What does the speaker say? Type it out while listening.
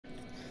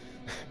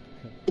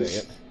Dang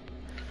it.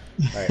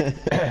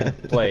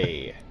 Alright.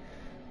 Play.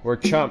 We're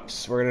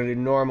chumps. We're gonna do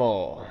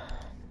normal.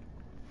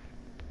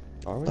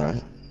 Are we?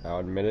 Alright. I'll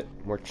admit it.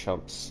 We're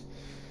chumps.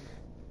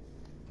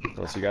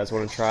 Unless you guys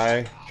want to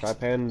try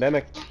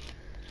pandemic.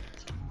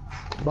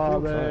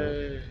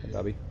 Bobby!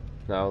 Bobby.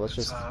 No, let's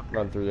just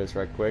run through this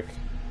right quick.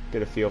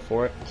 Get a feel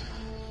for it.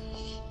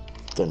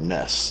 The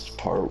Nest,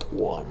 Part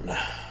 1.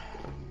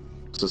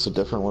 Is this a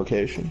different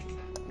location?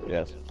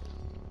 Yes.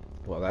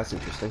 Well, that's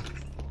interesting.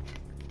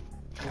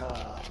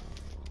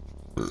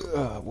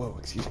 Whoa,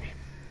 excuse me.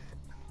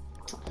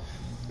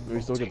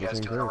 We still get the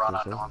same doing a run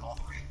on characters, huh? normal.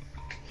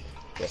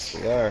 Yes,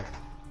 we are.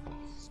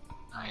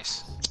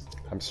 Nice.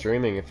 I'm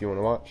streaming if you want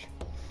to watch.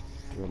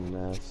 What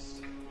a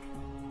mess.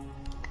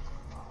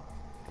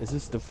 Is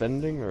this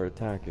defending or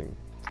attacking?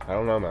 I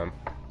don't know, man.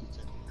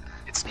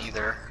 It's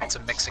neither. It's a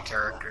mix of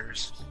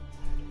characters.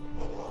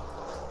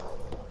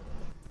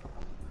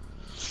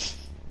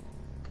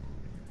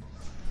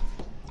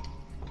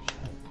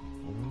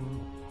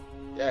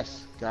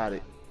 Yes, got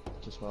it.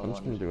 Just what I I'm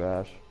just gonna wanted. do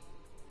Ash.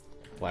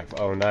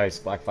 Oh, nice.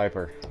 Black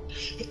Viper.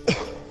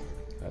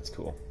 That's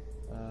cool.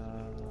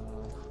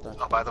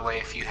 Oh, by the way,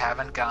 if you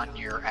haven't gotten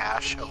your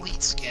Ash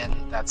Elite skin,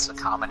 that's a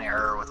common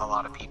error with a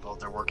lot of people.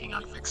 They're working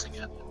on fixing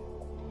it.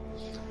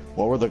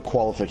 What were the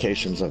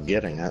qualifications of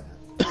getting it?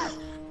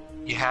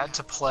 You had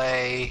to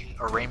play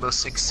a Rainbow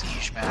Six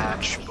Siege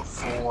match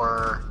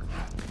before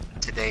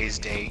today's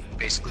date,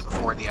 basically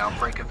before the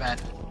Outbreak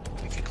event.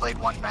 If you played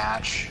one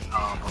match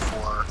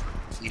before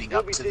leading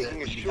up to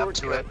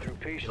it,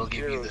 it'll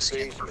give you the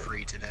skin for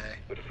free today.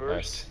 But first,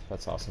 Nice.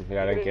 That's awesome.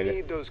 Yeah, I didn't get need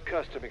it. those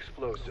custom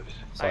explosives.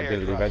 So I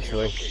did it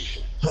eventually.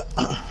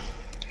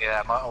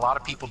 Yeah, a lot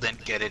of people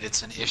didn't get it.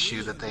 It's an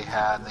issue that they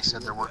had, and they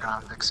said they're working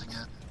on fixing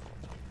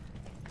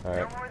it.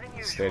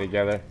 Alright. Stay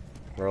together.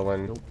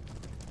 Rolling. Nope.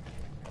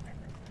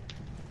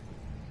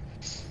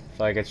 I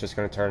feel like it's just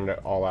going to turn to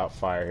all-out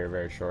fire here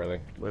very shortly.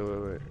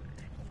 Wait.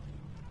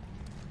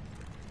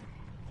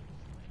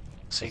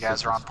 So you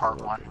guys are on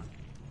part 1.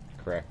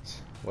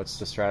 Correct. What's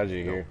the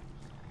strategy here?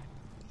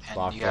 And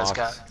Block you guys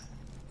blocks.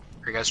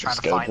 are you guys trying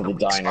Let's to go find to the the weak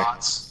diner.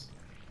 spots?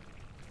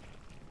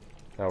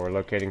 No, we're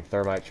locating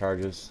thermite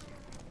charges.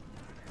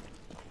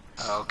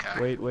 Oh,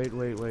 okay.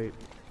 Wait.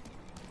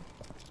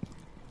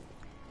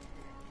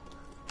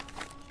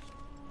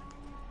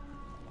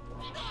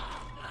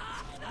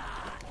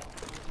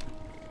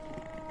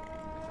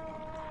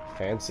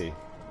 Fancy.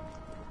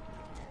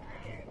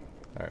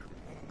 Alright.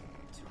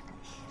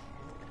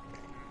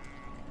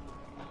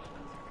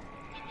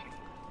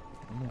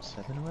 I'm in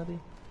 7 already?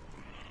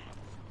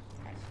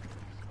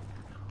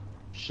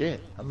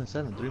 Shit, I'm in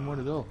 7. 3 more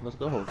to go. Let's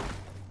go.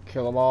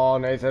 Kill them all,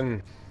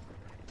 Nathan.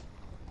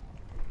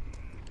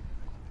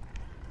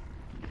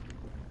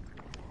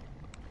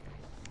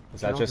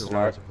 Is that just an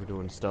R? If we're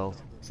doing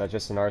stealth. Is that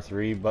just an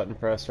R3 button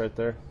press right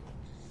there?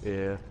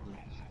 Yeah.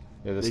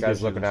 Yeah, this They guy's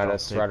give you looking the at stealth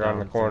us right around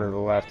the takedown, corner so- to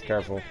the left.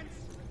 Careful.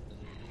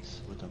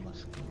 With the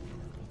muscle.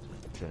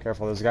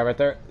 Careful, there's a guy right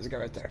there. There's a guy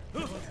right there.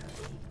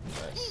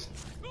 Nice.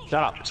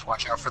 Shut up! Just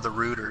watch out for the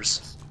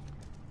rooters.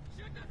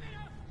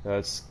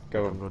 Let's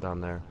Go go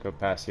down there.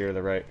 past here to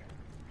the right.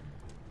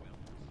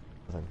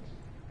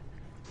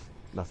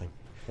 Nothing.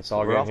 Let's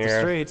all We're get off in the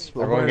here. streets.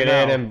 We're Everyone here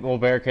get in now. and we'll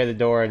barricade the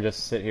door and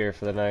just sit here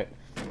for the night.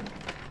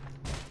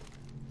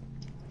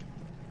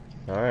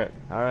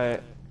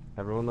 Alright.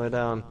 Everyone lay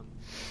down.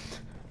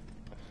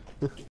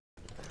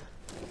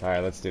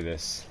 Alright, let's do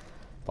this.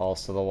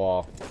 Balls to the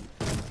wall.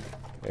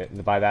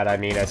 By that I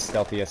mean as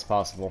stealthy as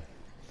possible.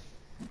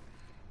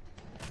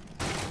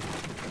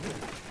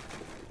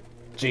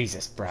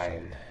 Jesus,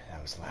 Brian.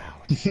 That was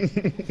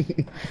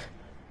loud.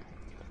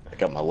 I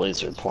got my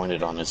laser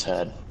pointed on his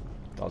head.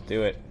 I'll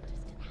do it.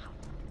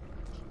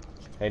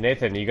 Hey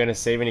Nathan, are you gonna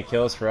save any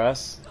kills for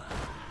us?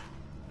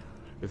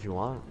 If you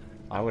want.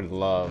 I would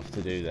love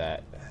to do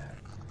that.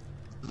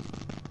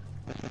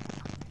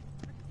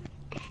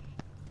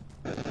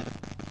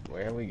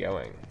 Where are we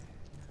going?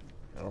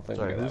 I don't think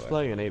Sorry, we go who's that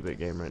way. playing an 8-bit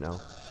game right now?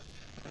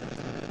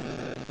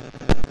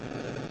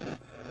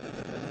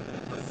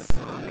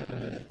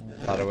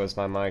 Thought it was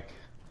my mic.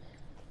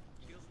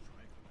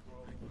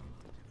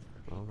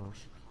 Oh no.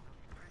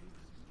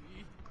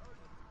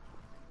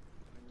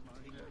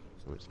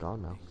 So it's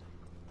gone now.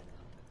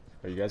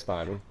 Are you guys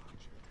behind me?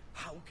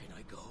 How can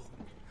I go?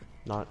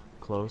 Not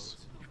close.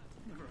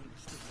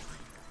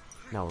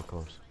 Now we're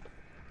close.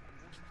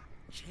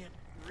 Can't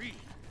breathe.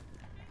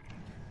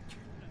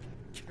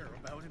 Care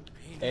about him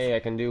pain. Hey, I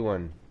can do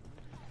one.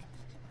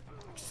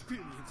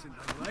 Experience in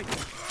my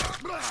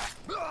life.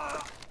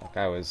 That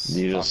guy was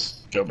You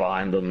just go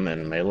behind them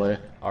and melee.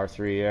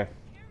 R3, yeah.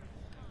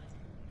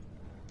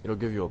 It'll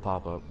give you a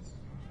pop-up.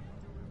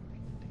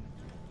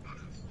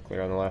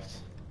 Clear on the left.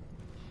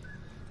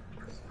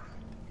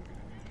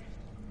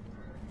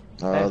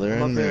 Oh, Hey, they're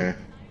I'm in up here. there.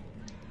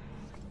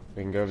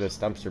 We can go over this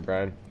dumpster,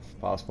 Brian, if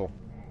possible.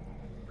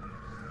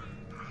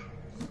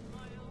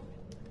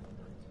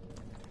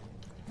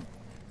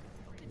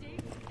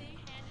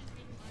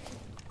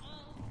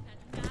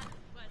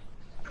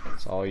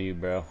 It's all you,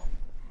 bro.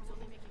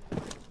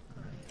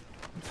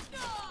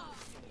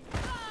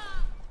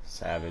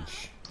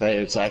 Savage. Hey,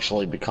 it's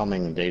actually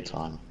becoming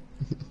daytime.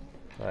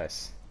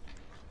 Nice.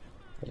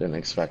 I didn't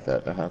expect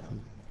that to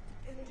happen.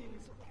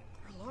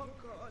 We're long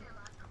gone.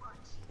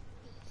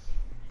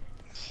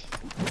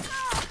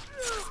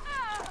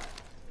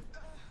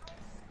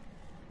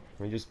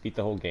 Can we just beat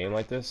the whole game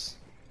like this?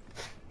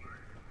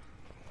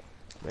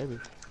 Maybe.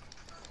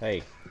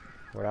 Hey,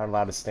 we're not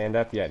allowed to stand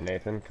up yet,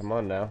 Nathan. Come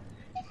on now.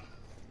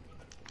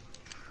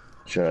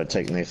 Should I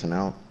take Nathan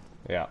out?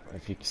 Yeah,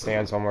 if he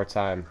stands one more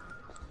time,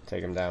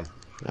 take him down.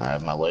 I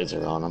have my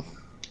laser on him.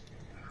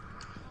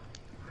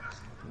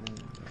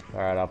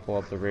 Alright, I'll pull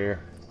up the rear.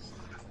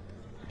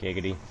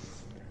 Giggity.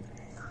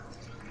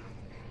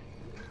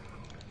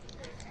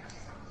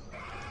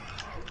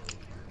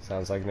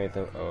 Sounds like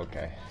Nathan. Oh,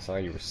 okay. Sounds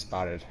like you were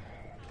spotted.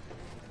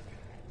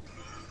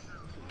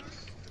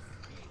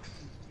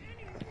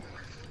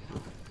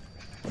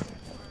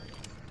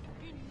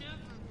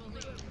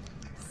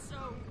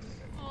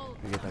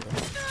 You get back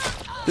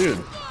up. Dude.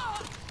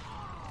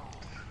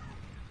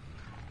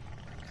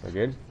 We're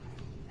good?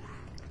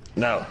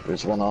 No,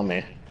 there's one on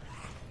me.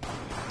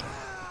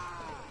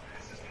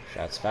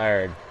 Shots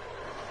fired.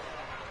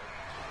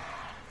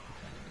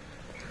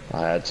 I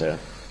had to.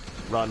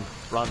 Run,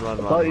 run, run,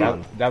 thought run, you-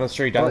 run. Down the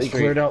street, down the You street.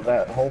 cleared out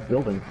that whole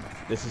building.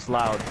 This is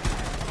loud.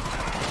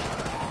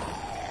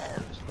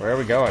 Where are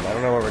we going? I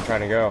don't know where we're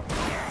trying to go.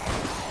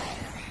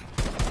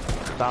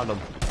 Found him.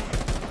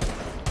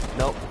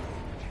 Nope.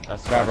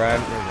 That's Got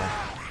Ryan.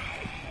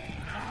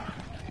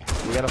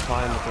 We gotta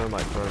find the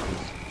thermite charges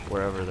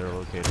wherever they're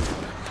located.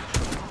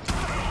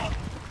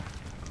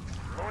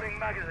 Loading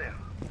magazine.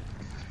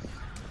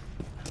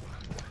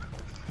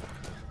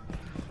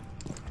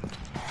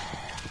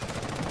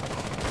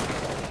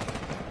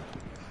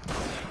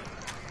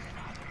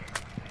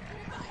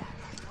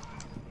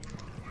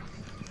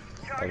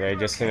 Okay,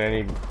 just in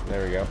any.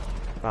 There we go.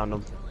 Found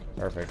him.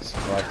 Perfect.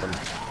 Select them.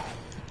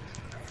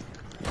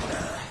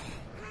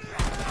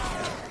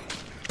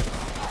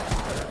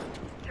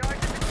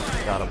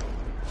 Got him.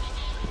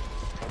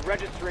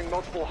 Registering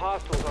multiple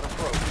hostiles on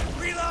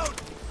approach.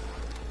 Reload!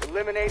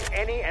 Eliminate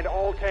any and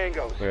all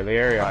tangos. Clear the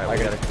area. Alright, I we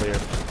can, got it clear.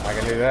 I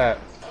can do that.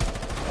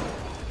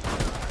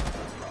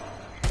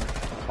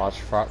 Watch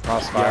Yeah,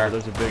 crossfire. but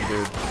there's a big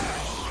dude.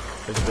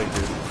 There's a big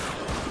dude.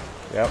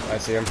 Yep, I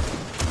see him.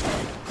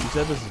 You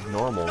said this is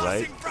normal,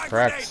 right?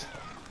 Correct.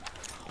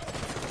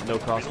 No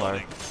crossfire.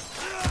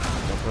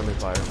 No friendly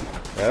fire.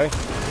 Really?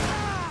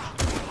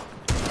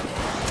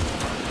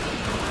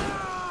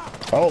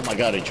 Oh my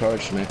god, he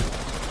charged me.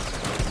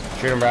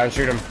 Shoot him, Brian.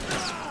 Shoot him.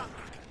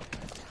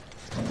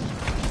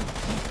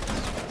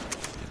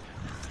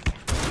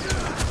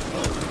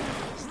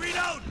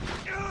 Reload!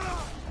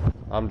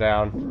 I'm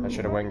down. I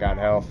should have went and got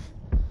health.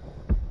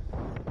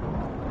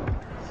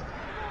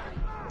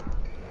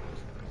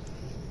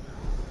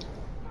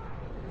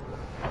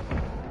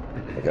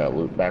 I got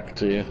loot back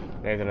to you.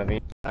 Nathan, I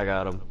think. I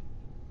got him.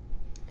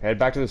 Head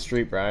back to the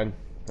street, Brian.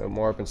 No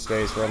more open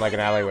space. We're in like an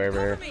alleyway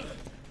over here.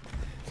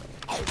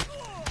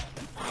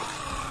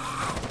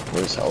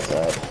 Where's health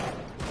at?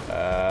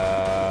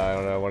 I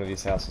don't know. One of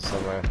these houses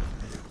somewhere.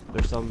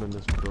 There's some in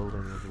this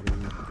building, I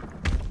believe.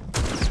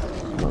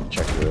 I'm gonna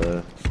check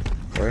the...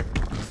 Where?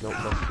 Nope,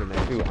 that's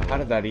grenades. Dude, how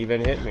did that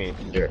even hit me?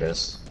 There it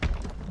is.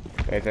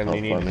 Nathan, Oh,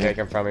 you need for to me? take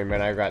him from me,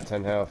 man. I got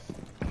 10 health.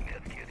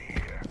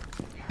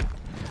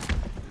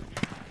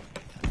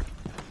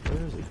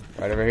 Where is he?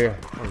 Right over here.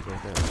 Oh, he's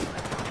right there.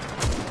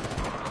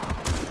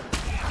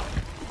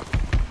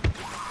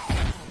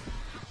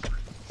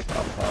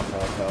 Help.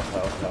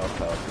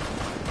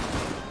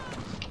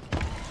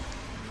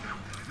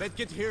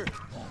 Medkit here.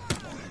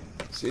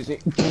 Excuse me.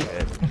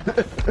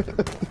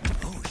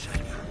 Oh,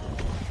 shiny.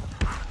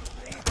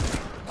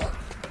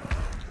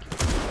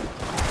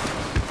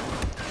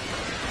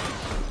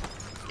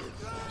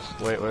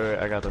 Wait,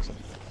 I got this.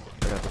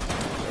 I got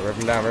this. Rip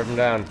him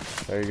down.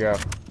 There you go.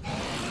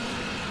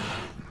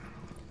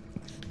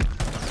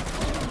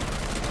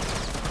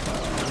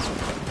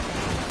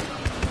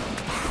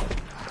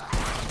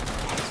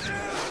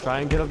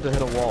 Try and get him to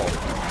hit a wall.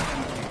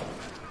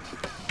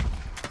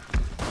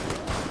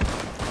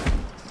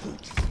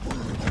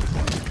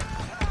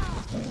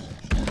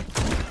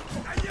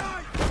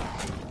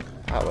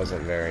 That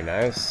wasn't very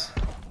nice.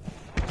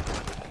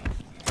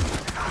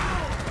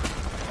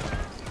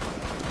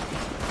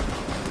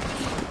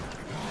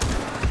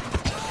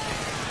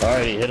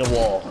 Alright, he hit a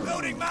wall.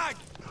 Loading mag!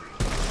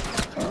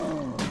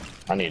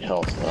 I need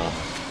health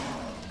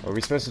though. Were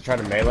we supposed to try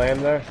to melee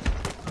him there?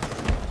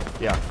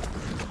 Yeah.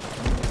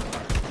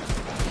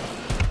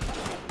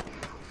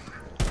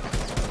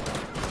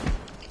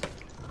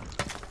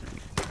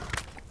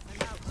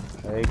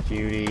 Hey,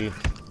 cutie.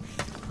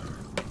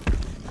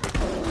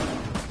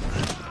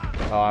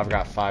 Oh, I've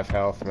got 5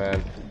 health,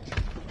 man.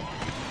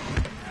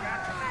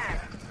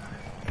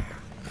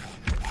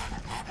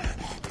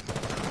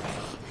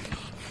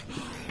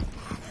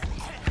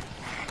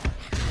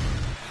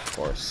 Of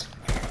course.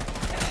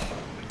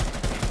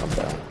 I'm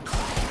down.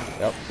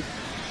 Yep.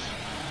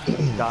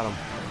 Got him.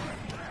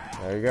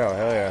 There you go.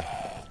 Hell yeah.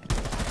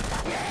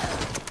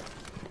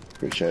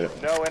 Appreciate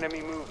it. No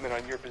enemy movement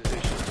on your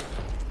position.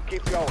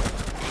 Keep going.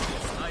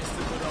 Nice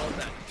to put all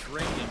that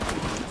training to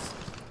use.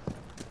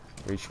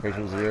 Reach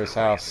Patient Zero's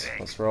house.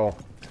 Let's roll.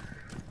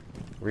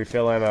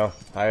 Refill ammo.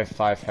 I have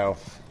 5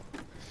 health.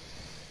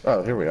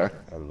 Oh, here we are.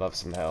 I love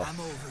some health.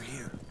 I'm over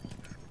here.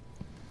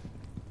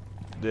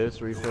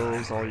 This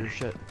refills all your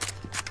shit.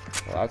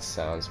 Well, that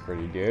sounds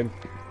pretty good.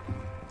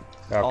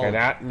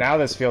 Okay, now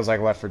this feels like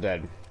Left 4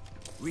 Dead.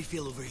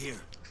 Refill over here.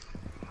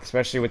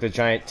 Especially with the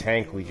giant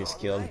tank we just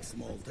killed.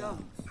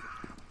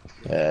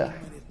 Yeah.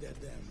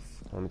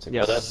 I'm gonna take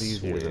Yeah, a that's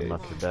easier than swig.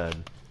 Left 4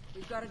 Dead.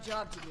 We've got a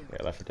job to do.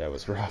 Yeah, Left 4 Dead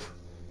was rough.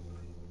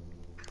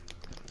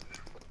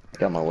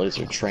 Got my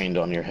laser trained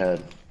on your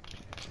head.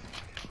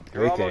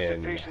 You're almost at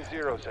Weekend. Patient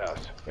Zero's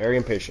house. Very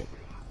impatient.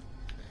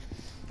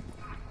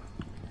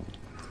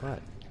 What?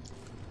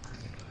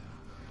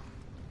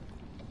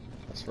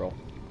 Let's roll.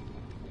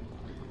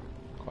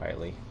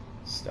 Quietly.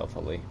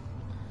 Stealthily.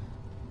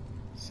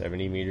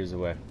 70 meters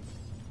away.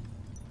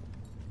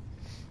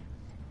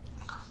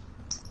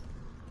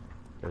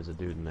 There's a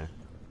dude in there.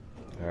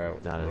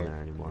 Alright, Not in we'll- there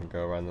anymore. we'll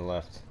go around the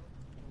left.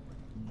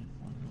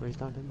 Well, he's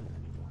not in there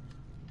anymore.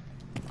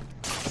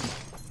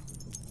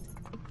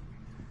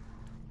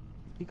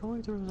 He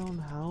going through his own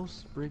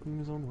house, breaking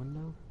his own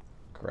window?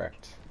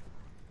 Correct.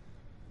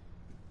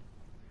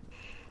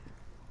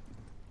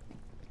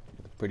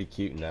 Pretty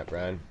cute in that,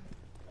 Brian.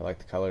 I like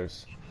the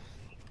colors.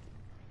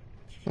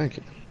 Thank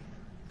you.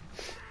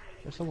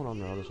 There's someone on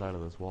the other side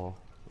of this wall.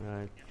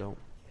 I don't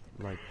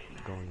like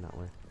going that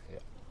way.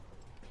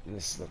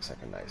 This looks like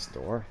a nice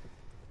door.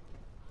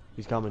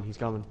 He's coming, he's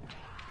coming.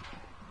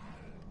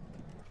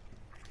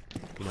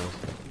 He knows.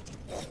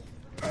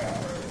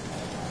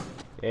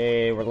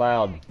 Hey, we're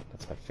loud.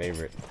 That's my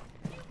favorite.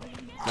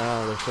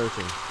 No, they're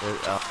searching.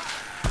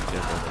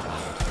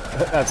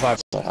 That's my.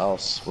 The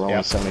house. We're only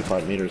Yep.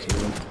 75 meters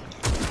away.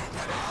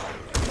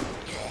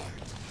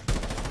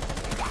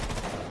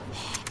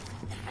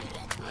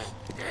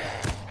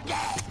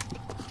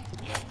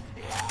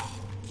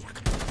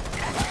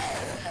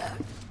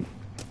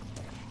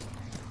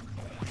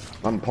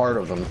 I'm part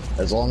of them.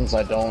 As long as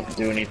I don't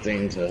do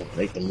anything to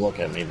make them look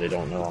at me, they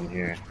don't know I'm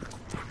here.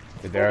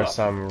 Dude, there are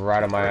some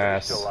right on my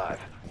Target's ass. still alive.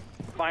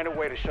 Find a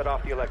way to shut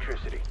off the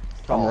electricity.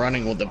 I'm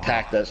running with the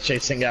pack that's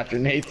chasing after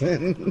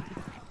Nathan.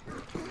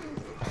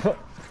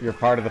 You're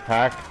part of the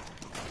pack.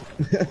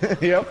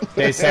 Yep.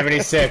 Day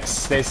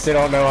 76. They still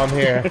don't know I'm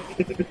here.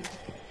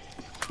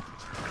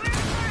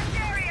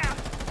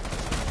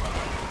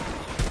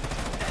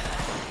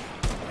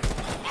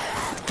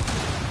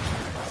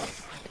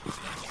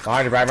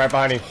 Behind you, Brian, right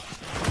behind you.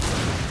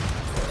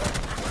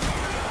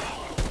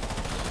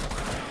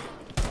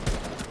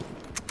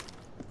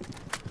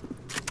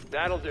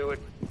 That'll do it.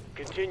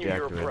 Continue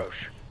your Deactivate. approach.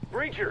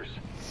 Breachers,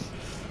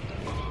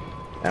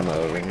 Ammo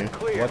over here.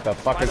 clear. What the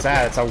fuck Find is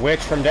that? It's a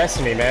witch from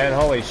Destiny, man.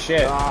 Holy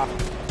shit.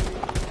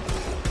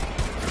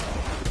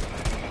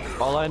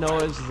 All I know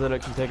is that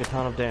it can take a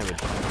ton of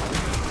damage.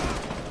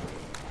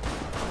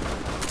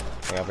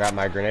 I've got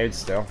my grenades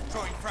still.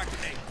 Throwing frag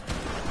grenade.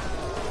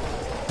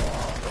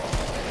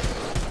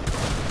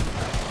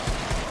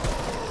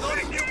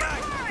 Loading new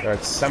mag.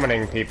 It's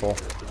summoning people.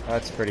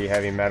 That's pretty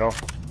heavy metal.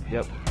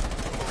 Yep.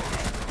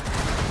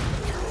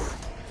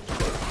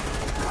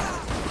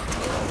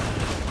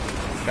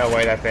 No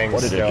way that thing's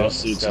What did it still,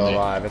 just do to still me?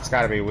 alive. It's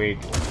gotta be weak.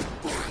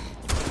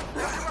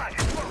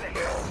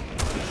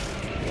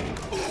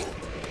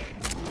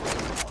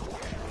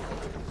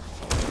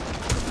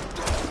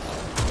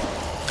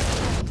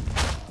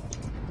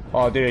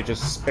 Oh, dude, it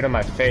just spit in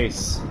my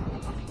face.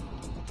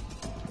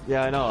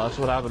 Yeah, I know. That's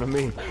what happened to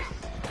me.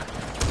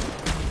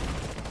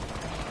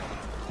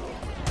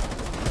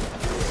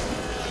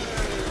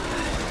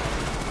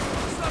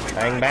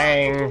 Bang,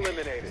 bang.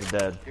 Eliminated. He's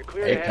dead. You're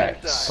clear to head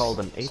Apex. inside. Called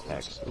an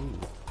apex. Ooh,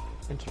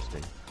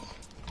 interesting.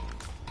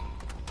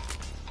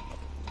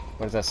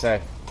 What does that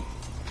say?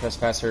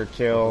 Trespasser,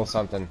 kill,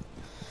 something.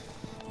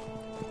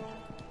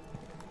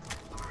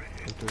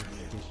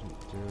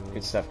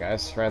 Good stuff,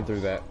 guys. Ran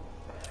through that.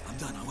 I'm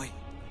done. I'll wait.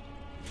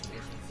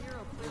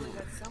 Zero clearly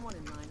got someone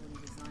in mind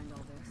when he designed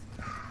all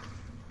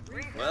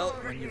this. Well,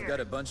 when you've got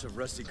a bunch of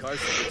rusty cars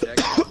to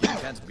protect, you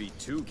can't be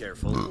too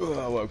careful.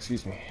 Oh, well,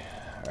 excuse me.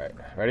 Alright,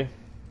 ready?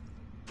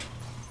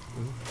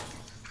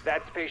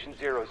 That's Patient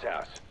Zero's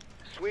house.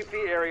 Sweep the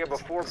area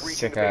before breaching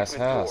Sick the ass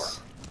basement house.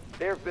 door.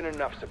 There have been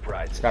enough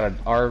surprises.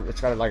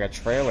 It's got like a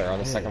trailer on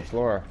the second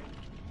floor.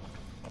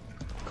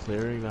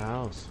 Clearing the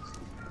house.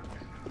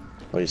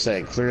 What do you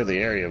say? Clear the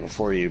area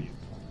before you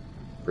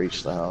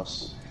breach the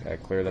house. Gotta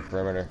clear the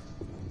perimeter.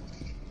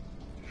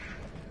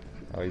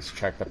 At least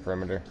check the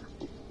perimeter.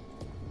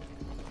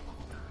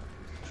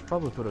 Should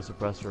probably put a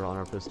suppressor on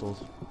our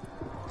pistols.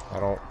 I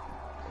don't.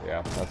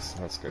 Yeah,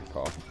 that's a good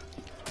call.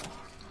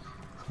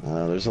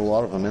 There's a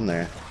lot of them in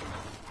there.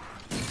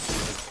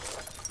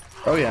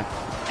 Oh yeah.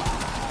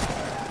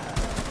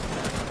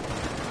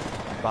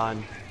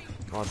 Fine.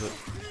 Launch it.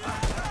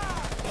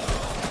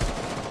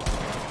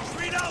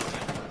 Street out.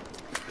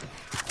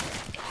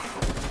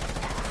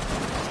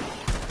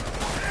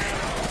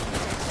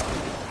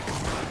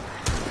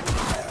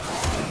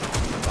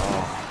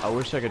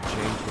 wish I could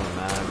change my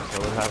mags. I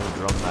would have a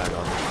drum mag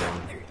on this thing.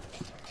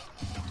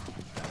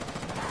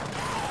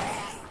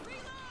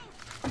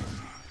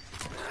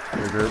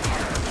 Your group.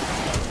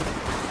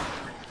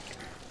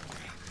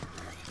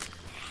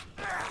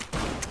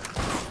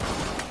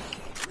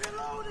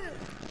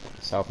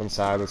 South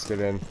inside, let's get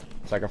in.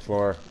 Second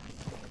floor.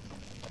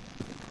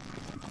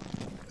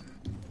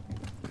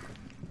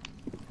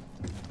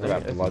 Look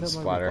at that blood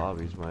splatter.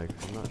 Bobby's mic.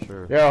 I'm not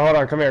sure. Yo, hold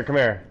on, come here, come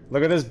here.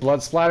 Look at this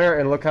blood splatter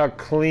and look how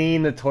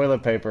clean the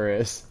toilet paper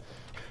is.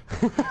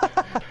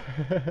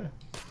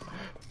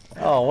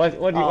 Oh, what'd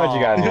you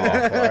gotta do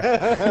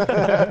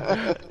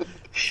that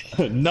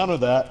for? None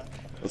of that.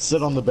 Let's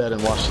sit on the bed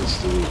and watch this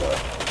TV.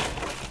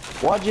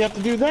 Why'd you have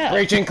to do that?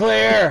 Reaching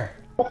clear!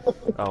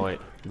 Oh wait,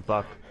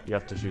 Buck, you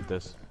have to shoot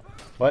this.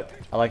 What?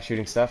 I like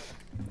shooting stuff.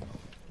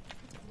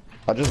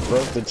 I just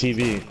broke the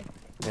TV.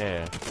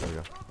 Yeah, there we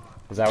go.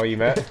 Is that what you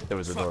meant? There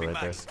was a door right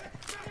there.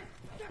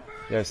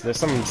 Yes, there's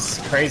some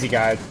crazy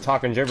guy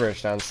talking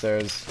gibberish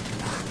downstairs.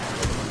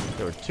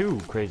 There were two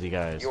crazy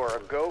guys. You are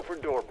a go for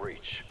door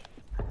breach.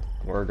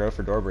 We're a go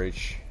for door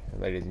breach,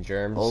 ladies and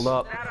germs. Hold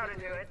up. That ought to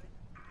do it.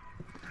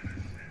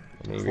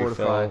 Let me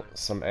Fortify. refill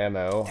some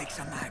ammo. Take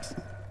some mags.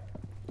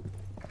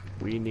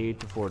 We need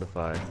to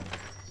fortify.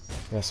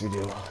 Yes, we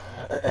do.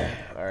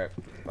 Alright,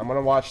 I'm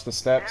gonna watch the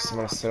steps. I'm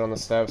gonna sit on the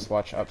steps,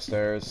 watch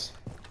upstairs.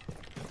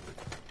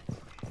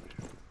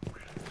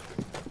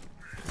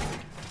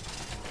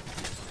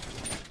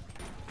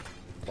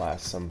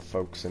 Blast some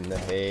folks in the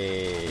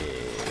head.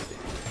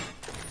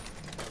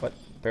 What?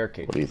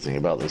 Barricade. What do you think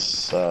about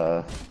this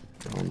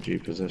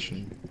OMG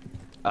position?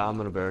 I'm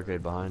gonna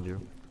barricade behind you,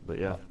 but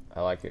yeah.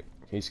 I like it.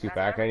 Can you scoot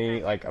back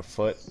any, like a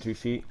foot, 2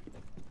 feet?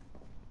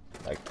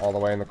 Like all the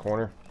way in the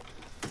corner?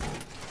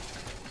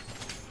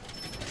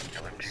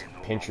 Just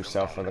pinch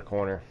yourself in the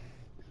corner.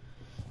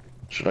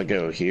 Should I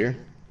go here?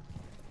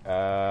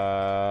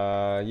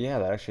 Yeah,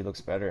 that actually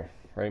looks better.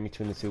 Right in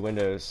between the two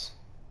windows.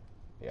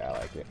 Yeah, I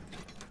like it.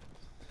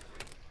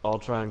 I'll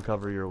try and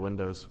cover your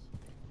windows.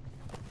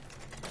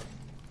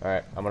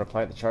 Alright, I'm gonna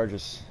plant the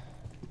charges.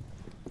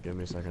 Give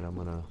me a second, I'm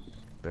gonna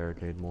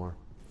barricade more.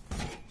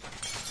 Oh,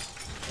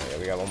 yeah,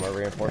 we got one more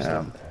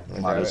reinforcement. Yeah,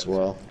 might as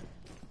well.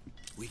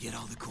 We get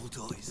all the cool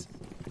toys.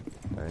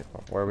 Alright,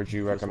 where would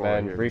you This wall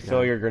recommend? here, Refill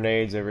yeah. your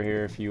grenades over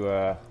here if you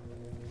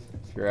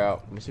if you're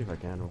out. Let me see if I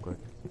can real quick.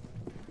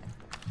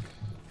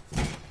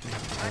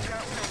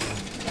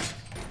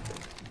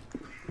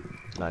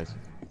 Nice.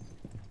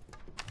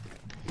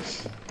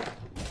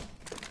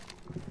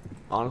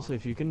 Honestly,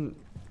 if you can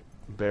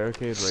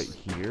barricade right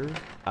here,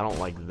 I don't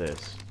like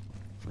this.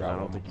 But I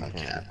don't think you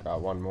can.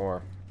 Got one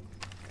more.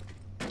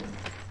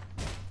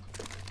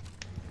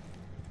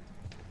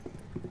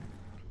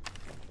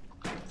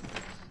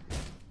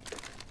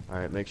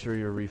 Alright, make sure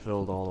you're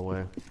refilled all the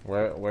way.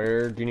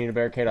 Where do you need a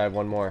barricade? I have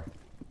one more.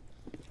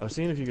 I was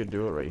seeing if you could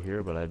do it right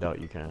here, but I doubt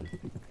you can.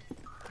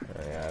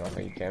 Yeah, I don't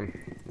think you can.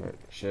 Alright,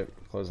 shit.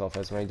 Close off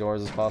as many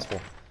doors as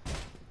possible.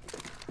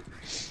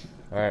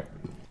 Alright.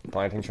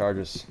 Planting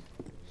charges.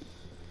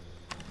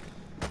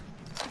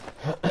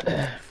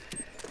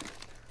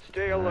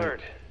 Stay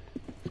alert.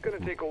 It's gonna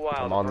take a while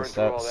I'm to on the burn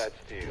through all steps.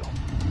 that steel.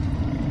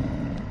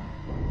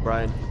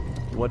 Brian,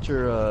 what's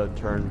your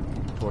turn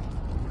toward?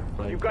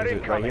 You've got is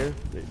it right incoming.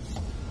 here?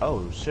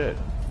 Oh shit.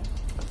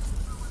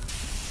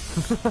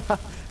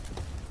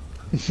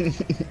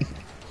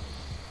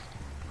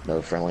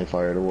 No friendly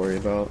fire to worry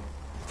about.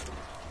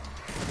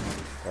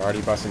 They're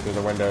already busting through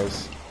the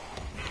windows.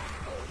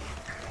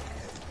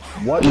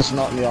 What just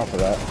knocked me off of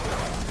that?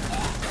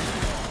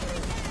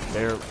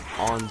 They're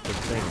on the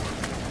thing.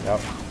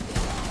 Yep.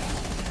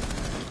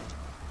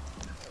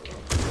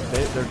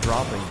 They're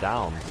dropping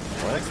down.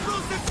 What?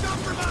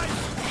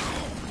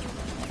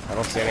 I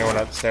don't see anyone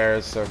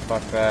upstairs, so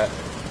fuck that.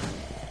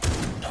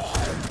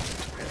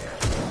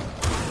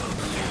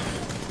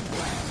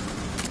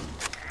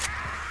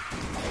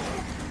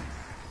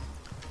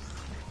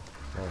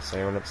 I don't see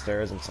anyone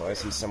upstairs until I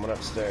see someone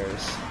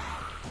upstairs.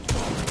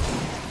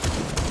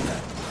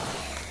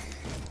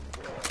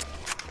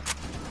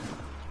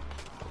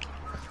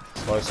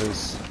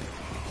 Explosives.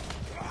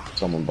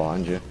 Someone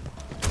behind you.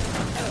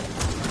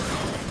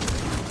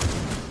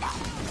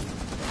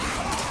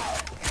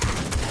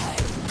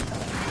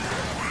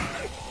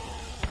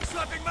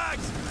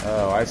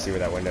 Oh, I see where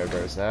that window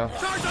goes now.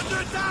 Charge under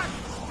attack!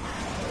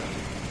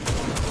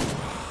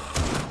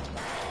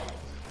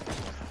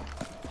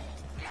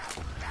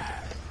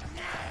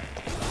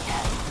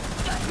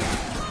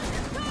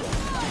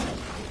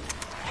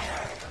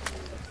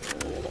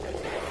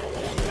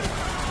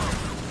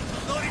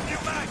 Loading new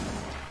mag!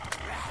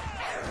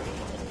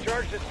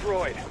 Charge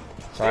destroyed.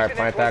 Sorry, Take it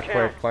plant into that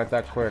account. quick, plant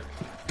that quick.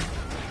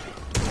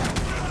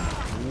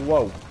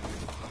 Whoa.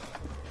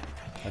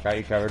 I got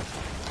you covered.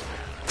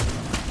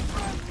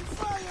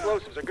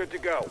 Explosives are good to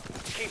go.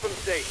 Keep them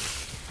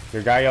safe.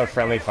 Your guy yelled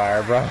friendly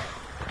fire, bro.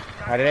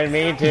 I didn't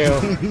mean to.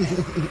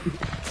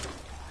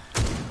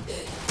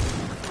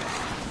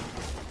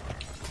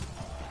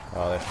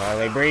 Oh, they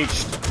finally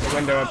breached the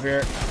window up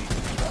here.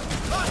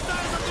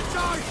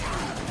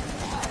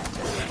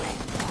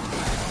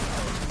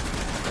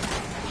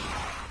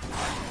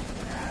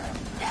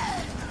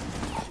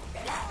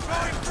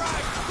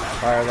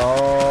 Fire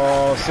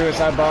the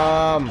suicide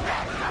bomb.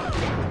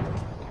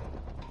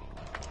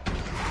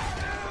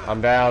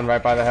 I'm down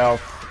right by the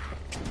health.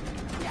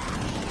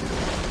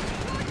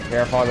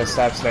 Careful on the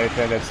steps,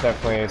 Nathan. It's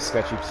definitely a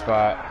sketchy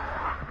spot.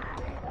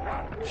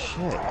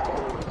 Shit.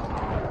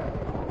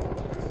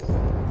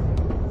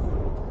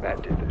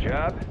 That did the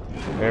job.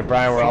 Hey,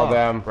 Brian, we're all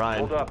down. Brian.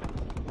 Hold up.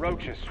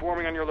 Roaches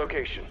swarming on your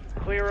location.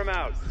 Clear them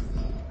out.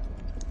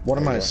 What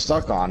am I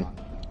stuck on?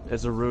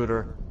 It's a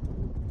router.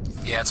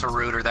 Yeah, it's a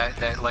router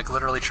that like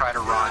literally try to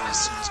run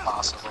as soon as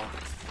possible.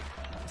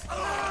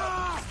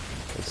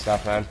 Good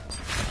stuff, man.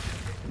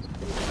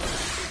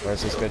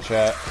 Where's this bitch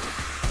at?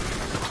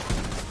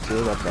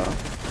 Good up now.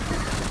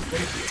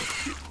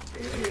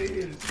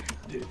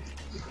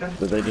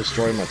 Did they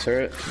destroy my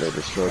turret? They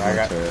destroyed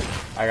my turret.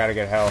 I gotta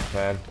get health,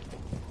 man.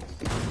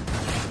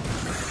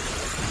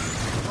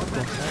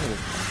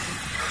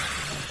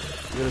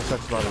 It really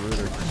sucks about a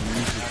router. You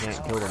usually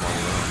can't kill them on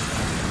your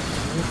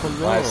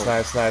own. Nice,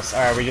 nice, nice.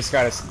 Alright, we just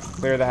gotta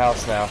clear the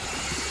house now.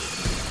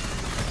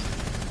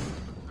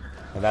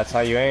 And that's how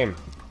you aim.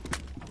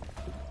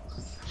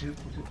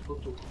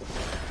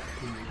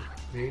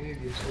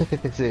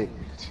 Sí.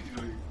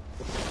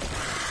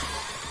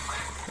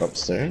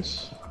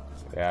 Upstairs?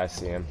 Yeah, I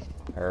see him.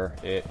 Her,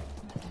 it.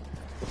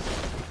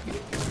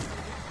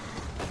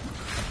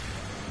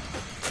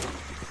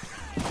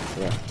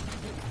 Yeah.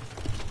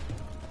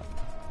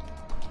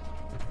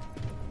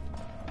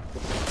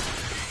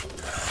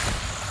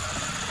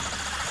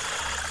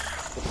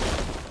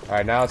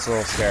 Alright, now it's a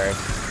little scary.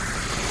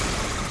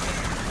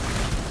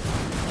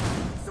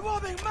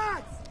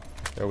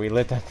 So we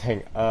lit that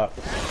thing up.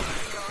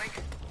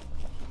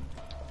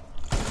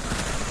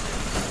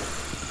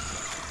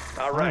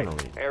 All right,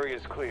 Finally.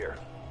 area's clear.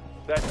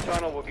 That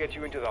tunnel will get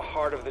you into the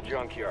heart of the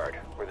junkyard,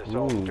 where this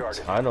all Ooh,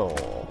 started.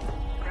 tunnel.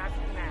 Grab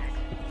some mag.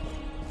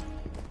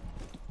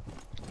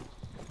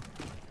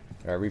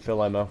 Alright,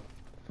 refill ammo.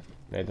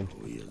 Nathan.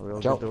 Are we all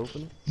good Jump. to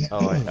open it?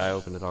 Oh, I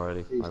opened it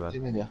already. My bad.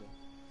 Yeah.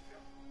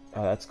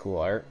 Oh, that's cool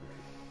art.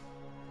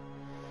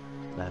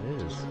 That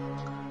is.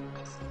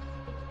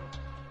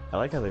 I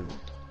like how they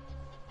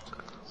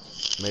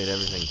made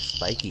everything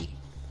spiky.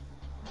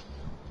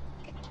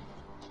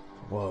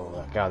 Whoa,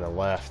 that guy on the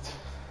left.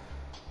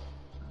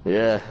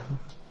 Yeah.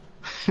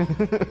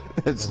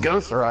 It's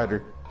Ghost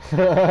Rider.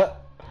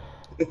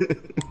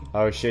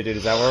 Oh shit, dude,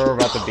 is that where we're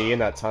about to be in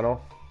that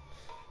tunnel?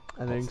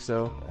 I think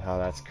so. Oh,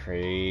 that's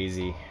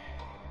crazy.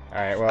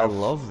 Alright, I well,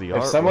 love the if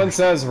artwork. someone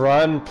says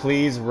run,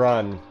 please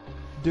run.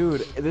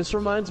 Dude, this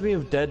reminds me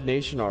of Dead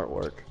Nation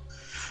artwork.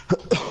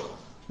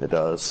 It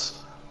does.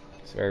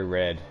 It's very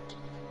red.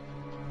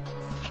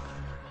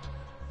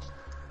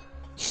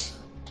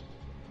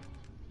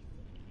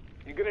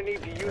 You're gonna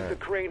need to use the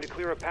crane to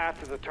clear a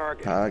path to the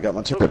target. I got my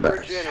Look turret for a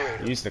back.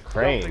 generator. Use the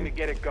Something to crane.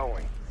 get it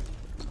going.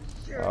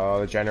 Oh,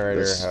 the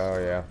generator. This- Oh,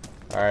 yeah.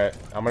 Alright,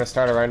 I'm gonna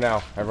start it right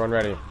now. Everyone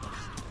ready?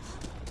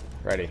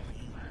 Ready.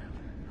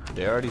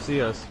 They already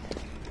see us.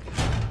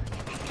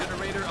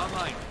 Generator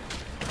online.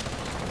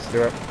 Let's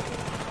do it.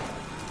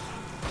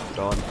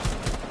 Gone.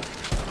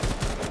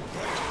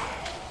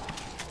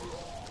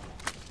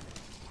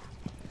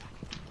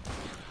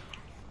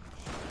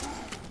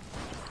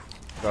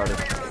 Started.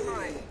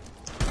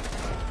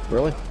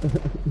 Really?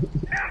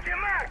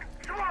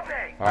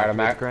 Alright, I'm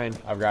at. crane.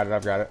 I've got it,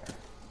 I've got it.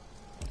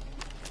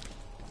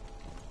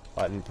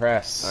 Button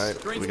press.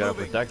 Alright, we gotta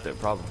protect it,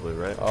 probably,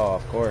 right? Oh,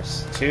 of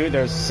course.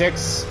 There's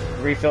 6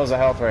 refills of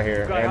health right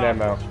here, Got and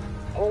ammo. hostiles.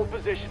 Hold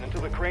position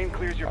until the crane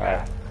clears your Alright.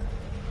 path.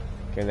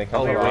 Can they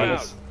come Oh, around wait.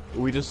 us?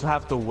 We just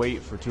have to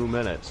wait for 2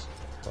 minutes.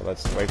 Well,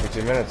 let's wait for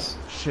 2 minutes.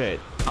 Shit.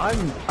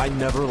 I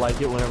never like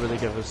it whenever they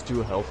give us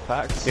 2 health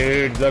packs.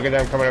 Dude, look at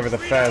them coming over the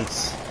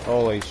fence.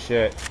 Holy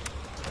shit.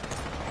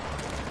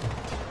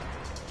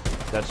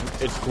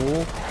 It's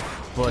cool,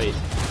 but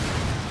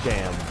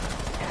damn.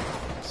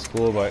 It's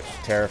cool, but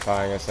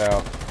terrifying as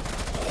hell.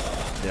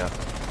 Yeah.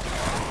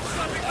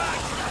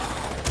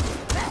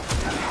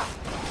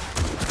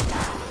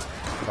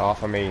 Get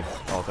off of me.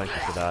 Oh, thank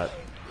you for that.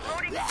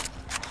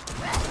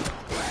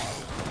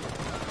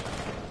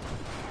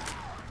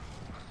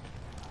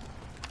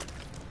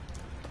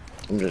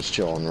 I'm just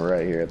chilling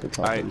right here at the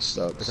top of Alright, these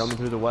they're steps. coming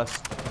through the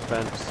west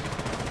fence.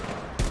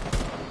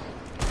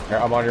 Here,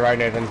 I'm on your right,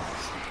 Nathan.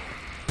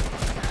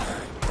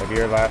 Maybe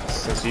your left,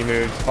 since you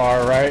moved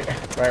far right.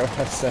 Right when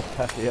I said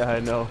that. Yeah, I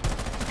know.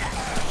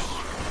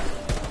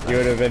 You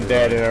would have been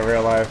dead in a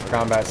real life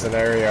combat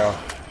scenario.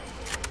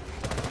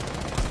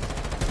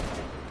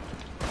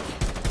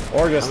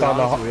 Or just I mean, on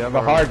honestly, we have the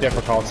our hard own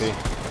difficulty.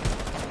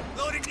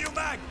 Loading new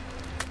mag.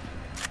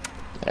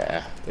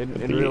 Yeah. In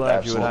it'd be real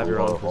life, you would have absolutely your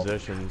own horrible.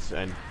 positions,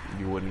 and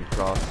you wouldn't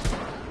cross.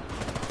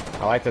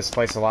 I like this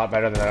place a lot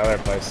better than that other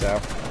place, though.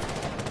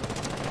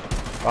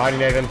 Behind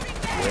you, Nathan.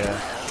 Yeah.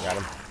 Got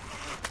him.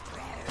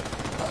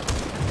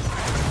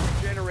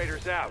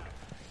 Generator's out.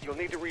 You'll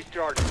need to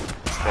restart it.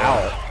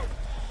 Ow.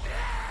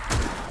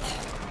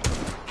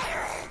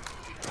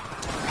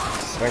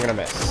 Swing and a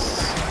miss.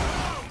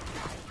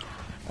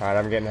 Alright,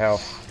 I'm getting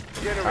health.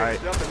 Generator's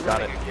Alright, up and got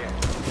running it. again.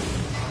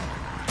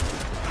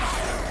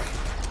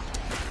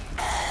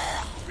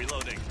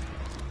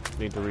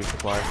 need to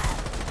resupply.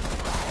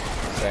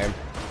 Same.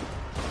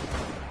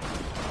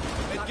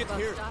 Let's get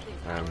here.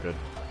 I'm good.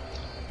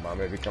 Come on,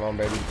 baby. Come on,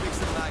 baby. Fix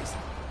the bags.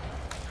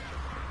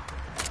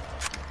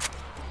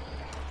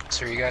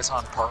 So are you guys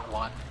on part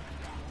 1?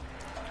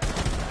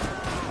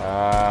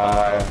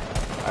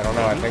 I don't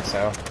know. I think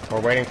so.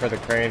 We're waiting for the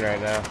crane right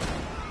now.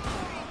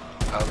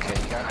 Okay,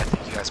 I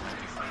think you guys might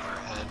be further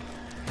ahead.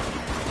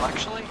 Well,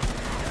 actually,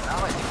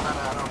 now I think about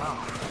it, I don't know.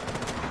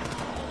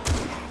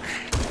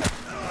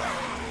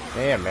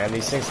 Damn, man.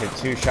 These things hit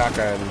 2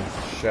 shotgun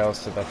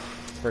shells to the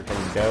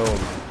freaking dome.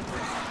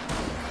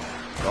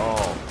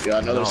 Oh,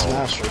 Got another no.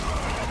 smasher.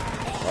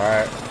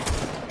 Alright.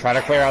 Try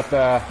to clear out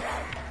the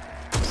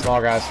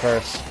small guys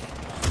first.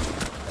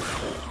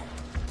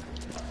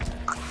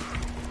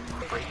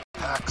 Break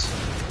packs.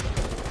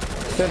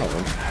 10 of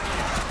them.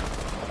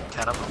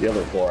 10 of them? The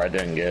other 4 I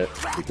didn't get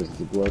because of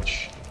the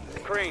glitch.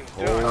 Crane,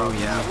 Oh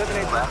yeah,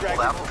 eliminate the that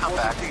dragons will come before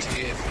back the to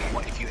you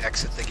if you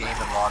exit the game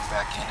and log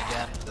back in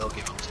again. They'll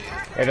give them to you.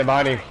 Hey, they're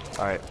behind you.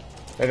 Alright,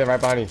 Hey, they're right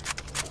behind you.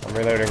 I'm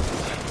reloading.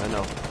 I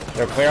know.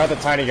 Yo, clear out the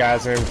tiny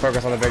guys and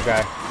focus on the big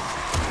guy.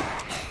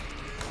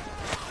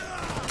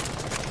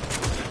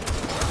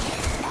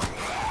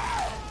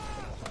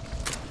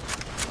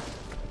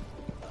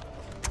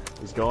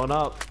 He's going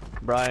up,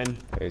 Brian.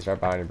 Hey, he's right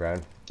behind you,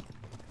 Brian.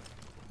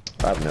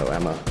 I have no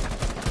ammo.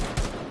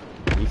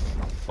 He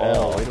Oh,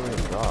 fell. we don't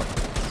even drop.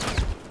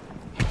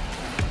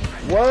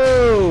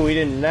 Whoa! He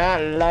did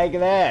not like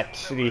that.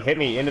 He hit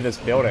me into this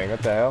building.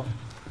 What the hell?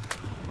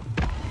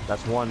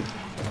 That's one.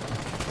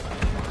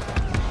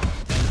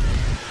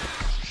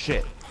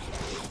 Shit.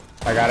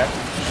 I got it.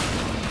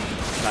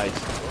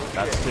 Nice.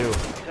 That's 2.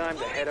 time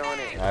to head on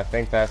in. I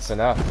think that's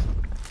enough.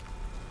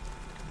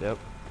 Yep.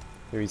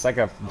 Dude, he's like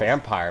a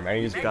vampire, man.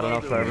 He's Got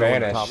enough for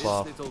everyone to vanished. pop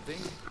off. Little thing.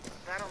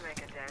 That'll make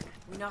a dent.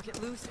 We knock it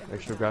loose.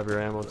 Make sure to grab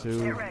your ammo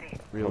too.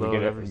 Reload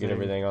Get everything.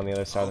 everything on the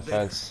other side of the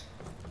fence.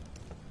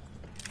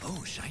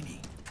 Oh,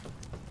 shiny.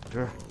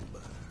 Sure.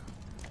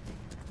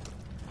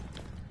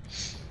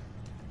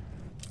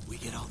 We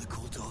get all the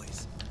cool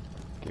toys.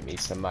 Give me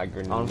some of my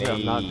grenades. Honestly,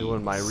 I'm not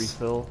doing my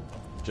refill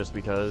just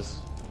because.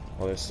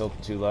 Well, there's still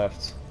 2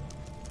 left.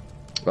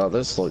 Well,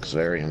 this looks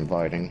very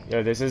inviting.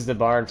 Yeah, this is the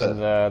barn from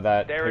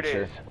that There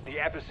picture. it is, the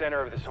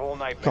epicenter of this whole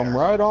nightmare. Come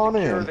right on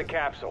Secure in. the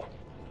capsule.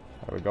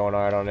 Are we going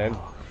right on in?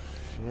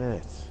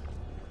 Shit.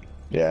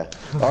 Yeah.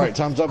 All right,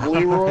 time's up,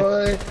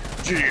 Leroy.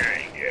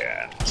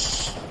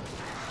 Yes.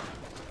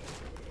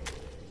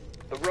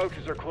 The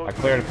roaches are close. I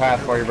cleared a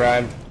path for you,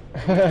 Brian.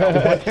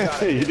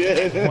 You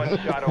did. One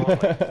shot only.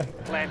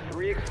 Plant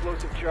 3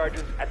 explosive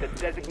charges at the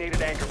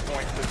designated anchor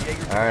points so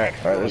Jaeger can Alright.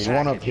 exfil All right, the there's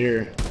one up package.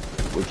 here.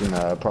 We can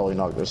probably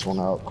knock this one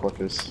out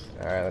quickest.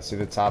 Alright, let's do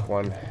the top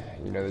one.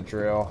 You know the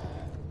drill.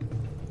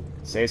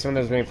 Save some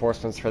of those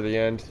reinforcements for the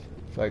end.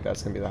 I feel like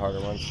that's gonna be the harder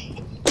ones.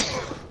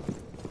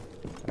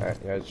 Alright,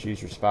 you guys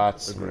choose your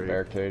spots. I'm gonna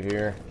barricade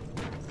here.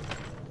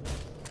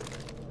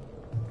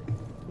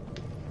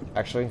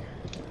 Actually,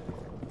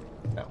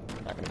 no,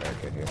 not gonna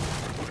barricade here.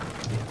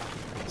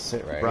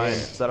 Sit right Brian,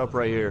 here. set up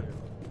right here.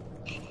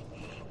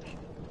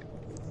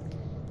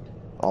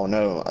 Oh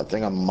no, I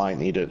think I might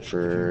need it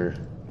for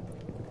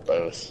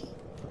both.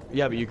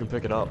 Yeah, but you can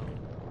pick it up.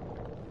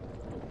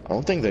 I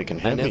don't think they can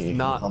hit And if me.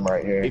 not, I'm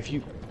right here. if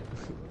you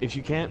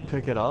can't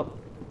pick it up,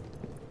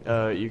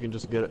 you can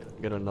just get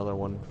another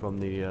one from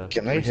the.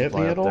 Can they hit me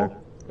resupply at up there.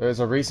 all? There's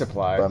a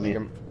resupply. But I mean- You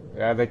can-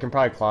 yeah, they can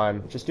probably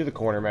climb. Just do the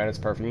corner, man. It's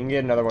perfect. You can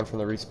get another one from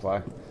the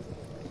resupply.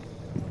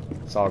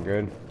 It's all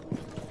good.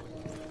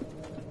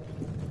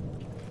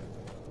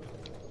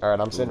 Alright,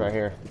 I'm sitting right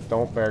here.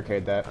 Don't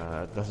barricade that.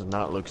 It does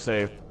not look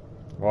safe.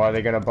 Well, are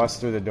they gonna bust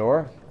through the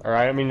door? Or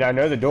I mean, I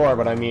know the door,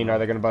 but I mean, are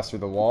they gonna bust through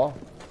the wall?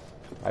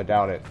 I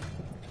doubt it.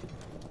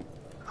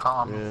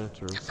 Yeah,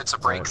 true. If it's a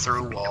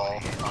breakthrough wall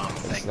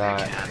thing, It's not.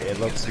 they can. It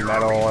looks Zero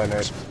metal, and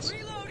it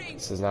reinforcements.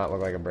 this does not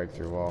look like a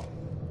breakthrough wall.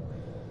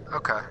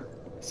 Okay. I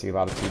see a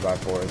lot of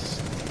 2x4s.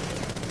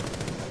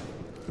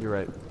 You're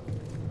right.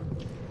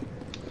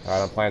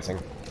 Alright, I'm planting.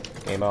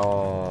 Game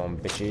on,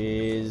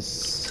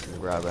 bitches.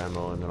 Grab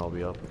ammo and then I'll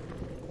be up.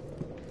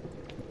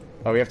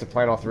 Oh, we have to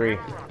plant all 3.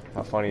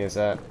 How funny is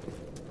that?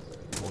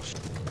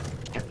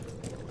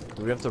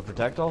 Do we have to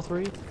protect all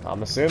 3?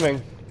 I'm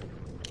assuming.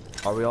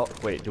 Are we all?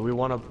 Wait, do we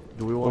want to?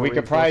 Do we want? Well, we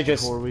could probably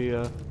just- before we.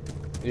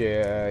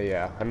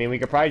 Yeah. I mean, we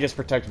could probably just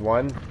protect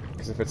one,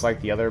 because if it's like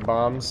the other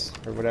bombs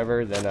or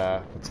whatever, then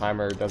the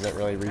timer doesn't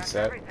really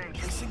reset.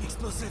 Placing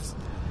explosives.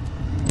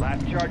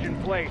 Last charge in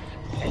place,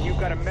 and you've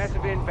got a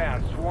massive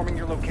inbound swarming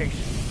your location.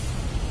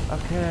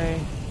 Okay.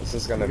 This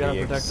is gonna We gotta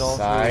be protect all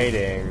 3.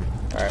 exciting.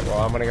 Alright, well,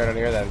 I'm gonna go down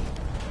here then.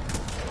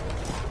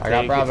 I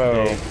got They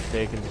Bravo.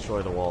 they can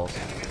destroy the walls.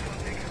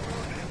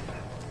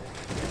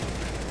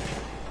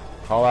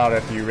 Call out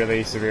if you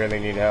really severely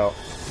need help.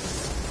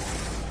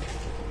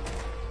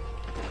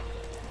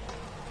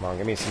 Come on,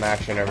 give me some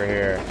action over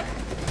here.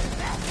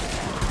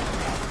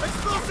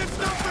 Explosives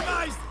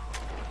compromised.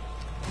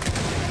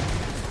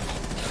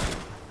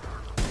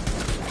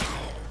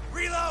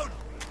 Reload.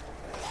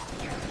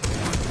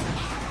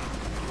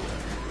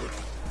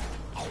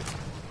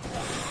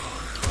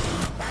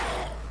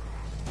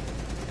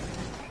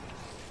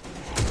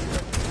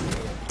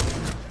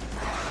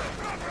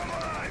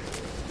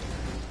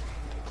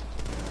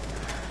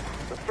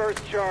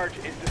 first charge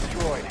is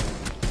destroyed.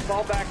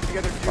 Fall back to the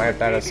other two. Plant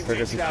that as Maybe quick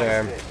as reach you out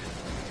can. assist.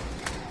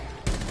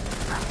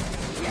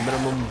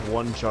 Minimum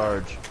 1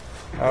 charge.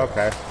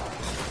 Okay. It's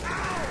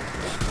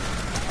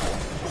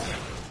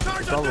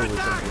probably something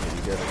that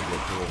you get to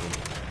get two of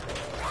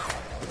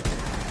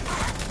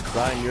them.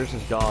 Ryan, yours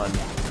is gone.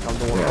 Come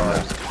to one of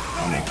ours.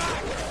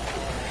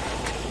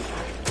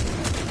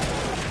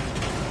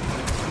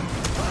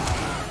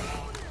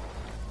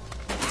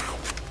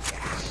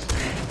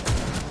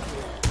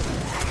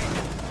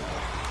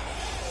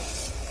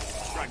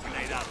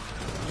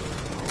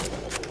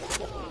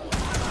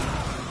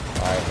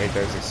 I hate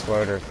those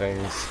exploder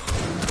things.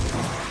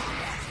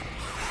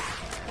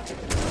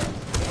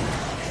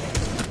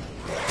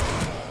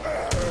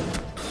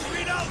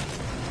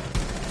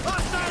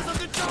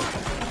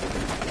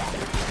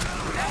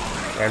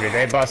 Damn, dude,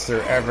 they bust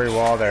through every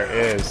wall there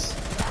is.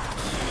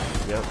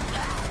 Yep.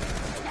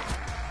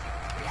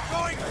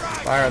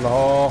 Fire in the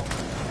hole.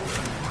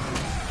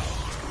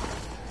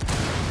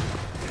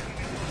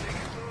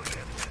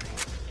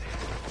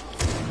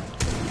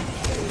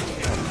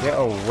 Get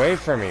away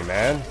from me,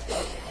 man.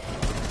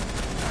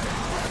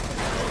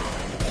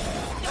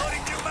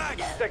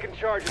 Second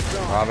charge is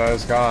gone.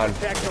 Bravo's gone.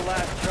 Protect the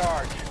last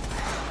charge.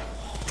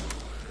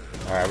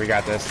 Alright, we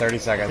got this. 30 I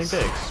seconds.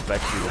 think they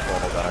expect you to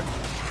fall back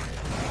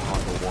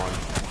onto one.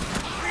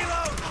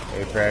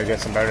 Hey, pray to get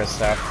some bonus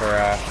stuff for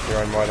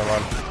doing more than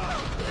one.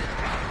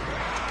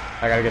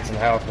 I gotta get some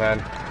health, man.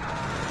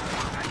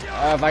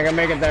 If I can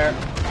make it there.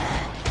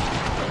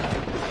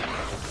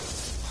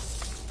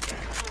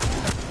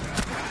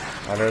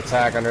 Under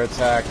attack, under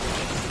attack.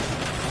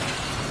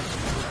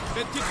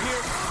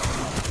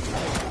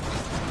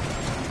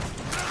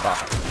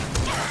 Fuck.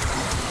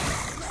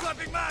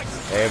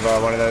 They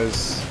have one of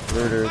those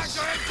rooters.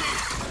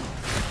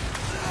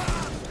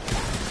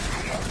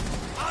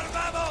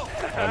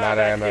 I'm out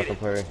of ammo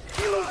completely.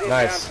 Kilo's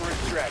Nice. inbound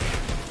for a stretch.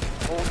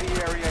 Hold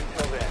the area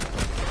until then.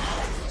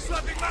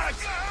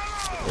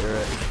 Clear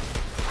it.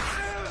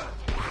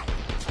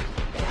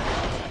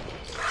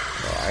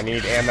 I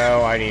need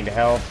ammo, I need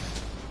health.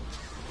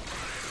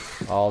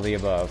 All the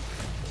above.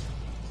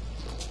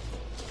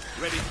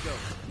 Ready to go.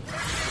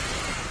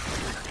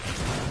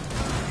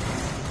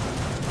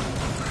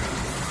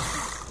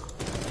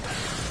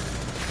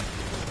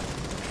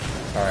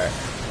 Alright,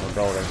 we're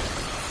golden.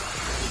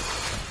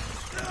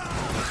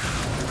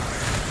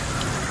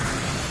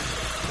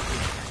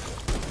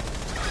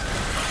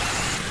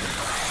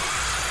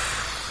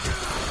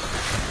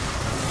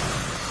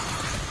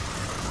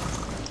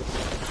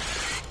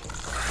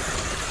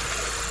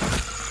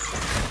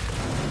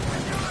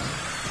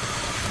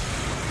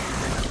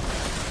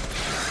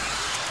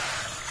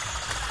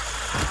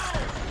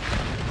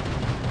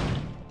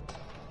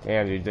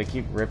 Damn, dude, they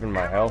keep ripping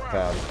my health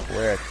down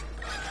quick.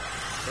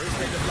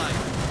 First aid of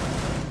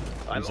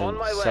life. I'm Using on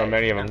my way. so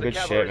many of them. and the Good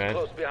shit, cavalry's man.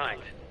 Close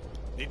behind.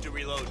 Need to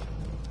reload.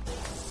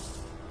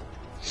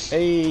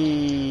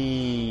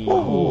 Hey!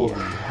 Holy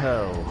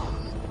hell.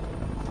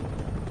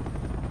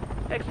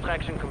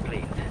 Extraction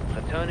complete.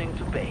 Returning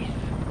to base.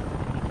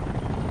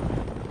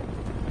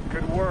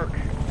 Good work.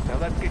 Now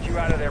let's get you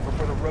out of there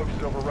before the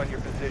roaches overrun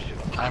your position.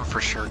 I'm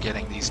for sure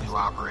getting these new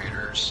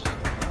operators.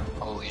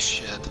 Holy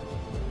shit.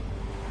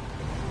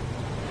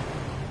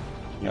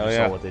 You Oh, just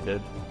yeah. saw what they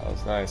did. That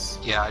was nice.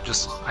 Yeah, I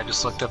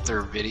just looked up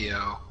their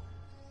video.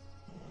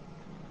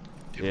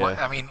 Dude, Yeah.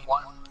 I mean,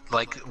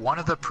 one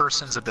of the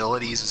person's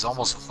abilities is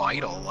almost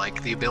vital.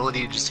 Like the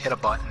ability to just hit a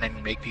button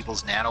and make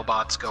people's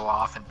nanobots go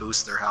off and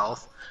boost their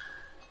health.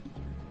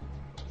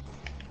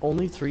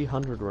 Only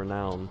 300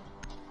 renown.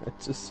 It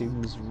just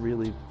seems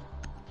really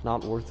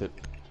not worth it.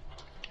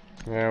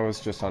 Yeah, it was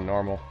just on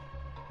normal.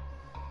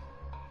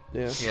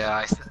 Yeah.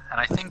 Yeah, and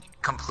I think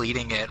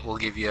completing it will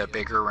give you a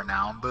bigger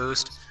renown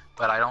boost.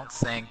 But I don't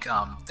think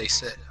they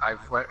said. I've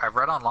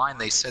read online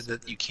they said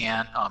that you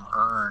can't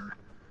earn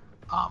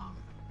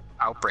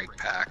Outbreak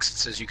packs. It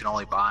says you can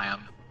only buy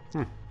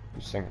them.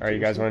 Interesting. Alright, you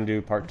guys want to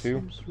do part 2?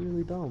 Seems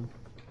really dumb.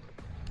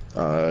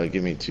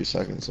 Give me 2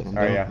 seconds. And I'm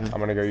Alright, done. yeah. I'm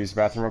gonna go use the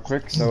bathroom real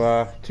quick. So,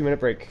 2-minute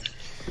break.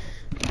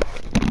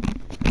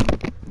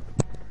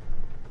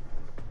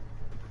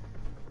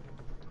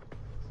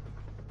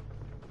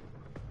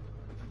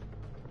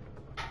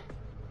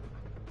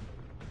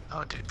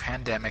 Oh, dude,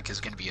 Pandemic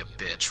is gonna be a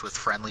bitch with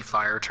friendly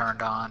fire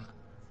turned on.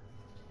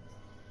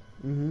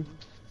 Mm-hmm.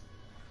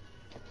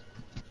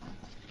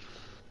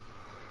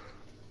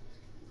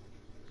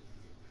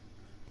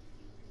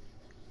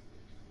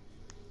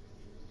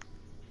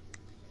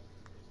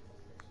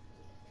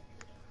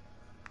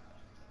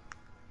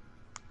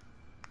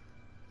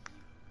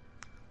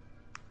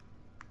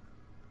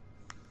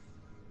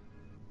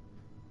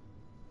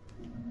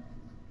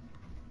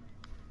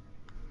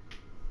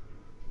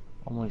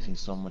 I'm wasting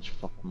so much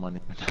fucking money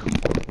right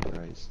now.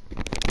 Christ.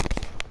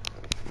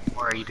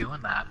 Why are you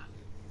doing that?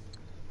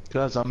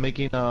 Cause I'm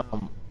making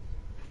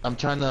I'm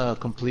trying to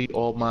complete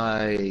all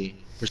my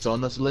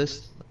personas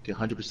list, like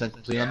 100%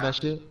 complete on that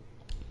shit.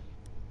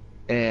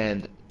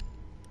 And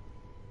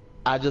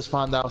I just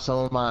found out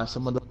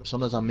some of the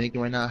personas I'm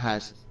making right now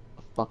has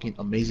fucking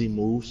amazing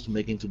moves to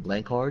make into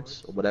blank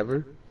cards or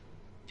whatever.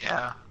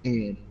 Yeah.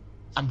 And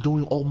I'm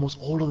doing almost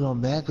all of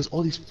them, man, because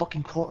all these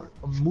fucking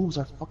moves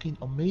are fucking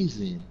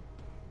amazing.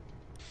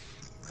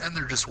 And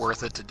they're just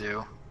worth it to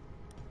do.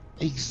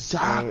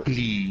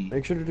 Exactly.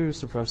 Make sure to do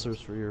suppressors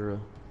for your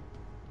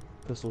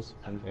pistols.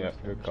 Yeah,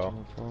 good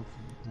call.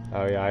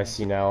 Oh yeah, I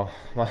see now.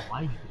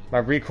 My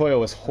recoil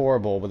was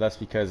horrible, but that's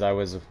because I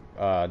was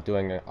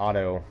doing an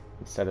auto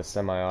instead of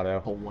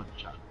semi-auto.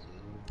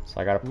 So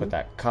I gotta put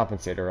that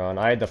compensator on.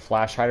 I had the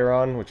flash hider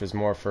on, which is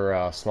more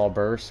for small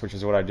bursts, which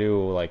is what I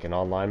do like in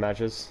online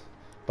matches.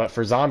 But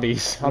for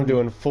zombies, I'm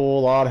doing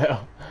full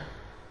auto.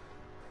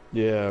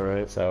 Yeah,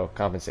 right. So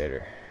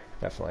compensator,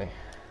 definitely.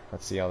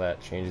 Let's see how that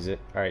changes it.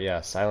 All right,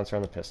 yeah, silencer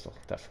on the pistol,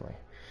 definitely.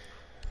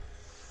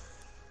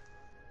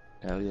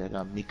 Hell yeah, I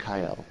got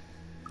Mikhail.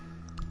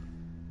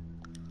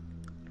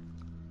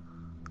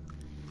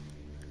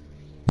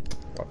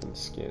 Weapon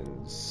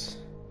skins.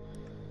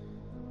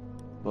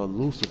 But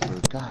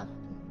Lucifer, God.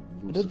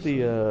 I did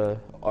the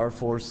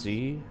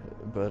R4C,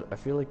 but I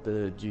feel like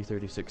the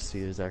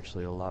G36C is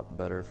actually a lot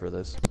better for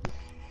this.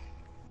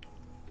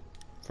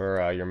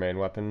 For your main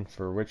weapon,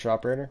 for which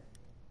operator?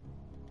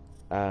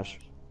 Ash.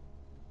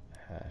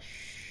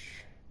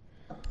 Ash.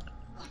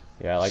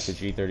 Yeah, I like the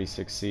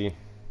G36C.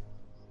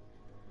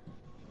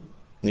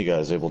 You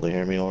guys able to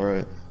hear me all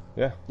right?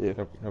 Yeah,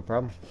 no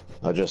problem.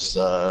 I just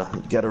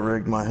gotta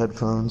rig my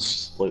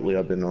headphones. Lately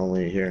I've been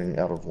only hearing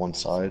out of one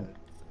side.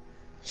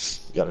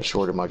 Gotta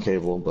shorten my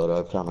cable, but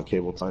I found a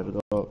cable tied it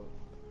up.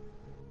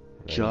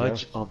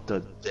 Judge of the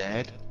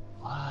Dead?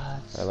 What?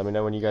 Alright, let me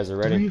know when you guys are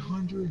ready.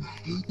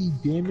 380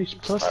 damage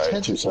plus All right,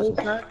 10 2 full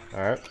seconds. back?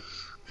 Alright.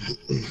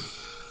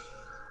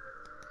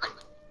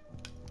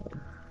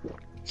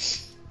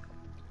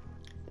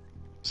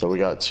 So we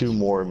got 2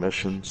 more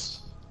missions.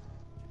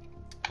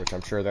 Which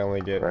I'm sure they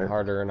only get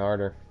harder and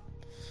harder.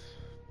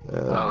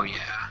 Oh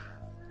yeah.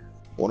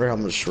 Wonder how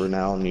much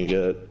renown you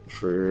get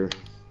for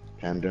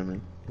pandemic.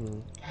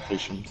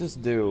 Missions.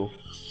 Just do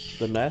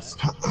the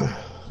nest.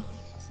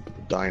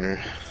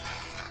 Diner.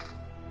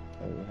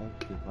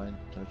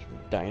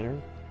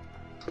 Diner.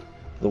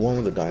 The one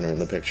with the diner in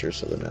the picture,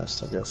 so the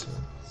nest, I guess.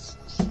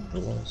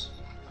 It was.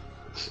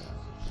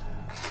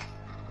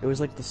 It was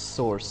like the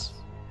source.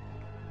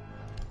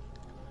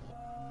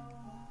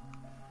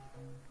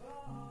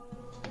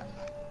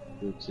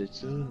 I'm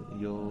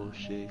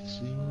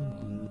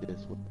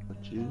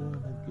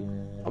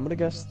gonna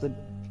guess that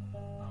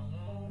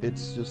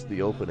it's just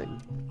the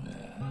opening.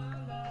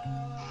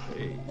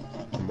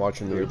 I'm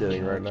watching the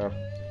opening right now.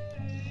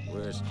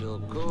 We're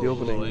still cool. The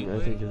opening, ain't I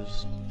we? think,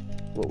 is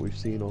what we've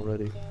seen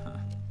already.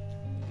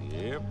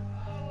 Yep.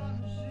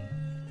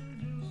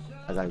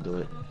 I gotta do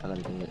it.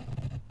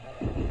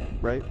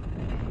 Right?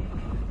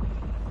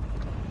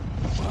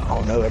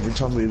 Oh no, every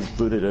time we've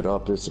booted it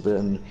up, it's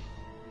been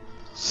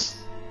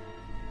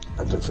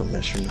a different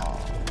mission.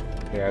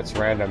 Yeah, it's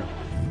random.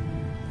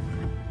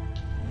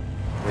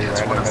 Yeah,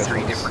 it's one of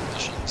 3 missions. different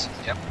missions.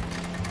 Yep.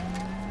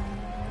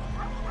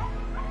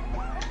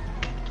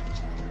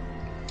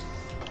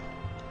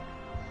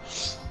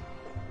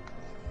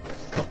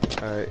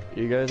 Alright,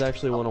 you guys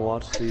actually want to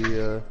watch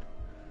the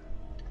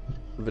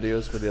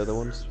videos for the other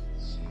ones?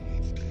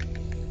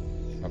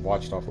 I've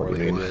watched all 4 of the What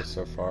do you mean? videos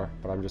so far,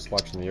 but I'm just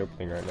watching the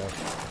opening right now.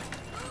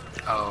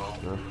 Oh.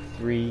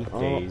 3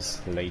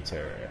 days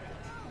later.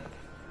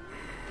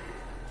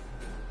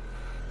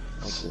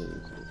 Okay, so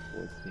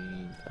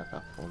 14. I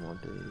got 4 more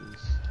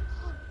days.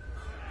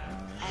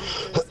 And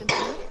if there's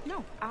symptoms,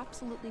 no,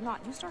 absolutely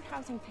not. You start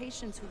housing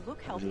patients who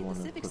look healthy at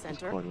the Civic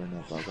Center, Right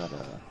now, but I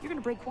gotta... you're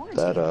gonna break quarantine.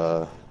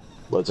 That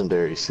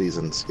legendary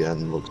season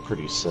skin looks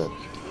pretty sick.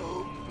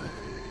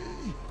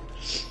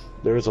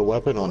 There was a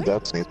weapon on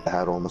Destiny that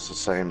had almost the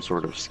same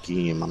sort of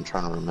scheme. I'm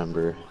trying to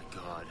remember.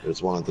 It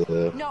was one of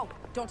the No,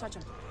 don't touch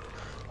him.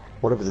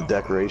 whatever the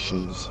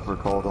decorations were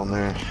called on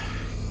there.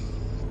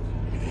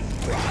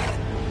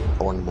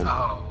 Ornament.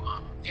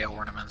 Oh. Yeah,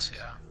 ornaments.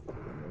 Yeah.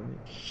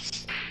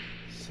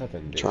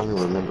 7 days. Trying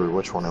to remember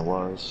which one it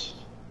was.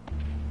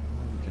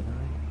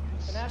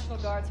 The National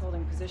Guard's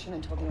holding position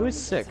until the Who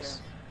is army 6? gets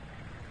here.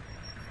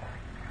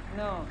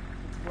 No,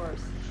 it's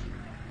worse.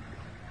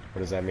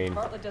 What does that mean?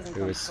 Bartlett doesn't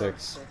Who come is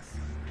first, 6?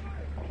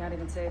 Can't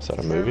even say it's Is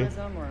that a movie?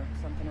 terrorism or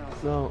something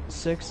else. No,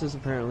 6 is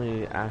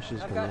apparently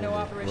Ash's I've got commander, no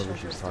operational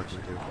whoever she's talking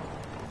to. You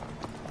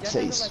have to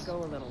Face. let go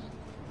a little.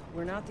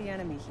 We're not the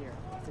enemy here.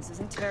 If this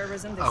isn't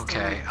terrorism, then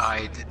Okay,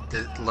 I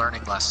did the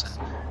learning lesson.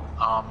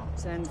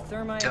 send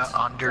thermite.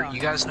 You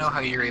guys know how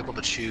you're able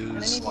to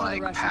choose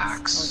like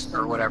packs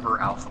or whatever,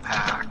 alpha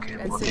pack,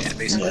 and look at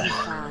basically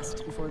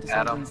fast before the sun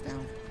Adam, goes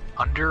down.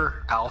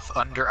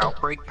 under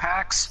outbreak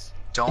packs,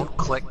 don't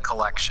click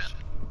collection.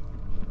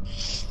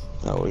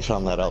 Oh, we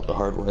found that out the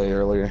hard way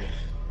earlier.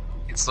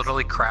 It's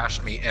literally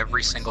crashed me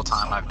every single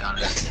time I've done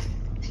it.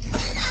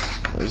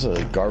 There's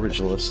a garbage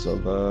list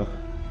of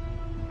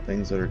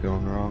things that are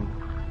going wrong.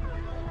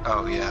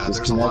 Oh yeah,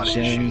 there's a lot of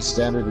Disconnection, issues.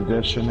 standard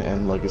edition,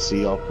 and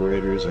legacy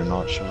operators are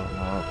not showing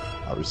up.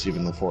 Not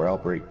receiving the 4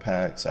 outbreak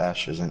packs.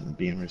 Ash isn't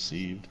being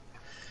received.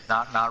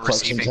 Not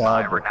receiving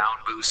my renown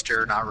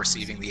booster, not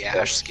receiving the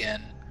ash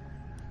skin.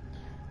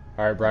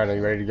 Alright, Brian, are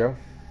you ready to go?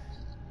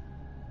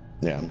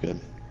 Yeah, I'm good.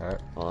 Alright.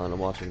 Hold on, I'm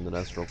watching the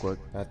nest real quick.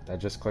 I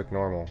just clicked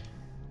normal.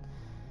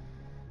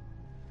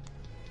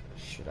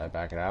 Should I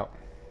back it out?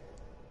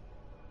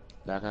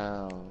 Back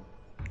out.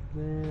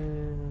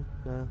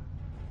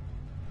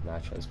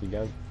 Match has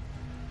begun.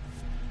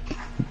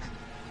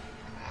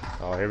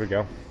 Oh, here we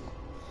go.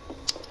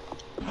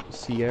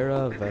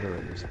 Sierra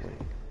Veterans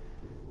League.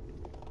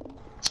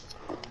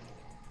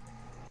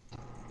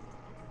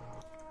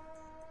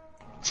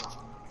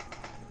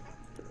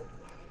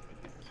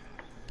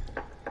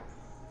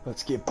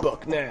 Let's get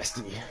buck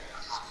nasty.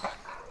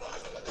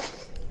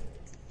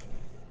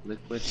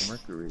 Liquid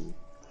mercury.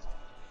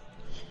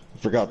 I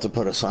forgot to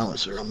put a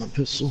silencer on my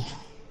pistol.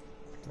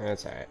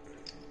 That's alright.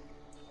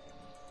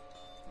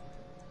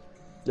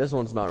 This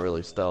one's not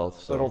really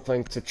stealth, so... I don't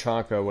think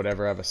Tachanka would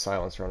ever have a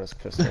silencer on his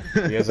pistol.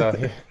 He has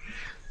a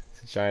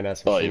giant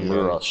ass machine gun.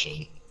 I'm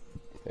Russian.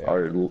 Yeah.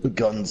 Our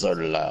guns are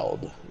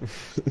loud.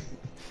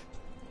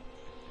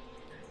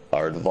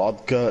 Our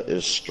vodka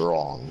is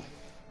strong.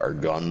 Our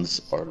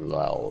guns are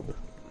loud.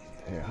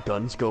 Yeah.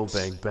 Guns go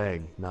bang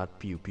bang, not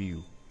pew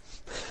pew.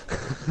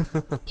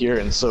 Here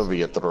in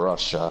Soviet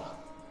Russia,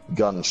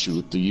 gun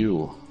shoot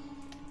you.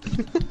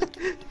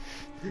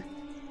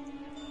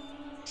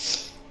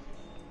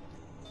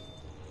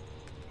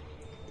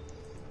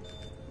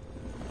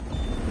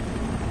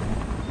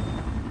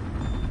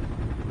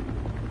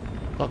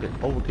 Okay,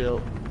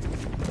 overkill.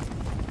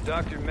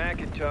 Dr.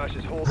 McIntosh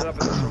is holed up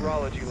in the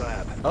serology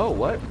lab. Oh,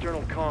 what?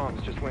 External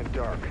comms just went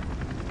dark.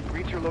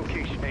 Reach your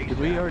location ASAP. Did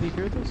we already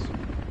hear this?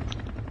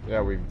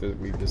 Yeah,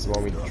 this is the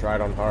one we tried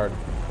on hard.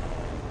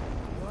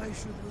 Why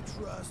should we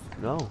trust?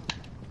 No.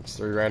 It's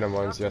 3 random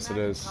ones, yes it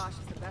is. McIntosh is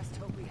the best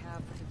hope we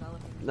have for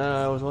developing.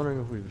 No, I was wondering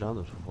if we've done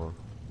this before.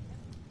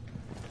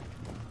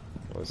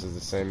 Well, this is the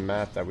same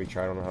map that we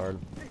tried on hard.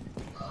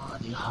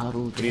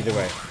 But either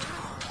way,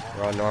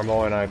 we're on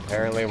normal and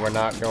apparently we're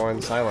not going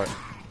silent.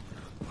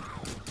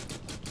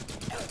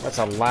 That's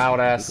a loud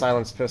ass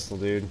silenced pistol,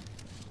 dude.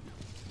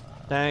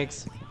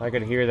 Thanks. I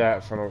could hear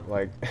that from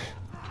like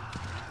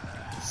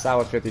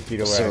solid 50 feet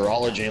away.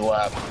 Serology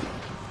lab.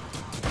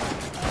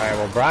 Alright,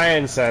 well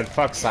Brian said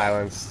fuck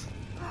silenced.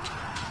 Are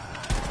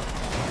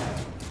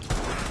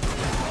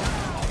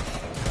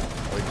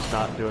we just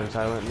not doing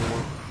silent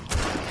anymore?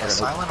 Yeah,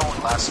 silent only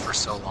lasts for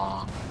so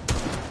long.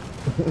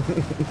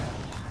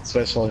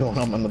 Especially when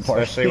I'm in the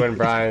party. Especially when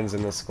Brian's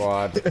in the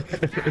squad.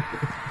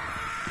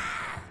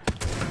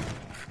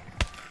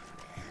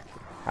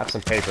 Have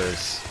some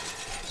papers.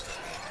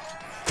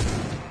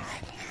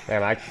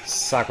 Damn, I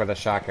suck with a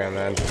shotgun,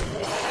 man.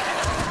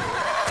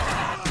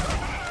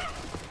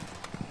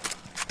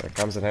 It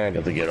comes in handy.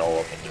 You have to get all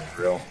up in your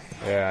grill.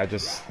 Yeah, I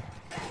just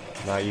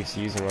not used to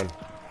using one.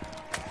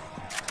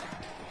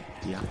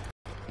 Yeah.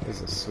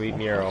 This is a sweet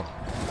mural.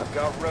 I've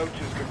got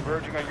roaches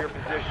converging on your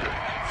position.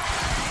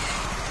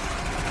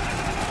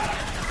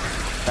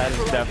 That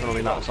is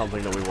definitely not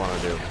something that we want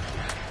to do.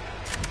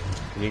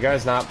 Can you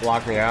guys not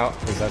block me out?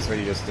 Because that's what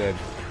you just did.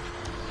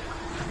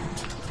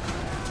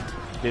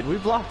 Did we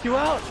block you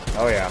out?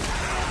 Oh yeah.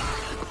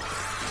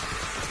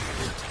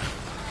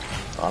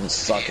 I'm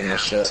sucking the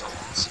shit.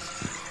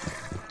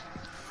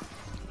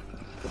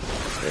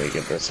 There you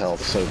get this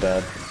health so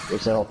bad.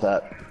 Where's the health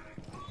at?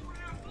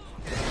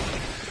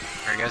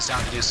 Are you guys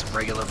down to do some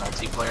regular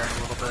multiplayer in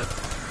a little bit?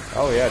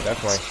 Oh yeah,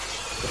 definitely.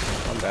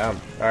 I'm down.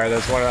 Alright,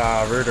 there's one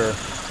Rooter.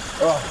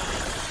 Oh,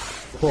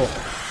 cool.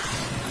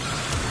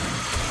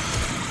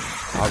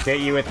 I'll get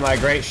you with my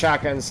great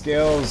shotgun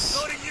skills.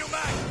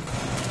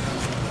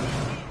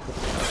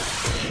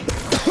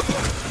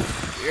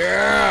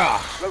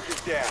 Yeah! Roach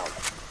is down.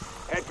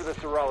 Head for the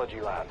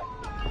serology lab.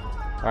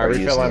 Alright,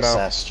 refill ammo.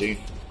 SSG.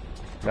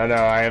 No,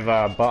 I have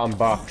I'm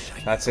Buck.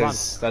 That's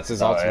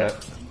his ultimate.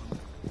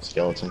 Yeah.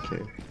 Skeleton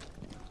cave.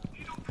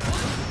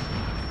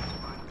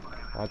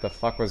 What the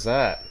fuck was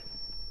that?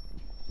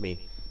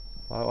 Me.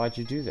 Why'd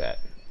you do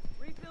that?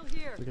 Refill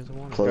here. Because I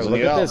want to. Closing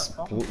Look it at out. this.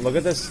 Look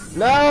at this.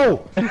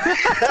 No! Our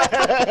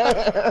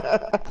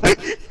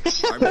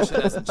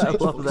mission hasn't I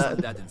changed. love Focus on that.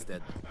 that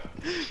instead.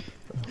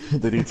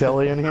 Did he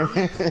tell you in here?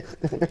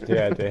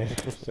 Yeah, I did.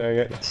 Dang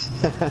it.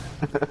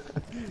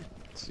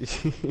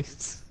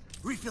 Jeez.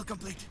 Refill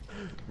complete.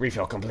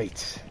 Refill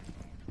complete.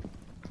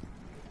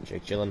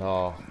 Jake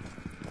Gyllenhaal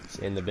is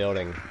in the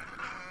building.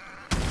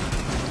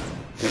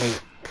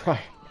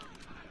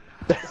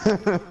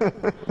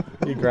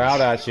 He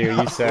growled at you.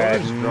 You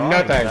said,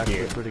 no thank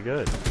you. Pretty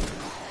good.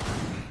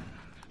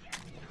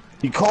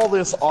 You call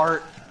this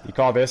art? You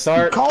call this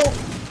art?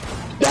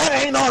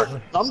 That ain't art!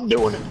 I'm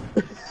doing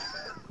it!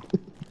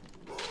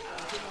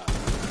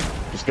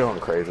 Just going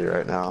crazy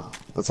right now.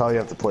 That's how you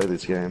have to play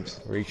these games.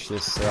 Reach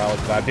this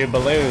serology. I do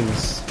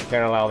balloons.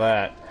 Can't allow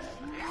that.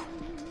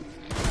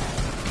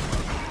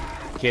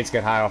 Kids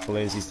get high off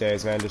balloons these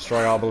days, man.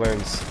 Destroy all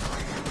balloons.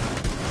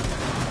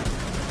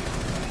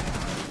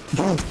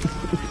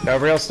 No,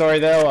 real story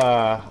though,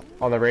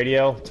 on the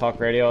radio, talk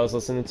radio I was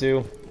listening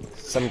to,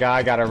 some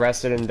guy got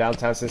arrested in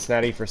downtown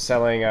Cincinnati for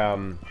selling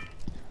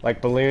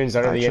like balloons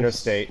under the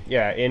interstate.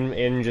 Yeah,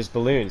 in just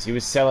balloons. He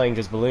was selling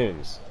just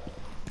balloons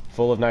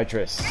full of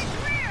nitrous.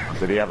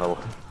 Did he have a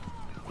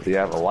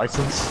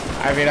license?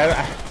 I mean,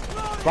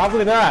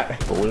 probably not.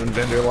 Balloon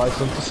vendor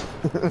license?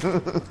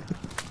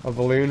 A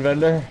balloon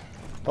vendor?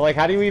 But like,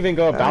 how do you even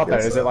go about that?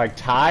 Is it like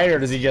tied, or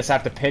does he just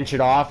have to pinch it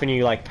off and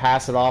you like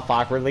pass it off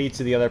awkwardly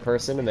to the other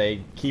person and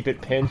they keep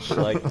it pinched?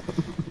 Like,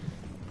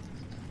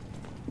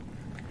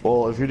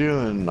 well, if you're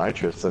doing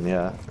nitrous, then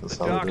yeah, that's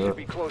how we do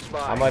it.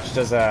 how much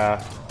does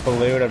a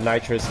balloon of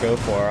nitrous go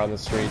for on the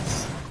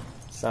streets?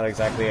 It's not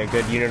exactly a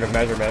good unit of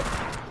measurement.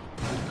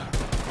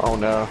 Oh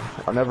no,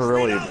 I never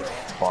really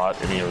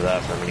bought any of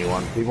that from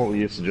anyone. People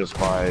used to just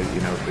buy, you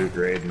know, food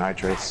grade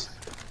nitrous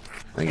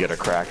and get a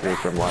cracker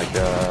from like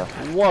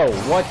whoa,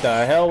 what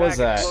the hell was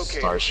that?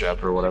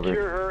 Starship or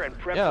whatever.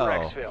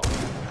 Yo,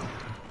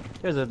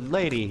 there's a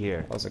lady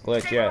here. That was a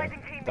glitch, yeah.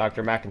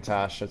 Dr.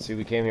 McIntosh, that's who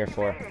we came here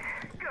for.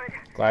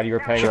 Glad you were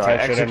paying Should I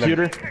attention.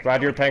 execute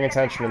Glad you were paying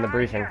attention in the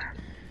briefing.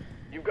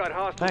 You've got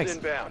hostiles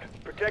inbound.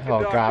 Protect the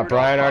Oh doctor god, at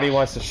Brian all already costs.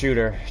 wants to shoot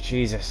her.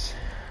 Jesus.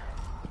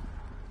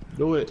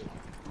 Do it.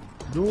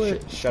 Do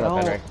it. Shut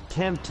up, Henry.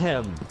 Tempt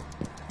him.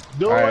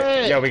 Do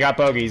Alright, it. yo, we got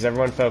bogeys.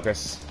 Everyone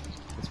focus.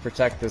 Let's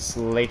protect this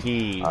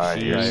lady.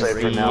 Alright, you're safe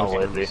for now,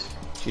 lady.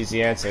 She's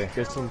the answer.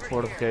 Get some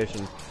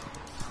fortification.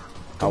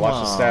 I'll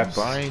watch the steps.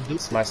 Brian,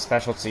 It's my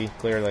specialty,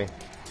 clearly.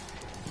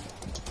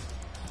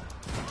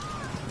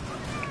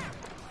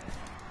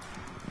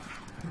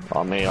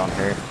 On me, on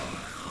her.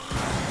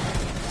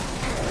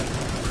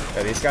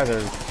 Yeah, these guys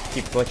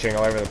keep glitching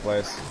all over the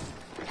place.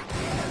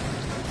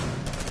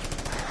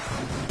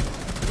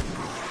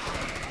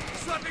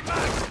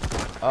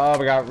 Oh,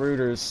 we got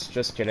rooters.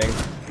 Just kidding.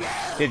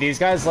 Dude, these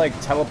guys like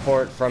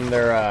teleport from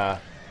their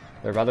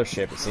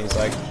mothership, it seems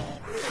like.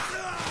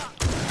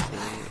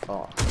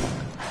 Oh.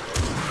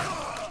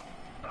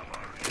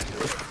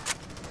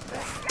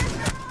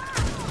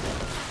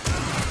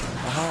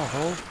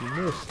 Oh, you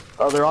missed.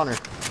 Oh, they're on her.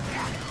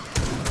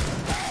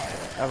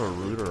 I have a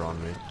rooter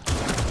on me.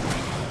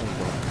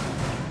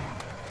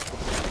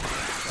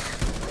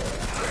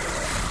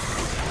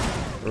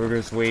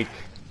 Rooter's weak.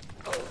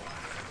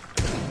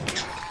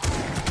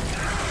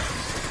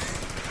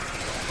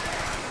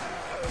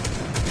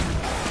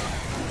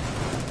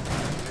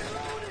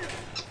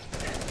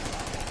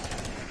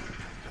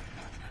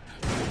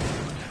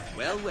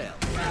 Well, well.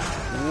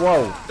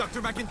 Whoa!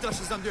 Dr.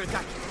 McIntosh is under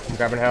attack. I'm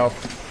grabbing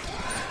health.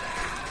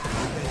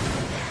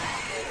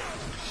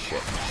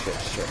 Shit.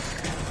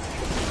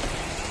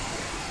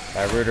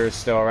 That rooter is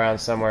still around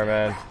somewhere,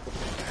 man.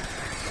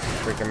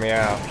 Freaking me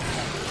out.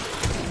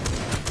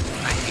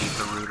 I hate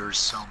the rooters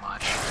so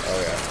much.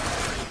 Oh yeah.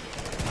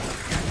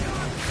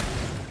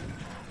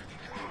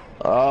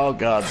 Oh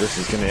god, this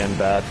is gonna end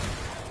bad.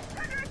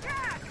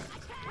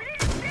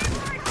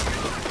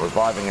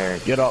 Reviving her.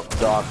 Get up,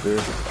 doctor.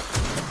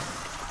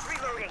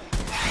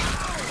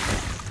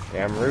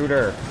 Damn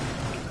rooter.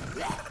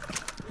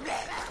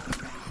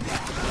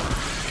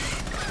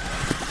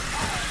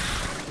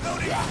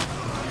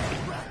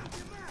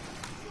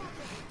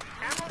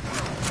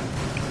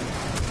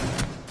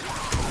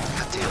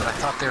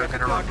 I thought they were going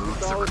to remove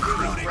the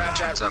recruiting. It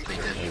turns out they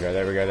didn't.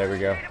 There we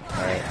go.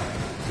 Alright.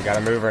 We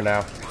gotta move her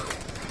now.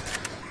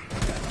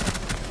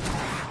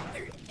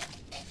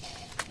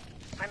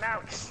 I'm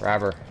out.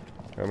 Grab her.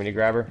 You want me to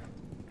grab her?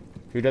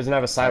 Who doesn't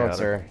have a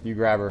silencer? You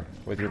grab her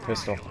with your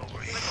pistol.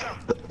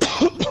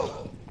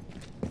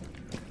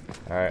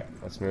 Alright,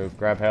 let's move.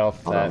 Grab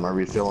health. Hold on, am I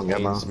refilling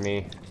ammo? means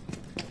me.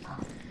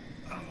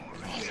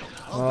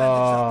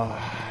 Oh,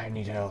 I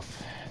need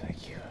health.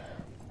 Thank you.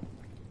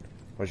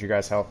 What's your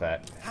guys' health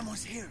at?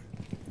 Ammo's here.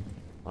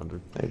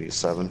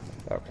 187.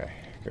 Okay,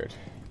 good.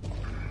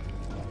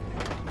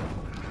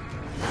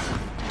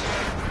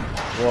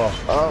 Whoa.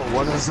 Oh,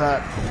 what is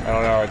that? I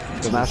don't know. It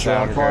doesn't Smash her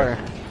on sound fire.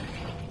 good.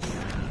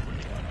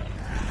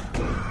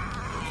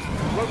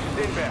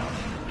 Explosives inbound.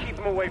 Keep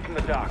them away from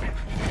the dock.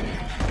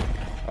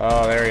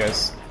 Oh, there he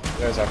is.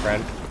 There's our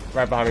friend.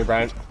 Right behind me,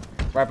 Brian.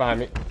 Right behind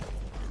me.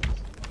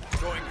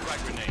 Throwing frag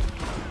grenade.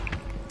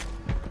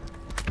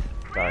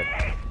 Sorry.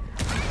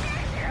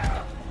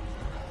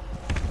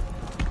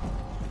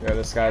 Yeah,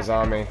 this guy's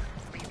on me.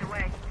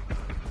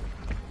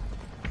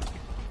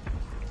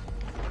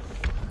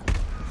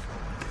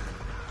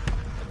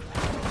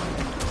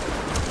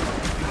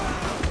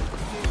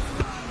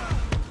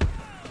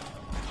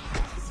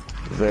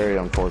 Very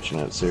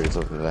unfortunate series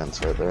of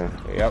events right there.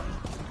 Yep.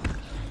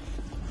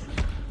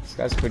 This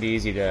guy's pretty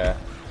easy to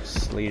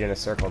just lead in a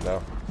circle,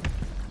 though.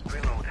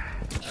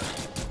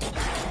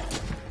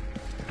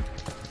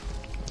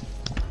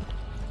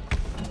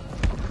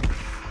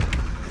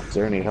 Is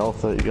there any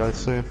health that you guys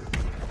see?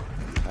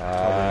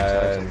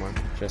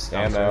 Just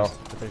ammo.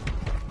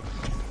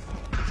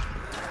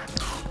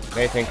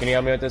 Nathan, can you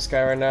help me with this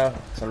guy right now?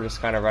 So I'm just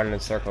kind of running in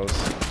circles.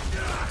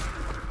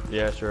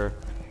 Yeah, sure.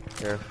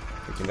 Here.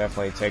 We can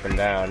definitely take him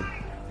down.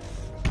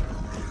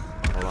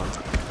 Hold on.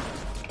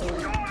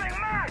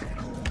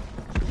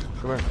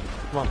 Come here.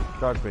 Come on,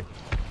 charge me.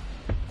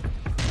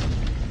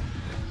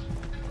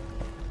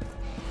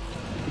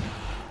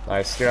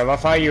 Nice, dude. I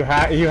love how you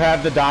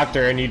have the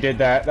doctor and you did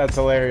that. That's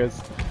hilarious.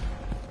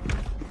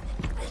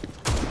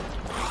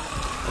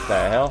 What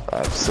the hell? I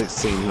have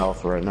 16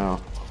 health right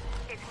now.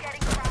 It's getting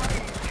crowded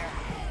in here.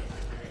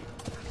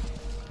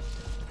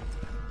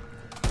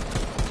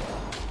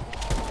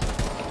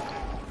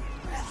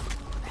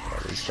 Yeah,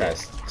 these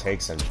guys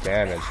take some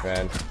damage,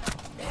 man.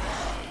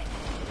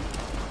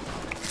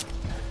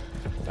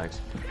 Thanks.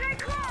 Stay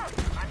close.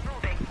 I'm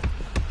moving.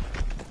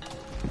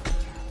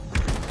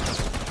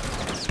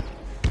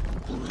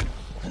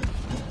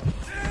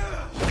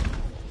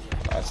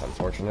 That's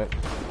unfortunate.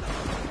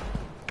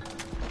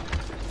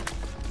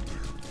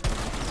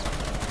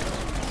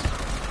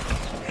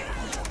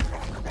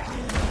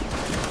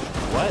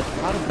 What?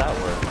 How did that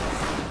work?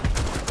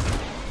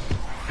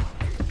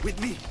 With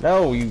me.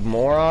 No, you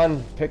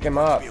moron! Pick him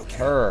up.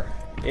 Her.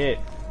 It.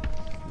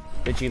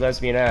 Bitchy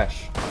lesbian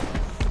Ash.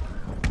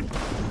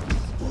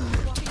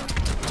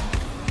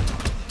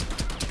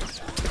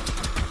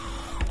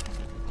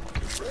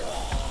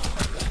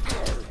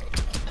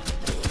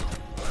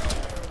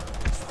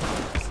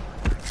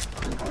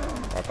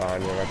 Right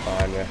behind you, right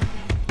behind you.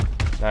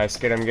 Nice,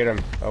 get him, get him.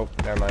 Oh,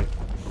 never mind.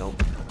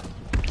 Nope.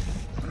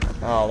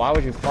 Oh, why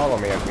would you follow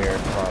me up here?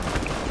 Come on.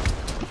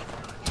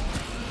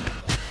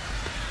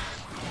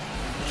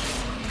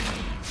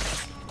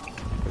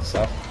 Good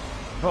stuff.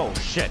 Oh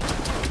shit.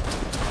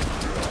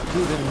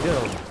 Dude didn't get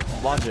him.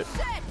 Watch it.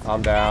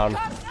 I'm down.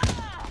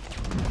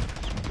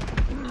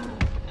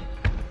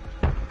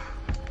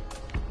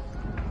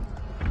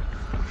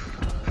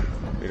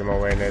 Beat him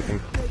away, Nathan.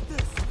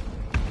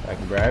 Thank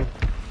you, Brad.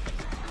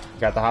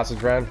 Got the hostage,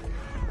 Brad?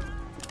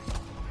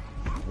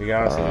 We can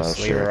honestly just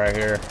leave it right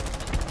here.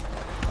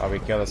 While we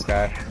kill this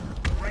guy.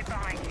 Right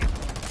behind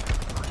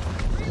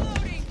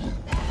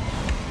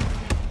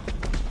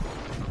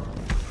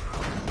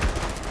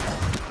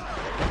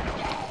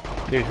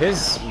you. Dude,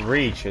 his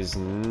reach is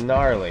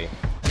gnarly.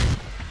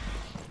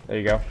 There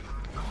you go.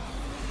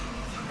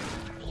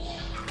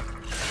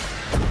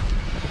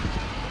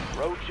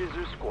 Roaches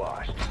are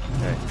squashed.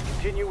 Okay.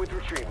 Continue with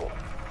retrieval.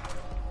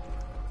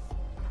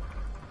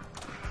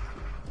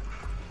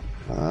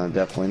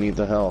 Definitely need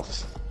the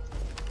health.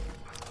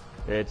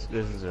 This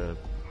is a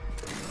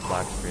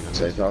black screen.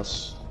 Safe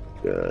house.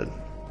 Good.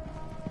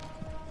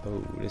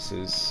 Oh, this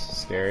is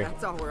scary.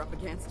 That's all we're up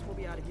against. We'll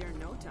be out of here in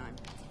no time.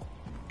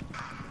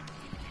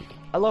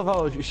 I love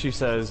how she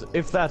says,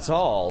 "If that's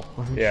all."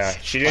 Yeah,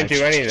 she didn't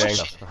do anything.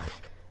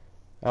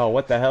 Oh,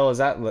 what the hell is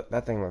that?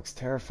 That thing looks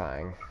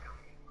terrifying.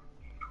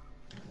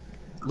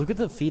 Look at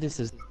the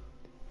fetuses.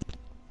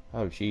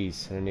 Oh,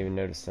 jeez, I didn't even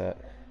notice that.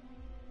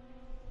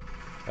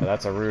 Oh,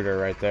 that's a rooter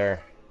right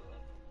there.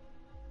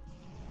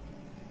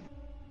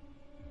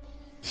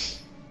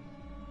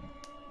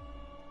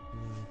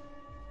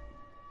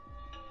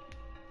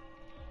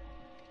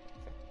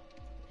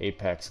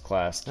 Apex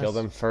class. Kill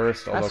them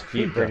first, although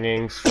keep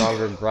bringing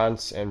stronger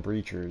grunts and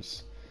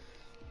breachers.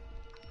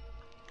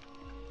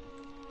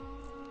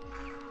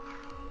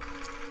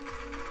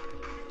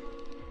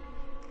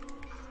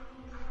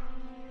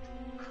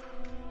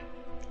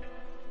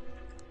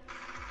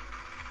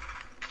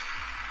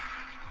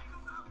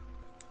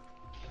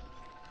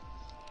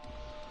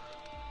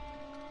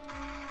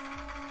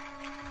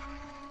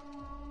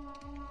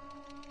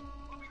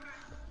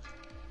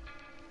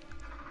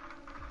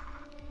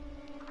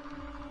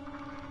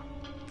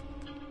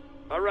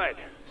 All right,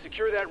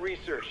 secure that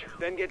research.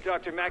 Then get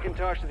Dr.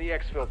 McIntosh to the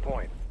exfil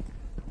point.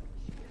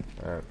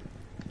 Alright.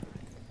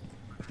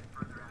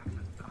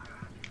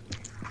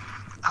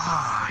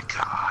 Oh my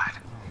god.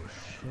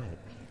 Shit.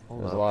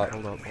 Hold There's up, a lot.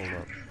 hold up.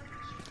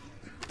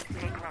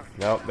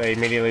 Nope, they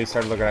immediately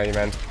started looking at you,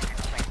 man.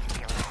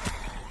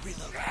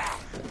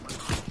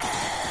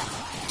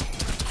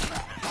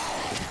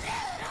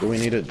 Do we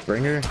need a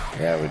bringer?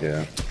 Yeah, we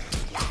do.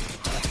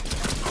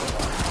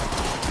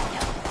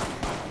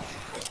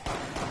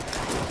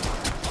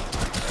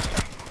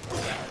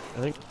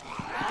 I think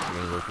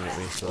he's looking at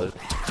me, so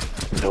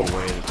there's no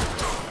way that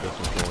this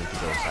is going to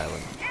go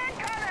silent.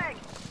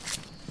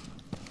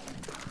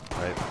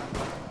 Right?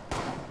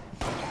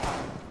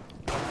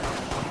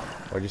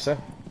 What'd you say?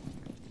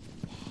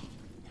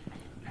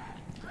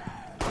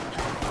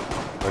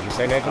 What'd you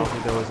say, I Nathan? don't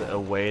think there was a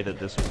way that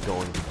this was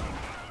going to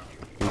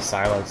Be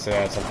silenced.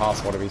 Yeah, it's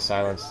impossible to be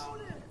silenced.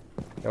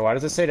 Yo, why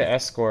does it say to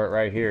escort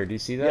right here? Do you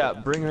see that? Yeah,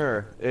 bring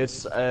her.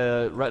 It's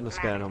retina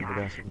scan on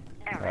pedestrian.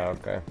 Oh,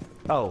 okay.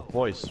 Oh,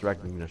 voice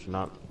recognition,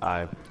 not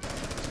eye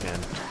scan.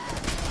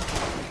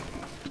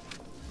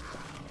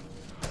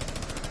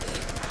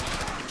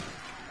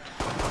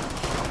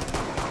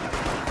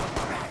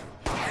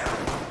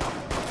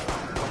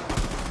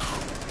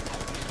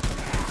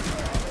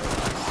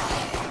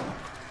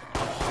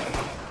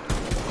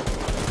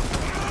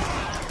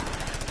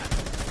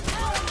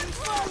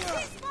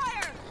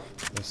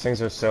 These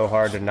things are so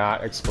hard to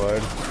not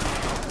explode.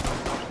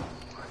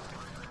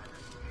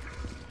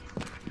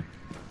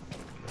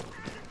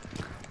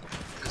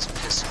 This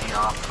pissed me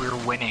off. We were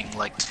winning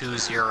like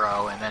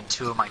 2-0 and then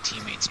two of my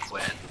teammates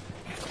quit.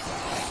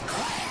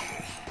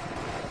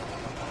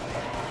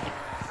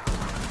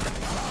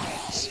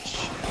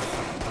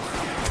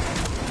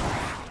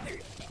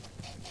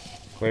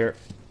 Clear.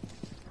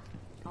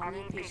 I'll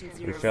need patient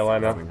zero. Refill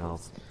ammo.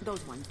 Health.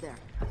 Those ones there.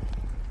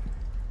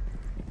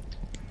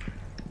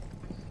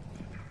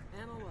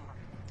 Ammo up.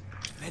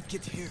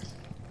 Medkit here.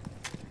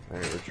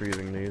 Alright,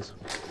 retrieving these.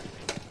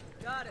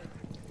 Got it.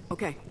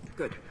 Okay,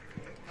 good.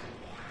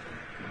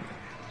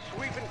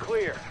 Sweep and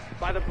clear.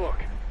 By the book.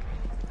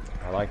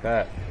 I like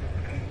that.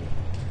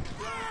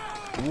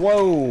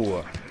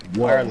 Whoa!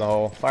 Fire in the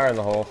hole, fire in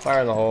the hole, fire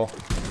in the hole.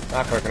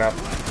 Not quick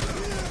enough.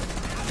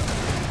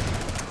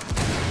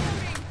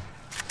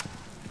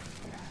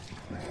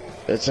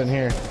 It's in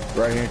here,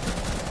 right here.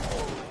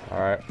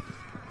 Alright.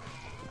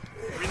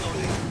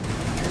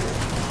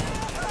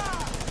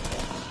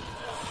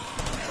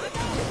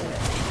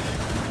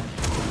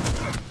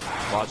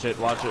 Watch it,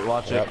 watch it,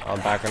 watch Yep, it. I'm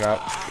backing up.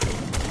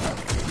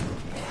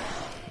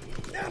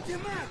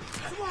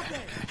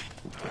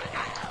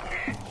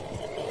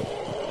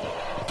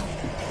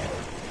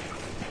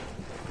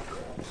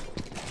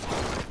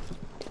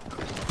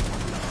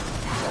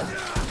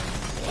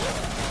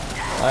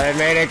 I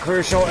made a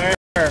crucial error.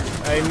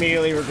 I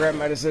immediately regret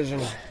my decision.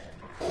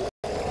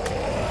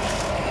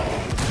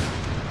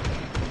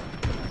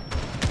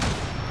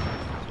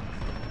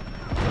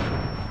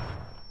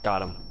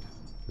 Got him.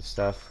 Good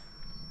stuff.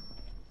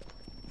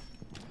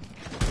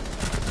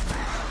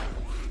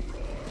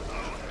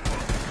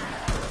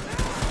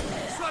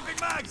 Swapping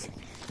mags.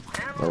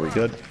 Are we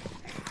good?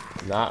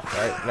 Not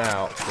right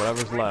now.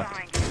 Whatever's left.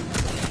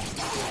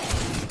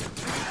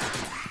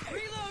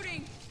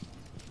 Reloading.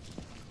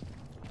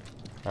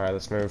 Alright,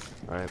 let's move.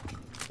 Alright.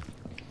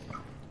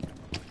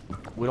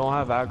 We don't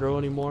have aggro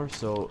anymore,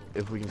 so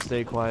if we can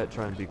stay quiet,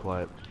 try and be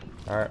quiet.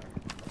 Alright.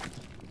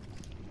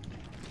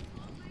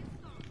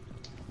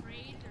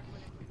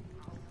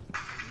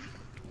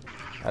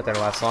 That didn't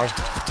last long.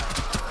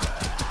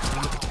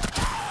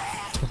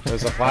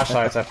 There's the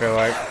flashlights, I feel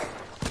like.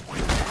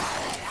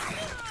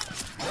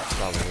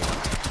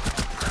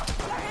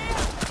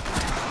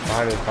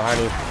 Behind you, behind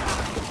you.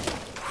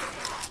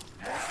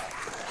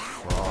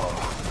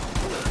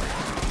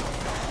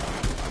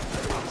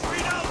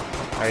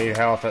 I need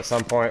health at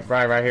some point.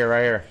 Brian, right here,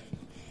 right here.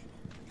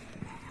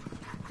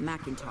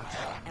 Macintosh.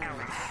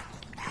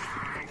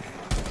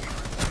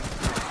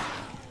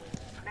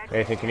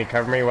 Nathan, can you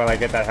cover me while I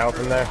get that health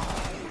in there?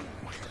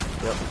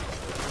 Yep.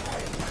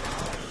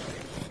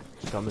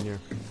 Coming here.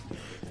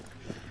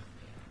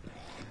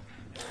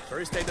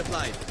 First aid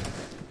applied.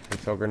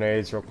 Refill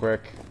grenades real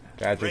quick.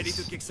 Gadgets. Ready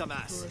to kick some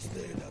ass.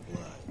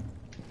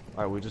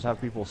 Alright, we just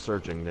have people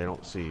searching, they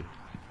don't see.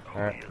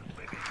 Alright.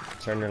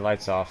 Turn your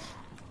lights off.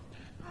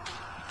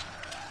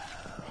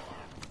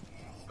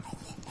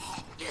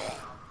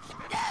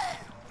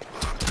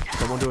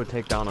 Someone do a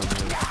takedown on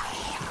him.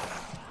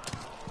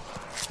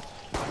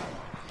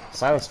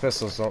 Silence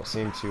pistols don't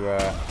seem to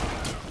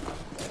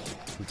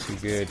be too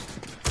good.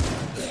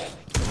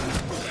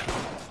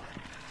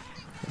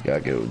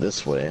 Gotta go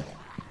this way.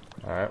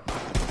 Alright.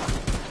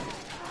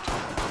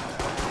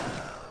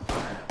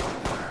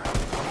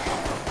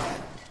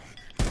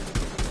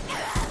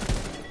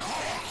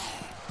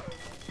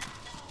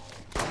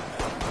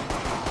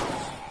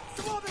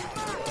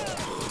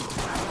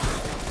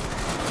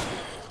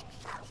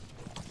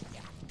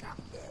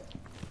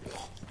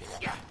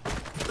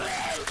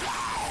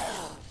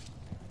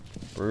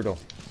 Brutal.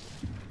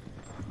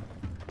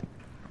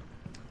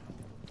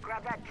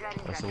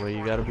 That's the way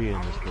you gotta be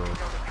in this world.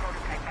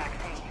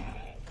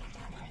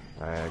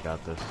 Alright, I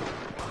got this.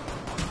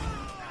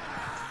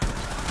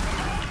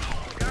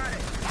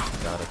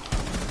 Got it.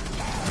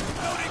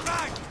 Loading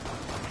back.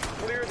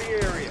 Clear the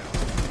area.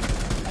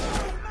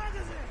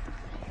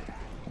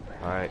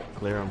 Alright,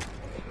 clear them.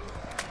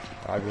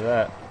 Roger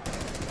that.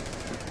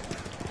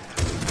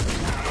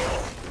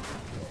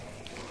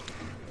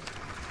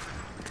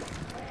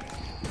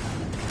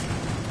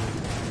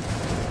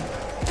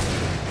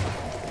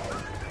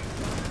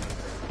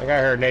 I think I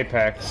heard an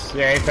Apex.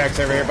 Yeah, Apex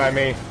over here by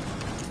me.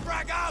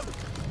 Frag out.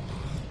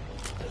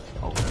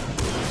 Oh.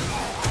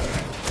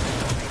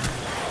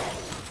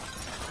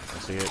 I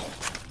see it.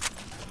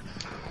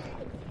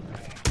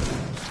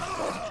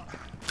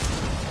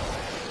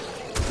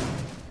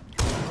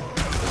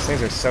 These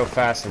things are so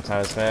fast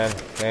sometimes, man.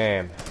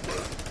 Damn.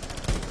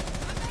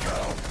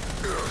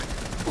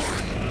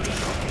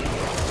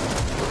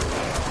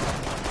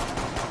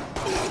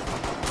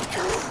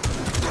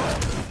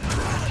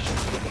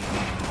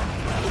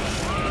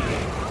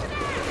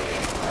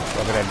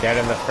 Looking at dead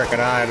in the frickin'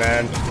 eye,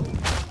 man.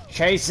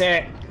 Chase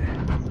it!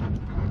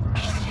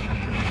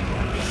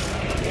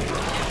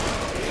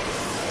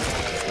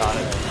 Got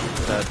it.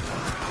 Dead.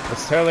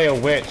 It's totally a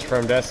witch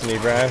from Destiny,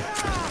 Brad.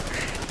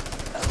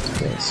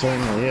 It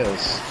certainly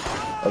is.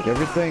 Like,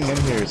 everything in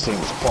here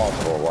seems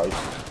plausible. Like,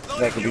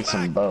 there could be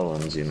some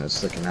bones, you know,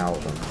 sticking out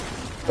of them.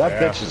 That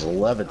Yeah. bitch is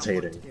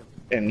levitating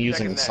and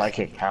using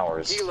psychic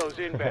powers. Kilos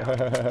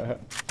inbound.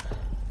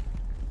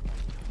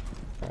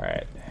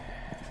 Alright.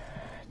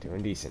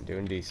 Doing decent,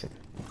 doing decent.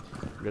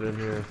 Get in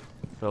here.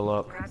 Fill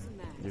up.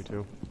 You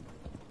too.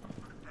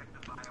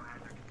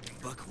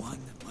 Buck 1,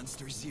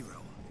 monster 0.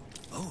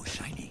 Oh,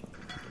 shiny.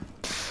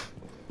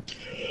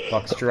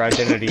 Buck's true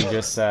identity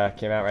just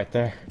came out right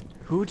there.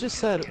 Who just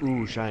said,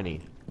 ooh,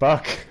 shiny?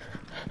 Buck.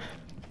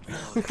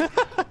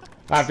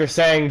 After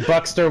saying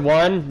Buckster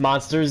 1,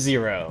 Monster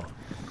 0.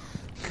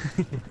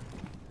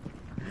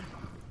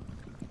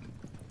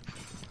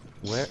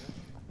 Where?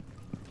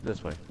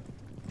 This way.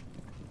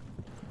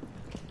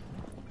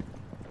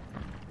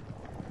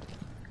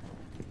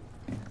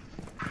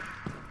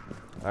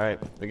 Alright,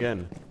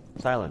 again,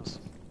 silence,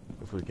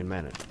 if we can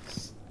manage.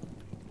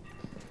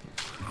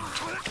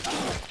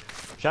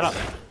 Shut up!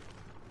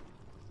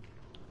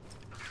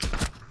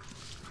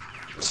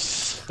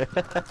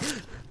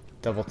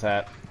 Double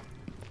tap.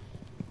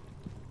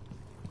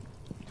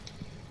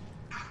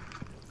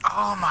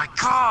 Oh my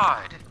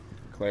god!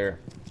 Clear.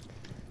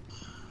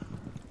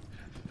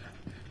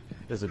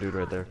 There's a dude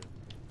right there.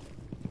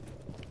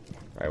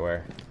 Right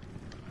where?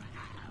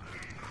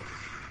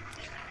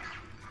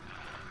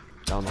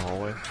 Down the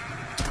hallway.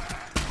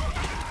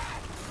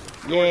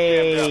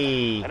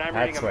 Yay! And I'm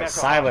reading That's a what mess of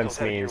silence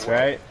hostiles means, headed your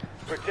way. right?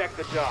 Protect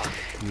the dock.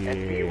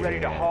 And be ready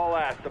to haul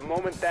ass the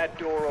moment that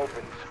door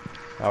opens.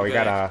 Oh, we Okay,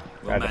 gotta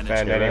we'll manage.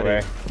 defend Get ready.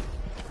 anyway.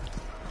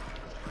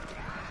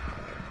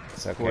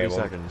 It's okay, 40 we'll,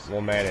 seconds.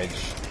 we'll manage.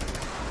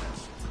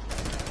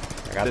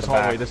 I got This the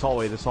hallway, back. this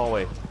hallway, this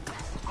hallway.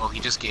 Oh, he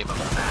just gave up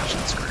the match.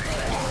 That's great.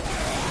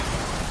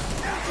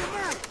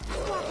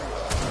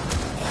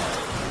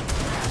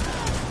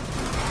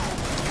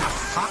 God,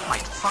 fuck my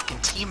fucking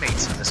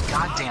teammates in this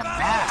goddamn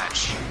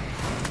match.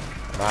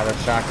 I'm out of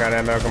shotgun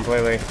ammo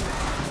completely.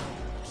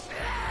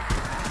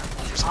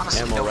 There's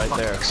honestly Ammo no right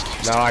fucking there.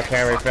 excuse. No, I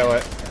can't refill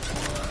it.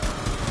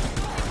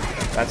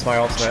 That's my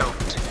ultimate.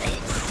 Choked. Hey,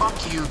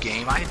 fuck you,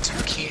 game. I had two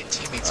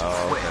teammates who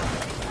Oh, quit.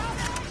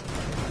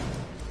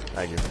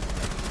 Thank you.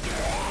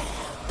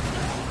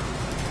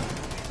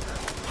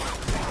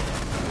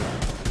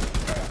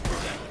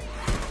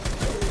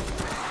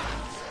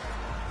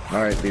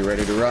 Alright, be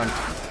ready to run.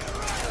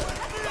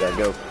 Gotta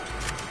go.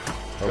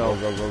 Go,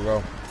 go, go,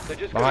 go. So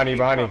just Behind you, keep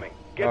behind you. coming.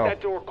 Get Oh.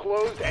 that door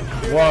closed and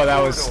clear Whoa, the that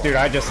was, corridor. dude,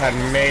 I just had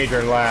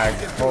major lag.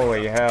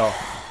 Holy hell.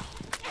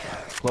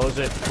 Close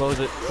it, close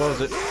it,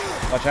 close it.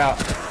 Watch out.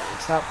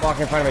 Stop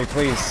walking in front of me,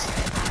 please.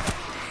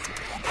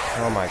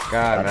 Oh my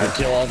god, man.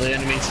 Kill all the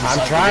enemies.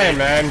 I'm trying,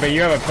 man, but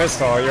you have a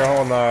pistol. You're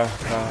holding the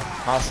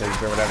hostage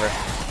or whatever.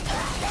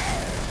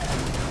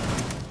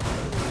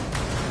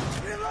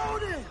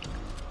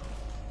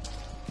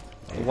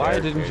 Why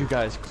didn't you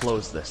guys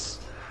close this?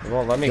 It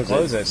won't let me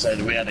close it.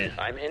 Said we had to,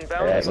 I'm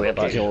inbound. yeah, we have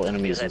to kill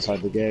enemies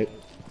inside the gate.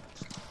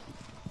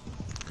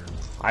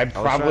 I trying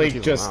to probably keep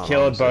them just out,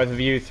 killed honestly. both of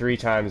you 3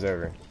 times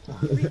over.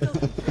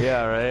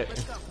 Yeah,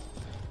 right?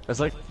 That's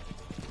like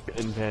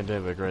in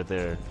Pandemic right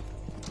there.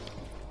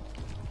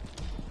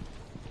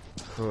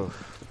 Whew.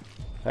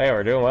 Hey,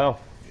 we're doing well.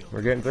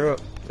 We're getting through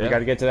it. We Yeah.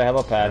 gotta get to the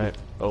helipad. Alright,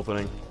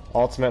 opening.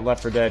 Ultimate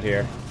Left 4 Dead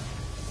here.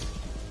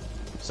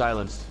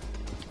 Silenced.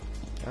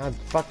 God,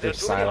 fuck their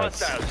There's too many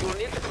silence. hostiles. You'll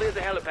need to clear the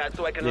helipad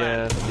so I can Yeah,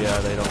 land. yeah,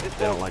 they This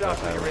don't won't like stop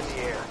us when you're in silence.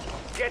 the air.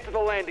 Get to the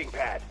landing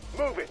pad.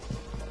 Move it.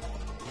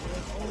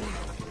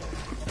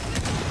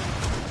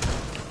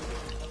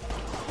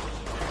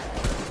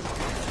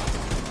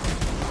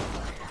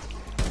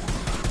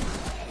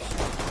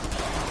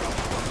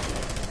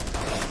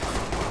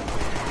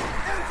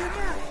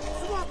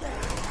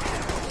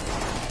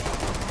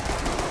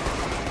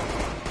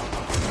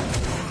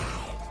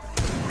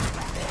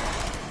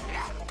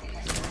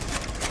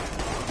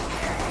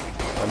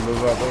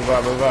 Move up, move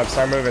up, move up.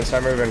 Start moving,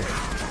 start moving. Yep,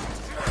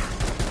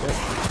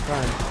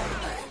 fine.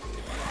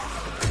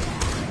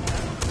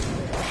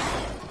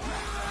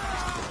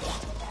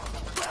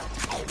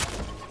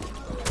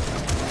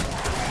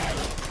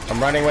 I'm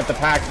running with the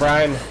pack,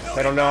 Brian.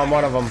 They don't know I'm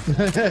one of them.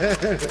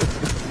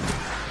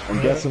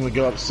 I'm guessing we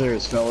go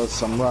upstairs,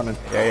 fellas. I'm running.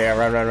 Yeah, yeah,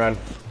 run, run, run.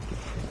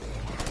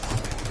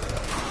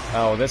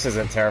 Oh, this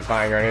isn't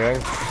terrifying or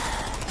anything.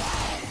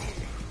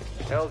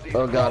 LZ's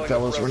Oh god, calling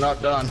fellas, we're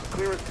not done.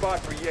 Clear a spot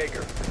for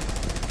Jaeger.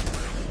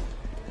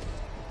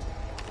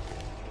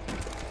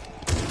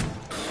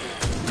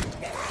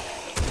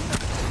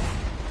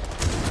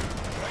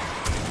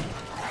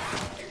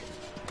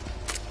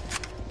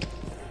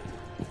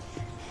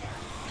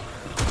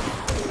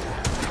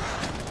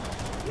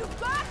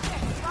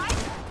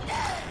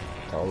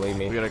 Don't leave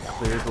me. We gotta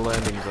clear the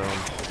landing zone.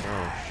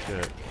 Oh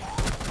shit.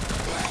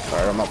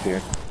 Alright, I'm up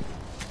here.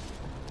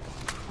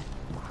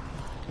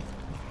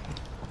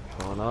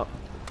 Going up.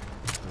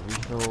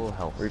 Refill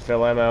health.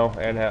 Refill ammo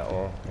and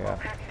well, yeah,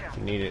 if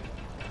you need it.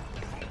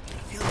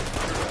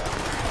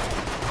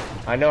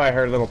 I know I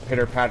heard a little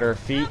pitter patter of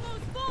feet.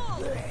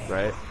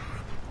 Right?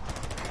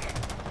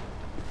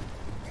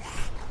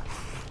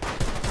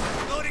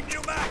 Loading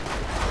new mag.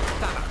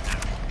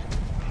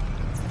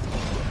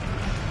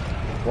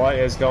 What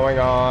is going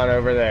on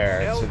over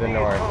there to the LZ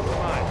north?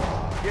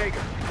 compromised. Jaeger,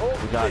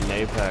 hold We got an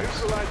position.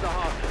 apex. Neutralize the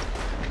hostage.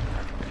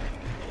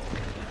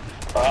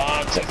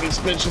 Take these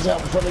bitches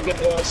out before they get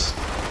to us.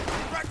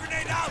 Frag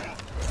grenade out.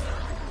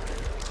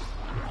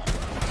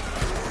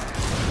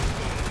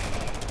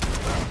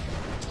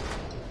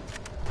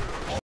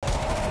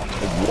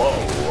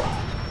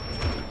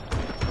 Whoa.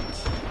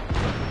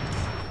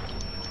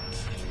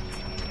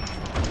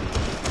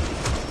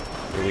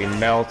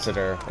 melted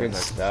her. Good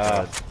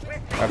stuff.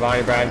 Alright, behind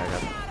you, Brian.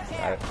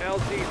 Got it.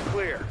 LZ's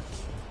clear.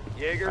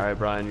 Jaeger, Alright,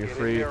 Brian, you're get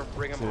in free there,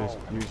 bring 'em to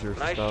home. use your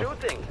Nice stuff.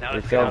 shooting. Now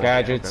let's Refill go.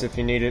 gadgets if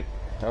you need it.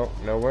 Oh,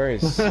 no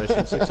worries.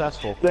 Mission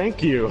successful.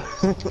 Thank you.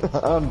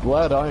 I'm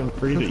glad I am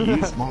free to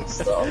use my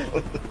stuff.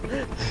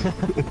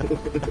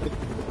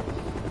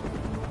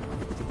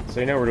 So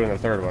you know we're doing the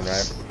third one,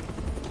 right?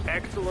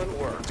 Excellent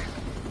work.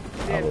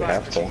 I Stand would by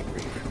have for to.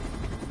 debrief.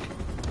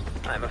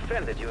 I'm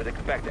offended you would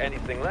expect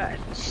anything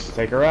less.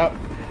 Take her up.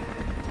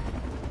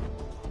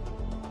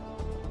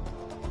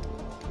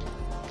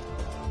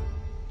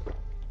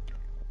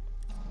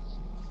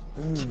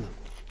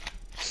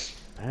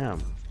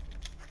 Damn.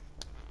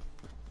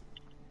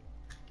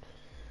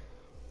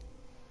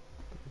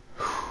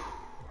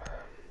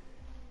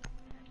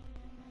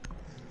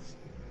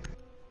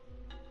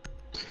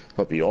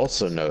 But you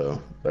also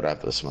know that I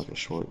have to smoke a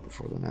short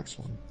before the next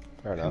one.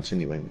 Fair enough.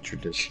 Continuing the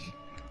tradition.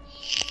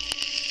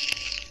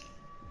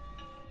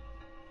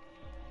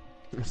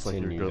 It's like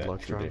your Continue good that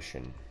luck charm. It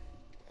tradition.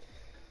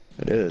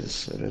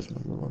 is my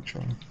good luck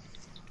charm.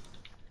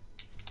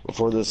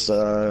 Before this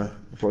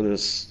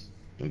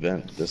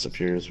event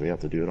disappears, we have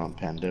to do it on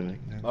pandemic.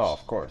 Oh,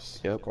 of course.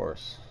 Yep. Of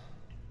course.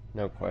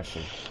 No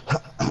question.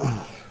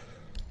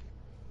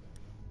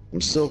 I'm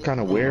still kind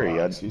of wary.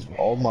 Excuse me.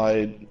 All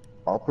my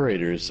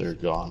operators are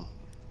gone.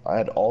 I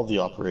had all the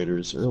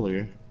operators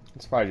earlier.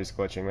 It's probably just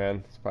glitching,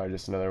 man. It's probably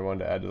just another one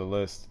to add to the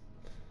list.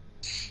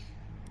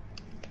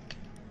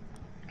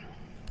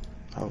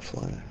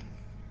 Hopefully.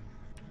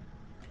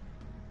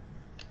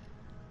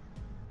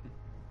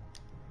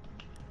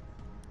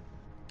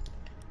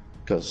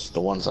 Because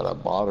the ones that I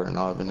bought are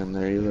not even in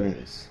there either.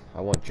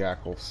 I want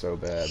Jackal so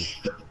bad.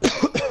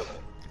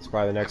 It's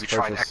probably the next Have you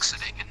tried purchase.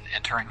 exiting and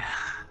entering?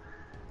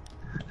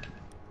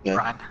 Yeah.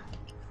 Brian?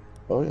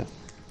 Oh yeah.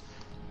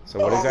 So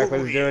what exactly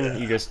is it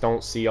doing? You just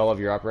don't see all of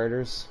your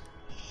operators?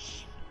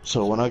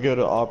 So when I go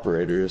to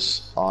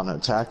operators, on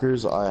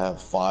attackers, I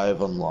have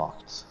 5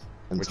 unlocked.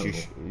 In Which total.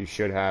 you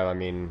should have. I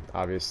mean,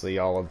 obviously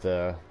all of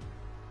the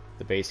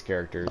base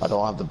characters. I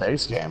don't have the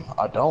base game.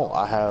 I don't.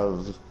 I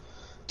have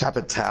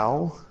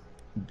Capital,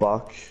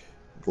 Buck,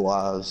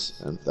 Glaz,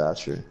 and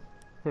Thatcher.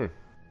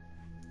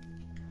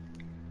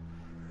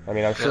 I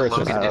mean, I'm sure it's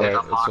just a Logan, did it glitch.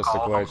 It's unlock just a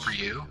all of them glitch. for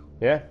you?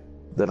 Yeah.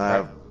 Then I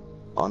have,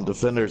 on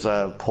Defenders, I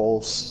have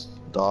Pulse,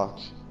 Doc,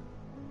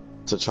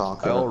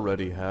 Tachanka. I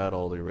already had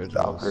all the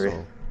originals, Valkyrie.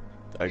 so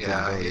I couldn't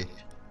Yeah, tell you.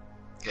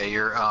 yeah,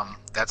 you're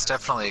that's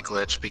definitely a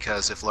glitch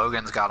because if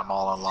Logan's got them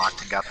all unlocked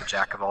and got the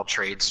Jack of all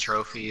trades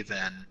trophy,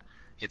 then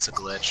it's a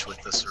glitch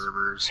with the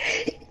servers.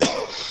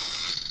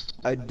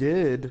 I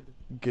did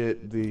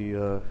get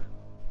the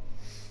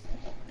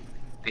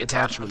The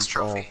attachments attachments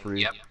all trophy.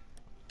 free. Yep.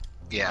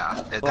 Yeah,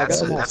 Well, I that's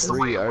got them all that's the way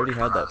free. it I already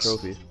worked had for that us.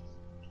 trophy.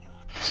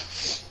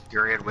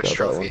 You're in which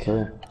Got that one trophy?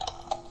 too.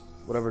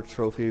 Whatever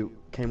trophy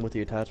came with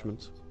the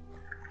attachments.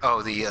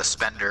 Oh, the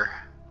Spender.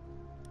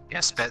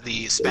 Yeah,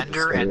 the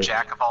Spender and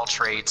Jack of all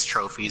trades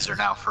trophies are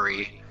now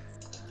free.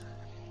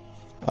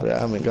 I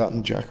haven't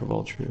gotten Jack of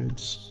all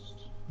trades.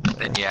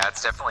 Then yeah,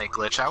 it's definitely a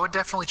glitch. I would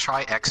definitely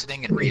try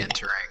exiting and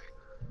re-entering.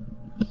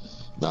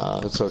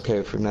 Nah, it's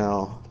okay for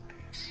now.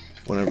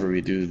 Whenever we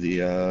do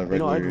the regular You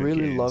know, I'd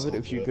really games, love it I'll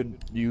if do you could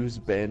use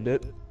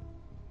Bandit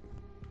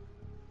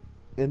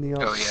in the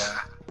Oh yeah.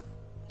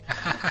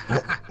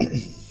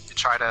 To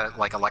try to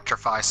like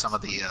electrify some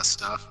of the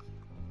stuff.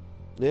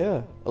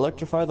 Yeah,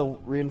 electrify the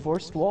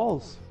reinforced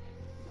walls.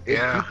 It'd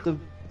Yeah. keep the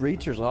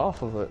breachers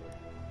off of it.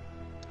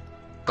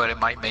 But it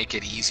might make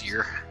it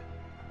easier.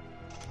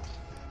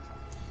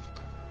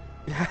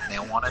 They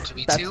don't want it to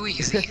be too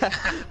easy.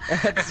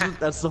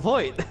 that's the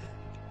point.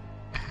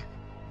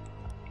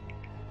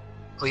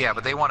 Well, yeah,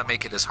 but they want to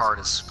make it as hard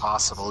as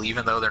possible.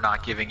 Even though they're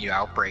not giving you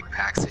Outbreak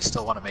packs, they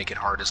still want to make it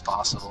hard as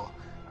possible.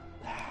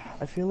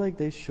 I feel like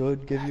they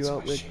should give you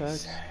Outbreak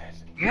packs.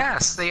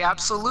 Yes, they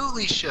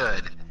absolutely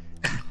should.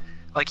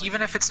 Like,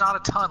 even if it's not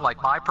a ton, like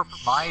my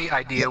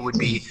idea would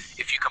be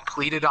if you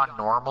complete it on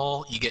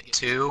normal, you get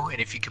 2,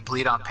 and if you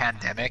complete on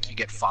pandemic, you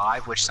get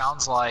 5, which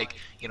sounds like,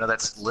 you know,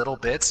 that's little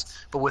bits.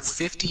 But with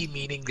 50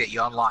 meaning that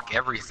you unlock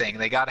everything,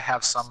 they got to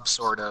have some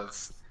sort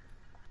of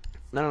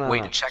No.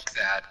 way to check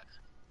that.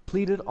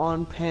 Completed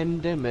on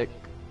pandemic,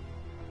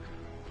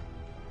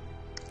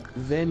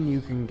 then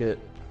you can get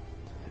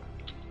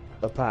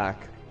a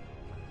pack.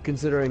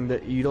 Considering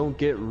that you don't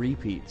get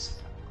repeats.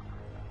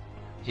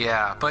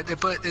 Yeah, but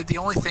the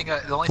only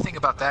thing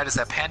about that is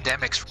that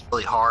pandemic's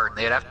really hard.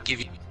 They'd have to give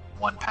you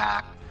 1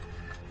 pack.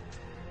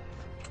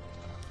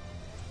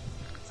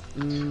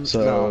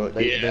 So, no,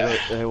 they, yeah.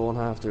 they won't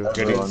have to. They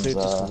can Everyone's, say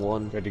just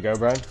 1. Good to go,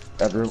 Brian?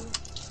 they want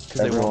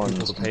Everyone's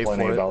people to pay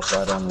complaining for it. about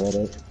that on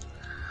Reddit.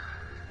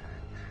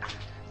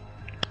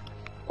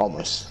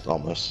 Almost.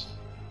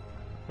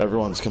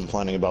 Everyone's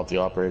complaining about the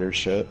operator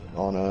shit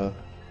on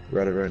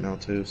Reddit right now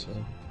too, so.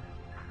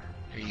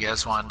 You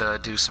guys want to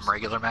do some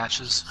regular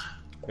matches?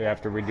 Yeah,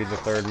 after we do the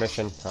third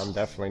mission, I'm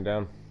definitely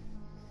down.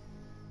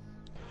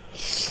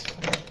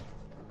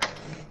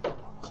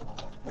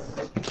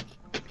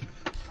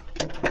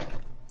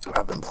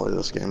 I've been playing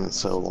this game in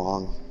so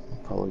long.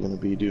 Probably gonna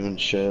be doing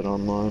shit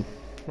online.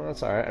 Well,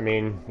 that's alright. I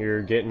mean,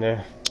 you're getting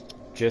the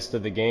gist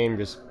of the game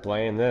just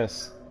playing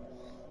this.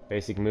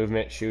 Basic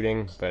movement,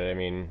 shooting, but I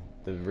mean,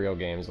 the real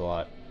game's a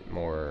lot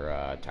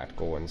more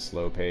tactical and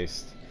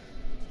slow-paced.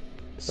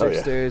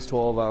 6 days,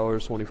 12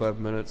 hours, 25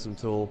 minutes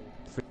until...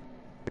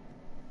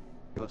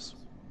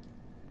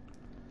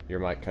 Your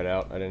mic cut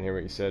out. I didn't hear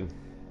what you said.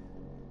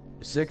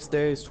 6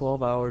 days,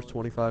 12 hours,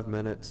 25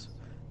 minutes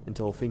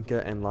until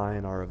Finca and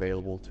Lion are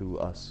available to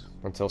us.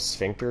 Until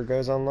Sphincter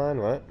goes online?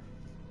 What?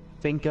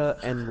 Finca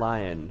and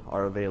Lion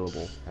are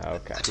available.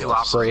 Okay. The two So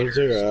operators.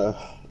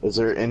 is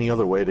there any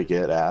other way to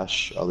get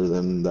Ash other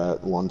than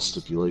that one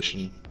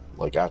stipulation?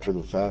 Like after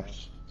the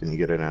fact? Can you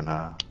get it in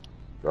a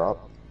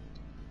drop?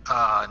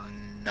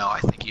 No,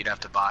 I think you'd have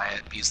to buy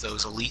it because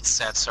those elite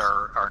sets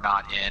are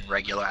not in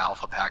regular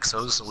alpha packs.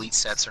 Those elite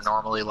sets are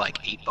normally like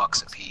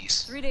 $8 a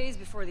piece. 3 days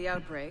before the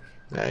outbreak,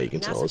 Yeah, you can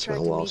tell it's been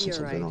a while since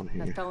I've been on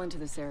that here. fell into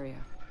this area.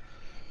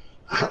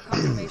 We got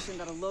confirmation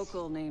that a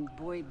local named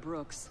Boyd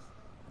Brooks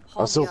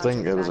I still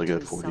think it was a back to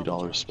good his $40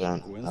 salvage.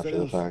 spent after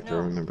the fact. I No.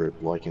 remember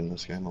liking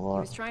this game a He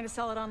lot. was trying to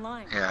sell it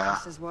online. Yeah.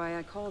 This is why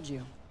I called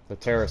you. The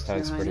terrorist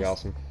hunt's Your pretty Highness?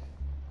 awesome.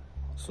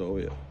 So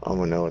yeah. I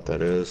don't know what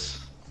that is.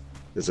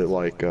 Is it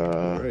like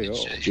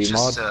It's Gmod?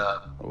 just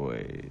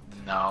Wait.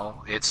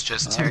 no, it's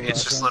just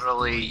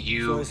literally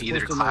you So either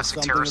supposed to know classic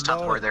something terrorist hunt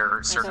about where it. there are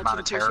a certain thought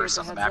amount you'd of terrorists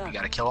on appreciate the the map, you heads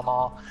gotta kill them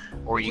all,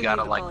 or you We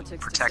gotta leave the like politics to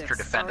protect or six.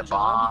 defend Our a job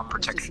bomb, is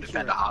protect to or defend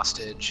secure a it.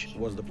 hostage.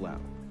 What's the plan?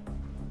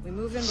 We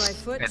move in by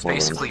foot. It's Well,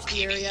 basically search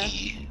the area,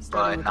 PvE, starting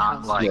but with not the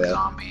house. like Yeah.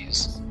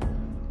 zombies.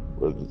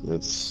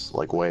 It's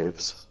like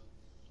waves,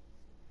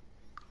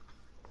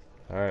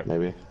 Alright.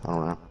 maybe. I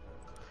don't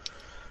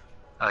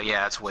know.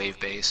 Yeah, it's wave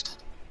based.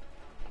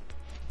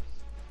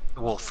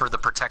 Well, for the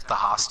protect the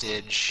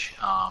hostage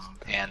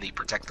and the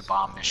protect the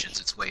bomb missions,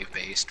 it's wave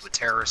based. With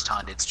terrorist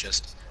hunt, it's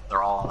just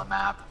they're all on the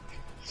map.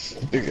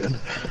 You're good.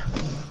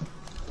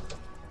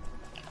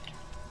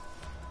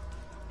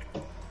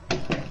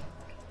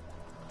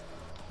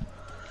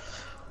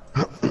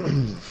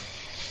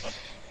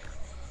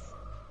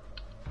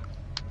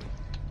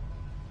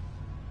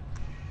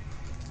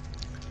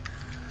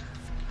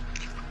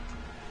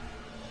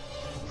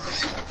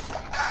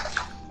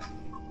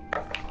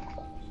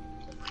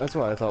 That's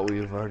why I thought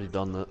we've already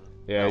done that.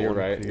 Yeah, that you're one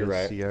right, for you're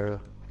right.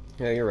 Sierra.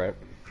 Yeah, you're right.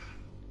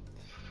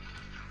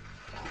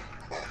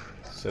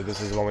 So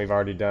this is the one we've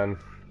already done,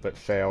 but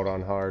failed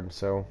on hard.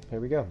 So here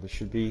we go. This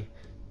should be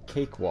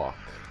cakewalk.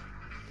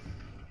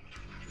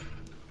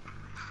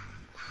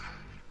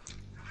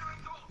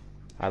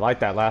 I like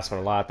that last one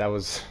a lot. That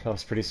was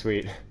pretty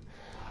sweet.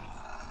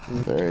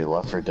 Very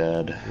Left 4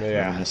 Dead.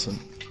 Yeah. Reminiscent.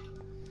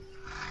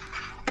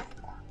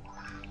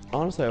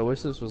 Honestly, I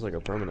wish this was like a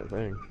permanent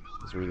thing.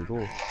 It's really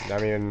cool. I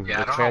mean, Yeah, I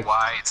the don't know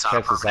why it's not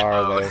chances permanent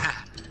are mode.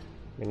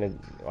 I mean,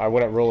 I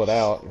wouldn't rule it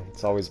out.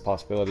 It's always a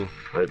possibility.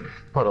 They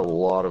put a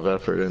lot of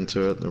effort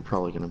into it. They're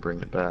probably going to bring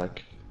it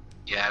back.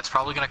 Yeah, it's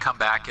probably gonna come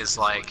back as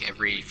like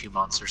every few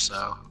months or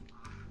so.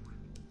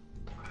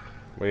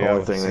 Well, The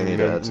only thing they some need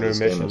new, to add to new this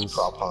game missions. is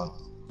prop hunt.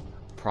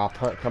 Prop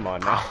hunt? Come on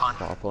Prop now. hunt?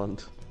 Prop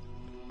hunt.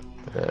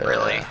 Yeah.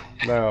 Really?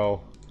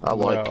 No. I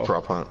like no.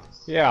 prop hunt.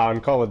 Yeah, on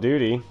Call of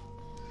Duty.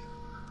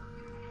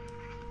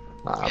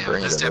 Yeah, Bring it's it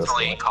in this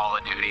definitely one. Call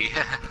of Duty.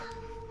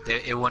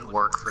 it wouldn't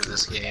work for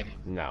this game.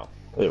 No.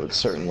 It would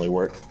certainly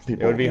work.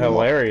 People It would be love-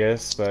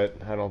 hilarious, but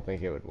I don't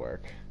think it would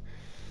work.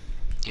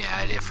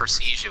 Yeah, for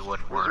Siege it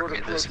wouldn't work.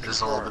 Resort This approach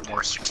is a little bit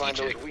more Find those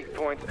strategic weak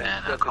points than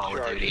and set the Call of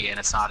charges. Duty, and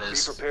it's not Be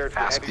as prepared for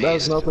fast heavy That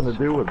has paced. nothing to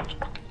do with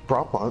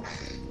prop hunt.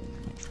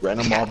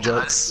 Random Yeah, it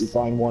objects. does. You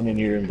find one in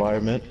your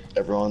environment.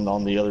 Everyone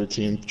on the other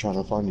team trying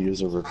to find you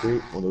as a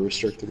recruit with a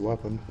restricted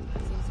weapon.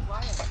 Seems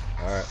quiet.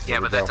 Alright. Yeah,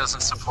 but that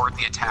doesn't support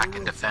the attack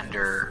and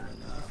defender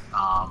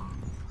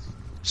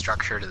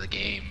structure to the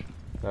game.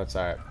 That's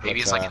alright.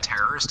 Maybe it's like a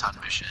terrorist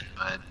hunt mission,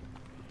 but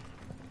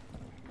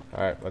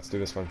Alright, let's do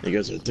this one. You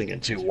guys are thinking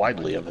too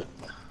widely of it.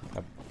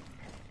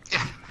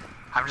 yeah,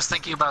 I'm just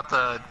thinking about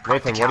the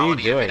Nathan, what are you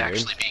practicality of doing, it dude?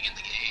 actually being in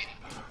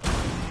the game.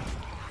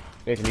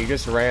 Nathan, you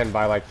just ran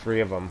by like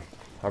 3 of them.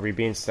 Are we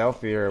being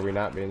stealthy or are we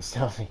not being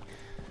stealthy?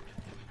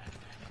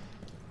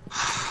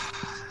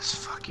 This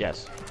fucking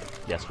Yes.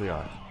 Yes, we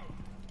are.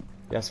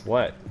 Yes,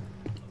 what?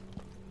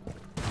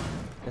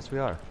 Yes, we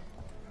are.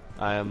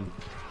 I am.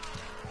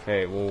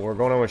 Okay, well, we're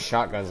going in with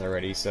shotguns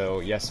already, so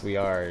yes, we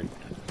are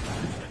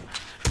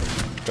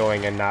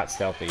going and not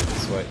stealthy.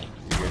 That's what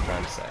you're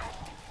trying to say.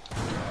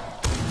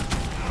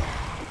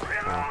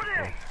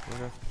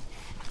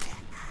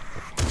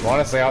 Well,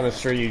 honestly, out in the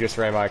street, you just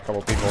ran by a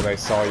couple people. They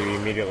saw you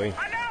immediately.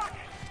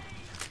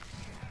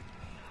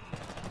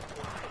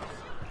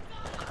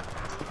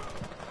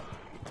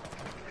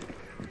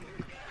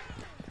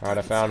 Alright,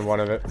 I found one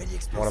of it.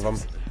 One of them.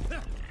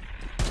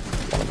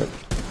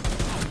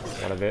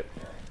 One of it.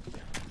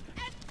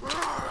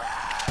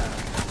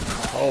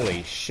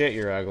 Holy shit,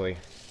 you're ugly.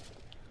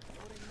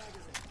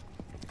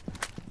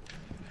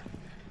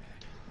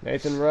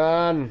 Nathan,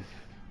 run!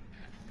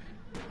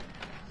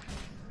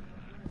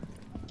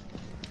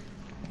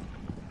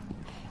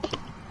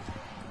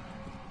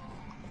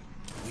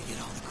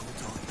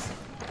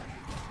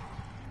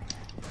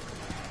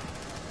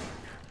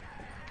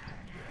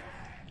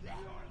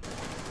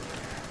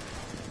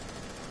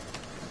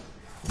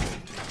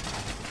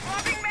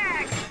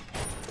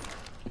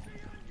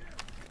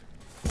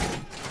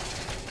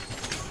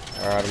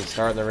 Alright, I'm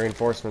starting the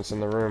reinforcements in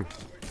the room.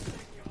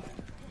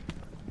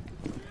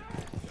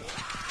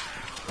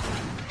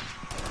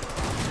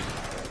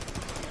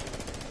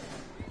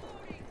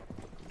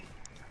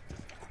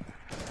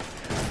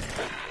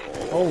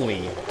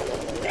 Holy.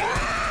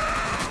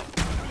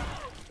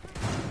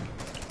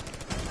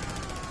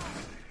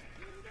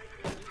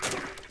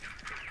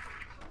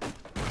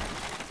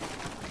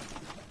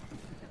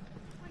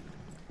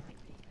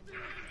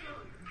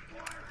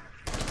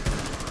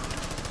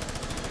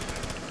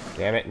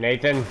 Damn it,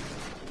 Nathan.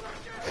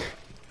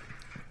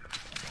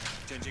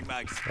 Changing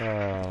mags.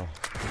 Oh.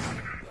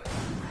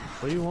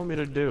 What do you want me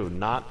to do?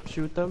 Not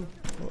shoot them?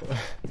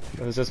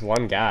 It was just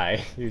one guy.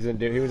 He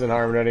wasn't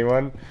harming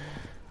anyone.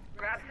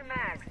 Grab some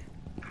mags.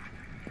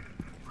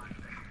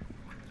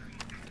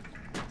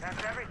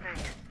 That's everything.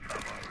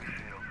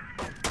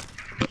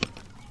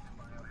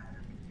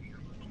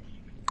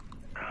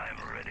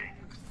 I'm ready.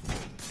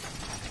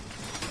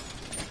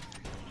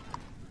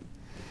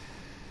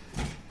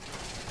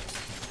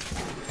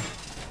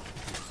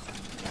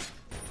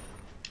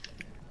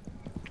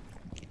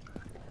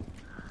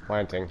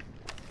 Planting.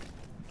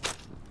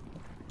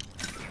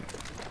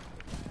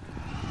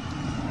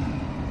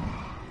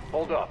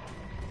 Hold up.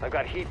 I've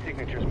got heat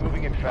signatures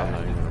moving in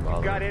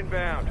fast. Got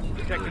inbound.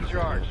 Protect the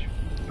charge.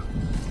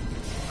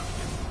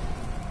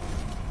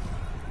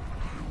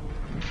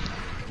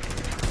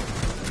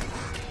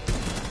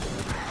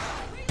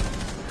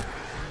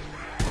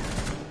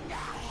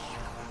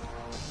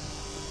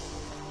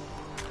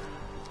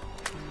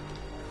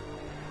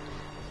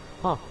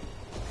 Huh.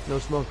 No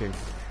smoking.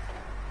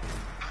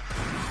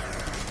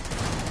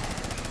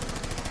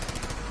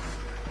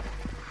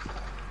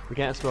 We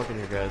can't smoke in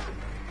here, guys.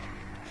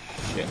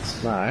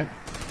 Shit. Alright.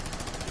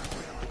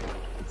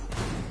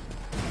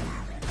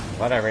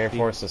 Glad I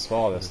reinforced this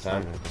wall this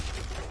time.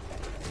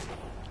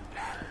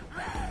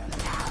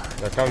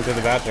 They're coming to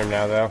the bathroom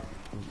now, though.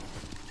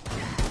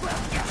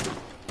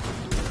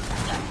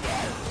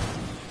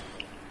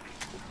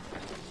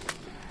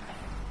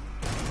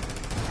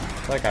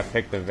 I feel like I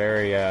picked a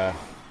very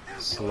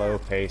slow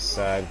pace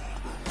side.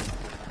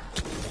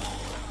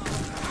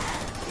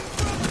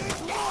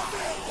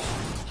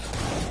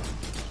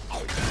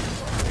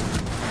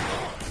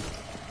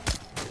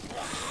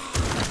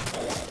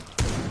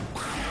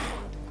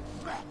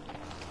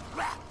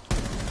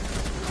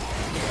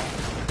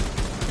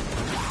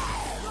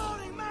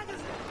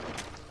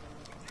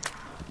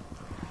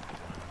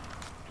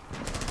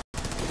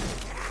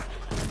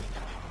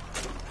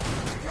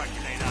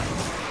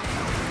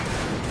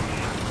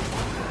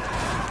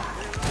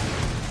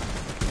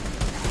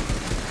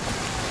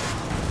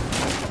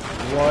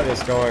 What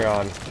is going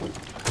on?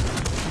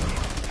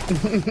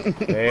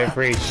 They have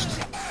breached.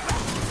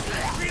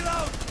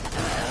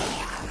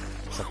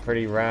 It's a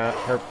pretty round,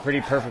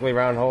 pretty perfectly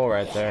round hole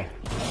right there.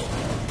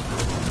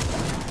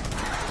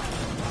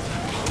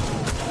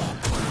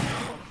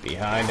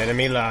 Behind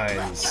enemy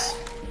lines.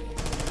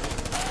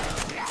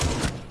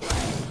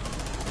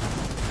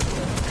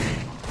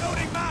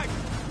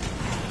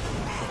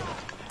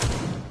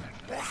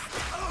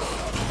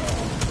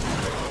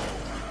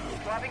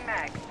 Swapping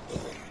mag.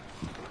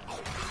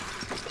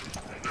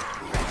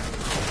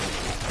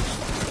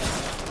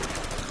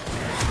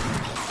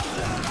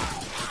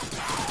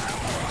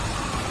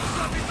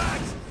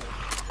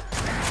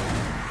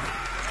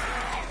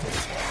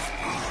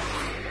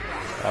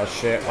 Oh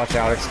shit, watch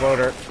out,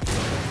 exploder.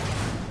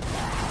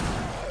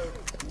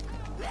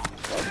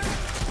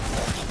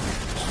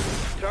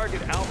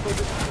 Target Alpha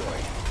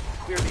destroyed.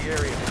 Clear the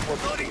area before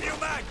proceeding.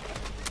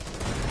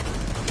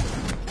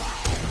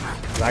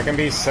 That can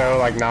be so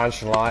like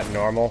nonchalant and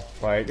normal,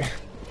 like.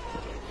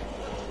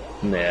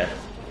 Nah.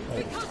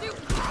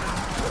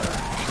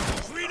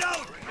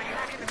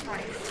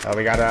 Oh,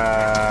 we got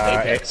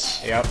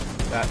Apex. yep,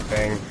 that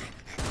thing.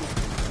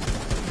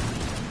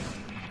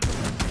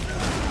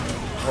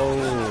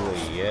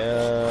 Holy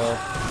yeah.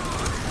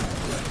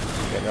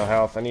 Get no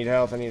health. I need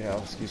health.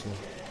 Excuse me.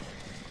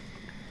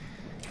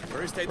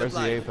 First aid Where's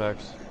the applied.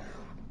 Apex?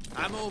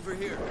 I'm over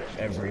here.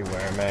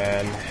 Everywhere,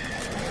 man.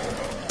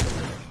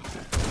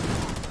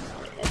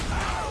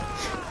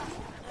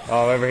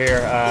 Oh, over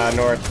here,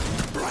 north.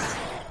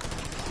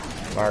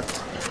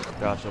 Marked.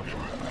 Gotcha.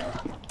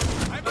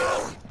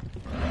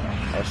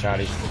 Oh,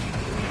 shoddy.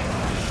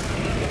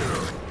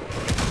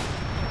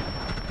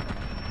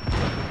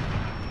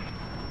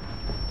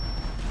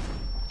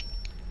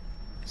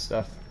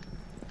 Stuff.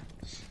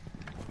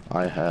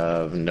 I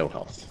have no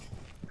health.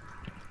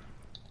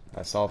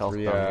 I saw Health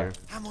three, down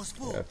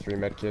here. three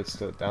med kits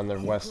down the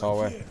west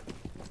hallway.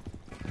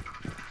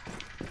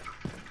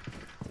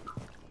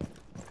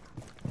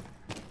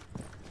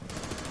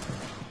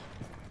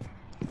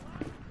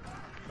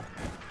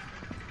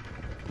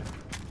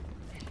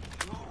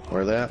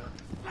 Where they at?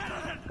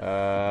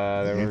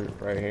 They were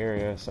right here,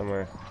 yeah,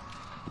 somewhere.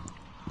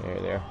 There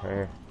they are, right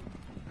here.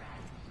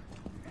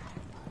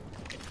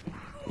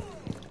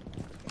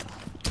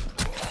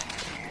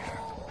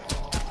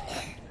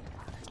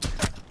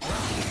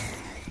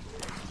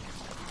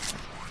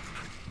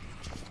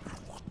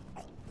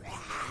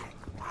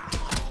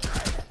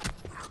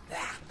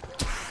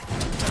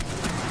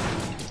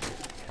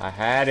 I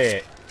had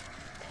it.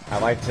 I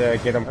like to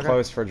get them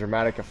close for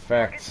dramatic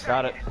effect.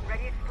 Got it.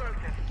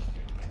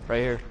 Right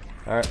here.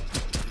 Alright.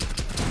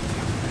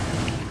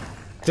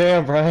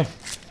 Damn, Brian.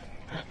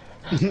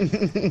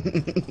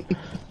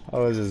 I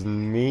was just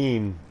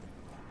mean.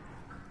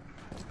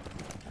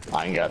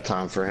 I ain't got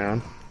time for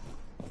him.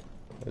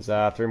 There's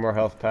 3 more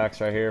health packs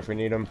right here if we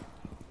need them.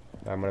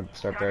 I'm gonna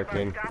start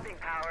barricading.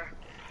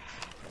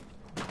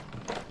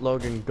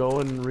 Logan, go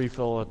and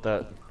refill at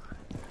that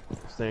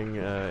thing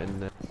in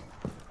the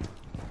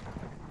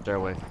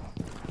stairway.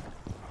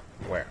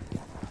 Where?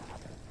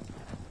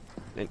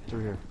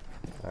 Through here.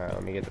 Alright,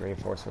 let me get the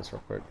reinforcements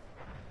real quick.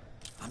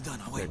 I'm done.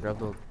 I'll wait. Yeah, grab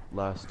the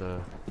last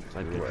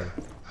Where?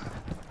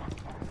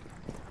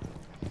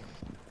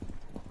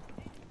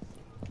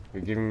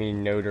 You're giving me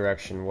no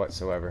direction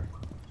whatsoever.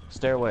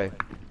 Stairway. Are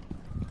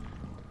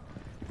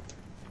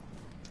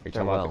you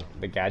talking about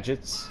the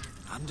gadgets?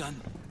 I'm done.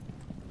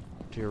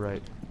 To your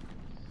right.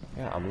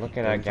 Yeah, I'm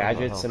looking at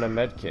gadgets and a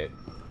med kit.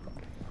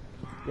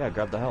 Yeah,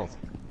 grab the health.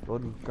 Go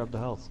ahead and grab the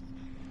health.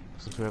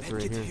 Since we have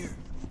 3 in here.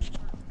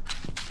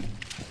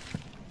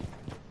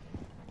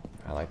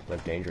 I like to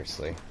live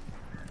dangerously.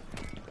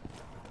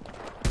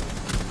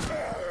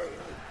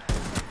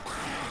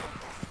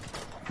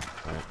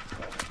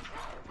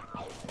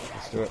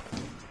 Let's do it.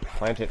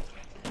 Plant it.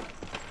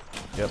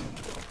 Yep.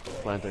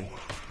 Planting.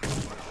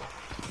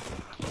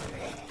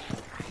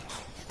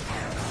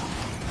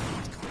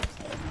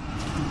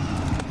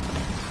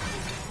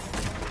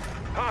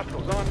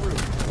 Hostiles en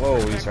route.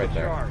 Whoa, he's right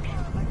there.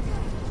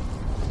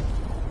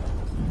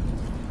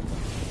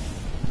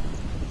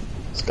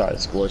 This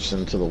guy's glitched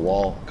into the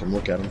wall. Come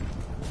look at him.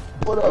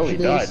 What up, oh, he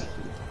died.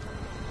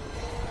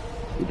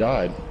 He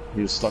died.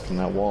 He was stuck in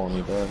that wall and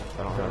he died.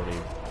 I don't have any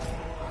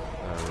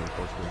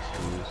reinforcements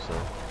to use, so.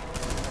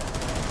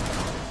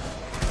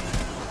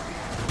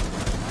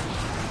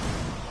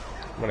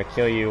 I'm gonna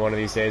kill you one of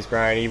these days,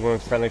 Brian, even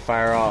with friendly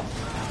fire off.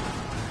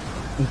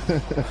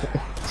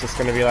 It's just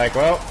gonna be like,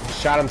 well,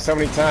 shot him so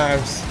many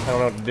times, I don't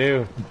know what to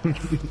do.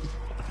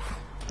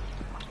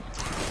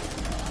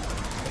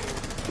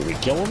 Did we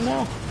kill him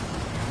now?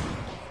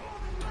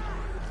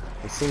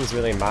 It seems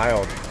really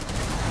mild.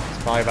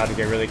 It's probably about to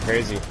get really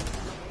crazy.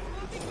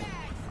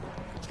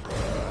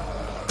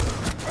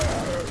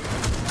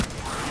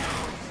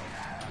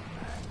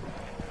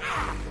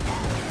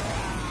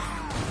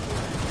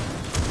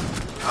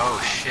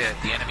 Oh shit,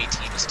 the enemy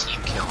team is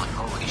team killing.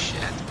 Holy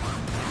shit.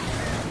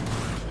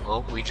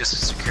 Well, we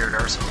just secured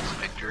ourselves a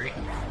victory.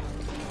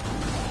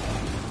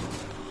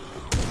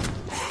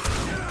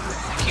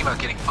 Thinking about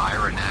getting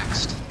Myra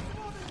next.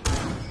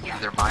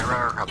 Either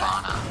Myra or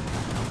Habana.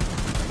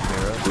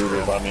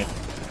 Rooter by me.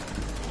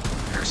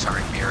 Or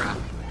sorry, Mira.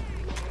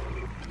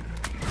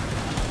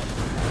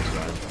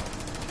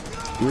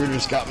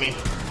 Rooter's got me.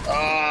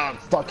 Ah,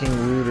 fucking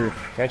Rooter.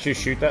 Can't you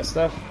shoot that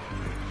stuff?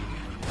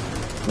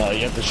 No,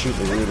 you have to shoot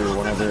the Rooter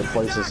whenever it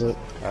places it.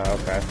 Oh,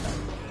 okay.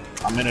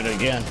 I'm in it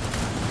again.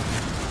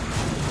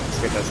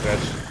 Let's get this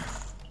bitch.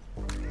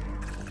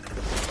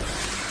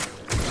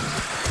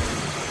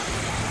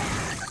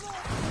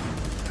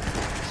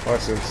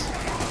 Explosives.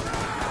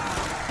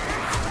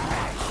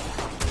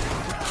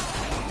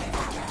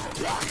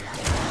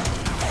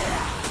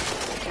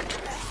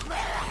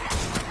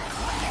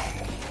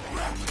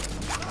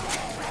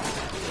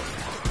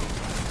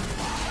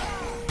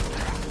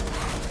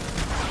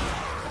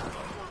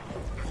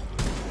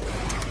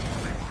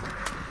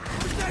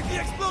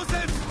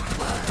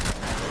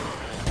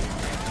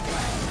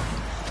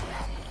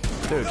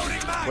 Dude,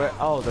 where?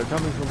 Oh, they're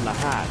coming from the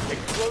hat.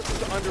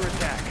 Explosives are under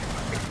attack.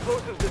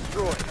 Explosives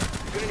destroyed.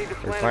 You're gonna need to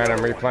plant Replant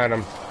them, replant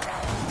them.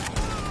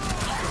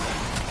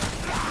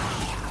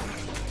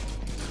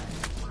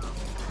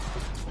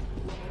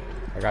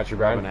 I got you,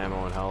 Brian. Grabbing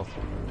ammo and health.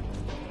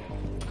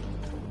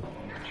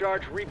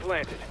 Charge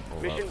replanted.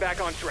 Mission back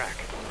on track.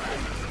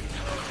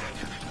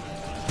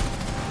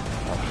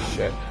 Oh,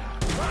 shit.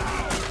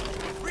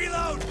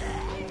 Reload!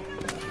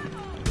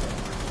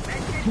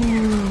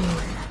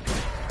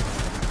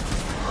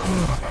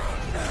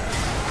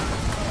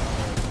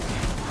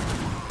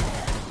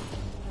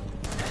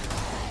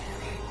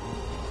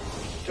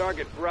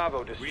 Target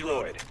Bravo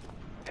destroyed.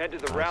 Head to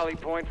the rally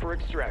point for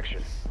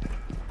extraction.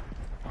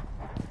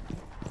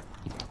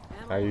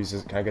 Can I use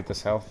this? Can I get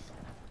this health?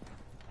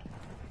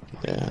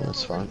 Yeah,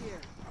 that's fine.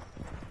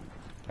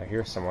 I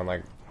hear someone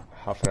like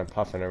huffing and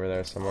puffing over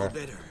there somewhere.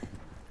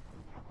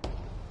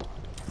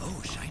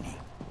 Oh, shiny.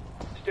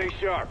 Stay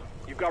sharp.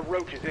 You've got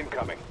roaches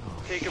incoming.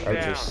 Take them down.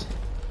 Roaches.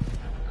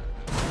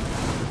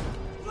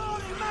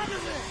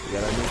 You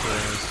gotta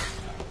neutralize.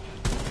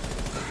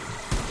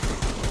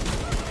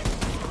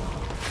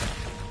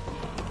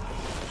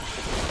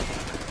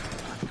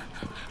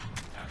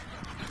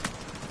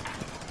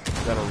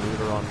 Got a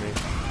looter on me.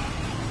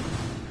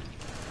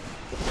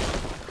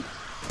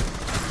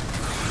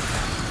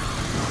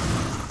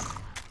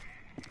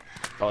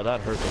 Oh, that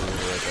hurt the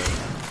looter right there.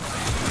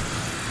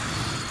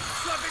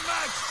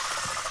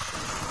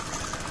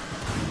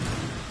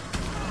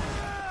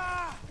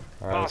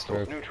 Alright, let's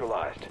Hostiles move.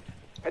 neutralized.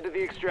 Head to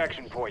the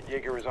extraction point.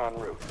 Jaeger is en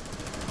route.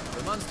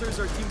 The monsters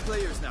are team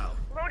players now.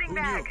 Loading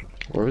back.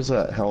 Where was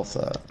that health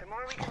at? The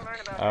more we can learn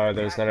about Oh,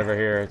 there's none over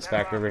here. It's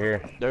back over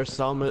here. There's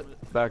some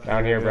back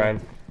Down here, yeah. Brian.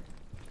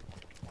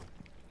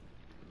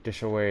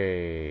 Dish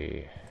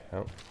away.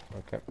 Oh,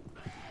 okay.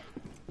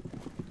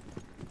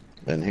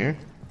 In here?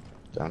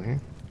 Down here?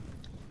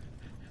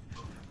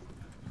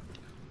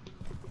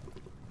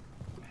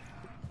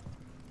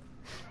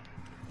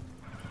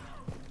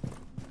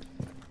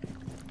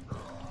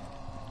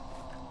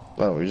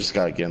 Oh, we just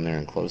gotta get in there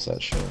and close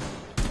that shit.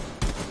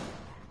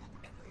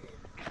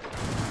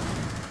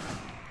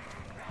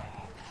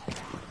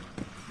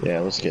 Yeah,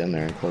 let's get in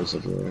there and close the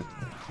door.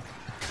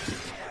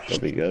 That'll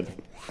be good.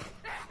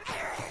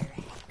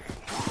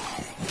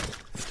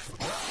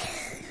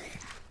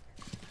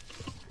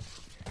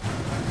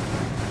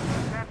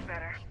 That's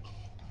better.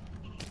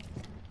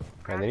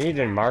 And they need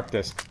to mark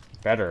this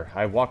better.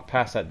 I walked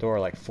past that door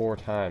like 4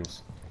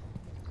 times.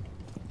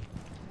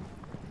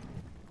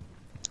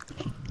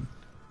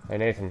 Hey,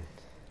 Nathan.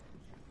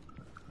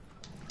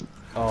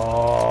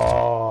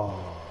 Oh.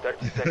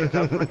 30 seconds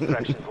out from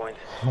extraction point.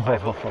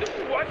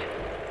 What?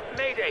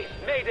 Mayday!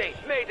 Mayday!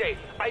 Mayday!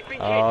 I've been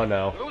hit. Oh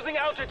no. Losing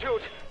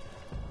altitude.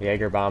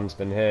 Jaeger bomb's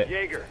been hit.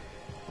 Jaeger,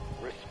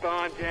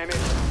 respond, damn it.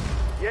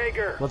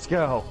 Jaeger. Let's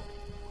go.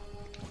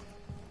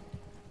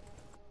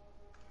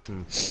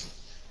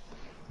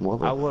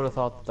 What I would have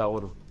thought that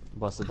would have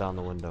busted down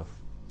the window.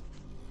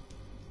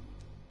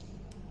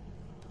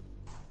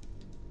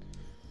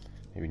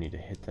 Maybe we need to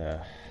hit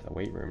the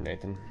weight room,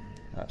 Nathan.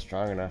 Not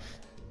strong enough.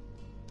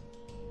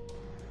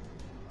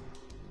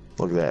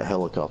 Look at that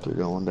helicopter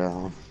going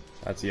down.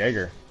 That's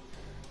Jaeger.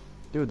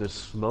 Dude, the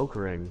smoke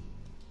ring.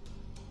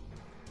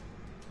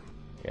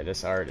 Yeah,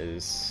 this art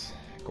is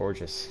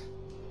gorgeous.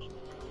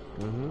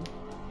 Mm-hmm.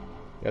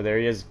 Yeah, there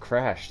he is,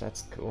 crashed.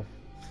 That's cool.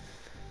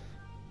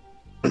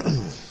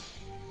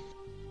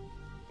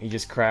 He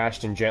just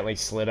crashed and gently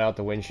slid out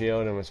the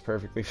windshield and was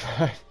perfectly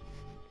fine.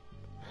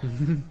 I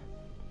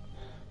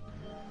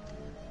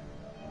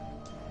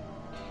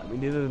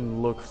mean, it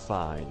didn't look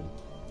fine.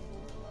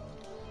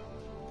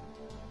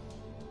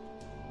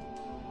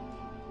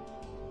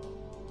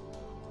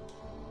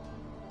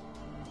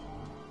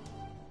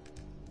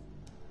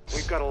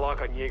 We've got a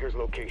lock on Jaeger's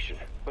location,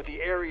 but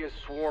the area is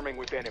swarming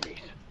with enemies.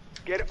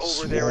 Get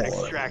over there and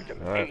extract them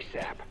Alright.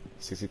 ASAP.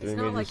 63 It's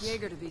not like meters.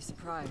 Jaeger to be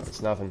surprised.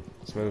 It's nothing.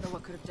 It's I don't move. know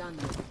what could have done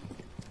that.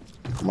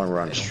 I'm gonna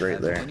run straight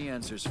Have there. any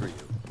answers for you?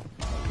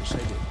 Wish I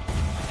did.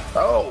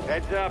 Oh!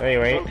 Heads up, There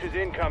you ain't. roaches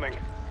incoming.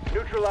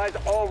 Neutralize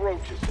all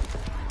roaches.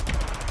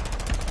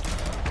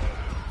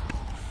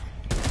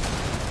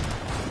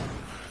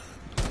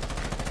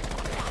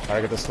 Try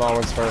to get the small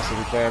ones first if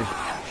we can.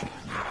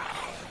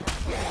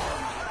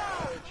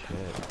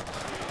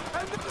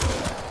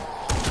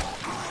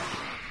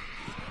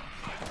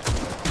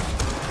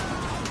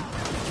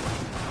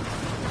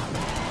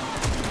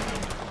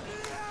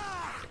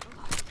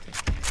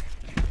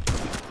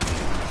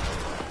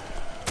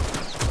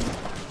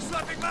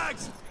 Slapping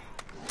mags!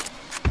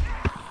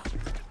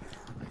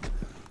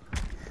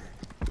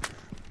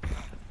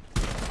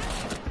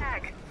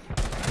 Tag.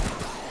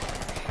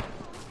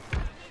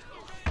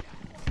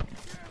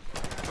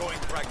 Going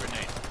frag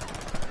grenade.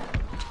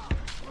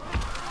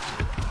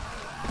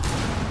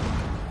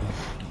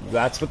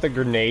 That's what the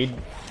grenade.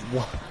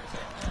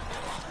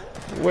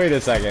 Wait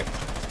a second.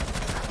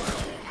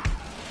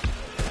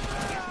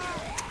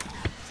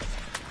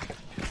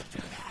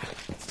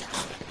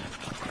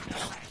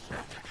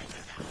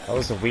 That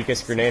was the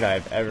weakest grenade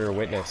I've ever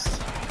witnessed.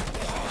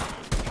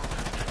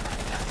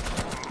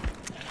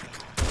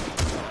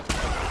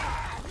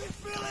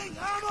 Refilling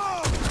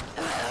ammo!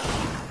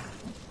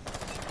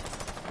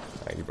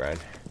 Thank you, Brian.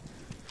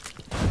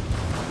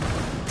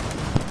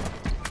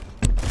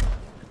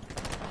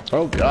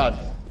 Oh god.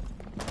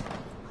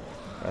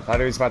 I thought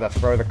he was about to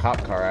throw the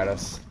cop car at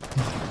us.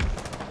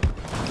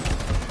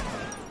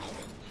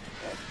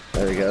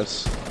 There he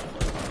goes.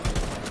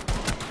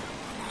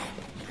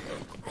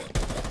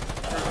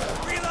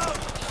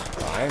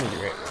 I am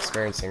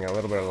experiencing a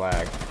little bit of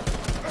lag.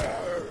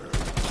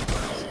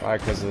 It's probably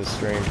because of the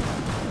stream.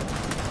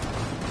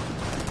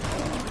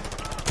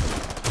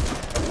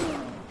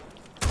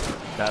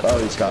 Oh,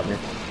 he's got me.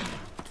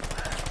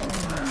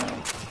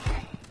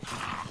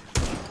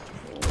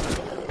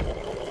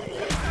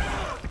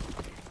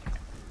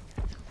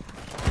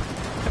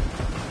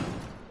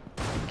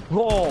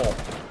 Oh!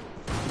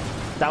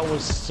 That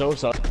was so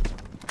sus.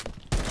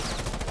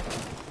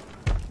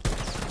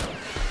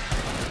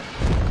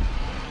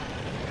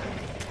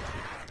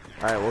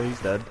 Alright, well, he's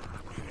dead.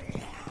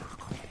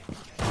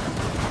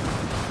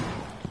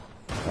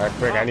 Alright,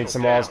 quick, I need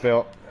some walls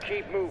built.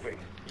 Keep moving.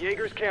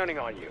 Jaeger's counting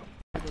on you.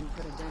 I didn't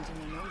put a dent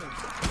in the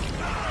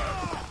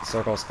numbers.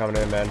 Circle's coming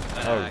in, man.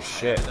 Oh,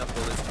 shit. Enough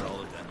bullets for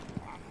all of them.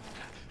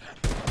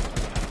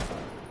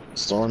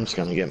 Storm's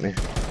gonna get me.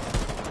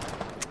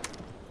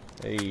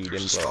 Hey, didn't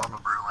There's a blow. storm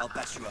of brewing. I'll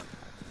patch you up.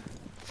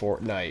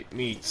 Fortnite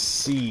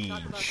meets Talk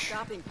about Siege.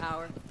 stopping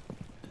power.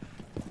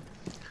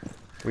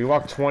 We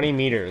walked 20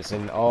 meters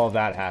and all of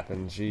that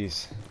happened.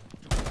 Jeez.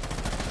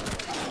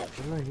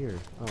 What did I hear?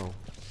 Oh,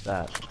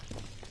 that.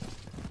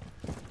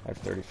 I have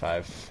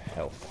 35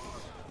 health.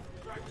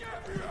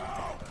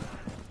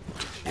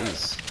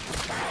 Jeez.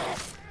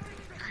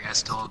 Are you guys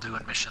still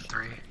doing mission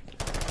 3?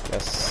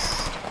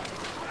 Yes.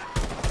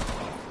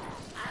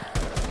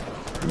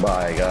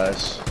 Bye,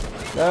 guys.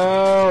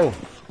 No!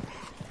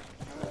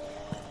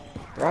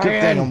 Good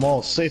thing I'm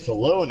all safe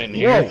alone in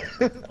here.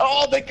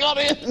 Oh, they got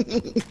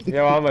in!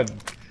 Yo, I'm a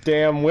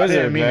damn I wizard,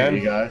 didn't mean man. it,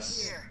 you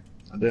guys.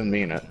 I didn't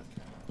mean it.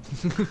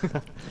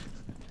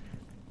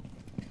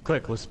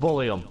 Quick, let's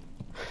bully him.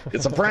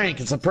 It's a prank,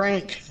 it's a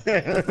prank!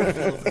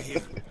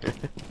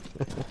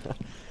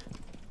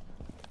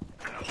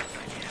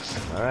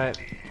 Alright.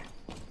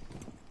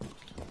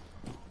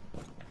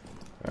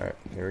 Alright,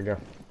 here we go.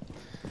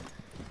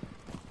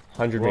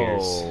 100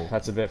 meters.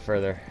 That's a bit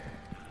further.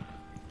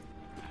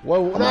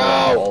 Whoa,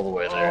 no! All the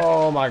way there.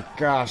 Oh my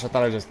gosh, I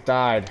thought I just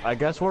died. I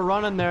guess we're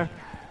running there.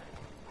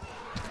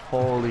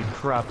 Holy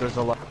crap, there's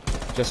a lot.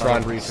 Just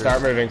run.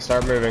 Start moving,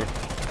 start moving.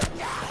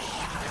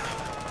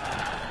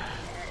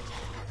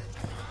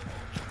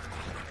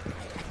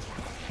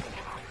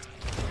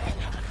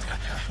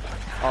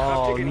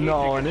 Oh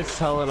no, and it's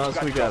telling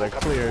us we gotta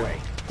clear.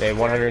 They have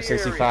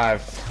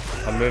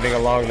 165. I'm moving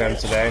along them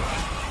today.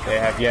 They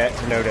have yet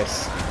to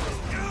notice.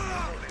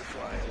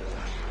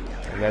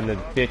 And then the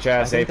bitch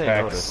ass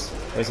Apex.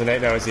 There's an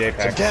 8, no, it's the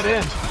Apex. Get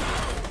in!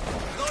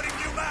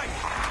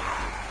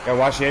 Yeah,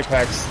 watch the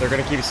Apex. They're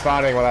gonna keep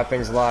spawning while that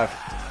thing's alive.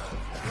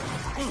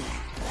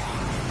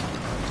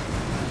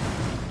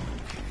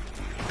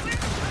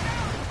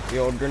 The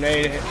old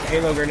grenade,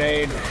 Halo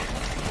grenade.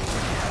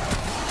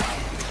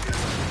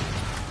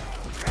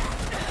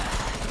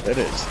 It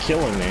is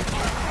killing me.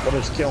 What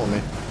is killing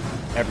me?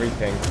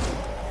 Everything.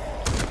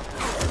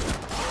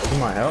 Look at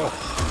my health.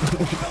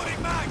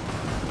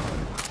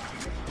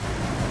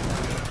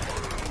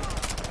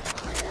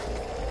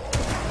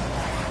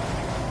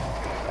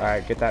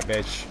 Alright, get that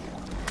bitch.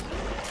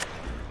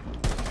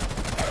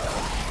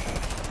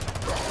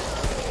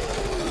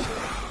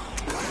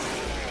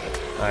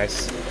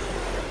 Nice.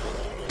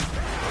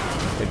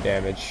 Good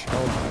damage.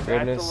 Oh my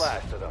goodness. That's the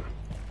last of them.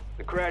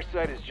 The crash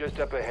site is just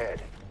up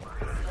ahead.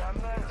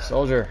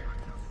 Soldier,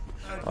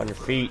 on your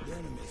feet.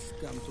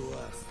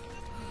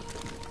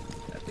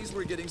 At least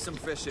we're getting some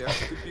fresh air.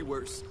 Could be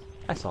worse.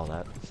 I saw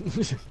that.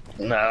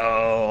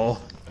 No.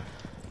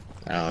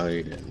 No,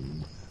 you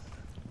didn't.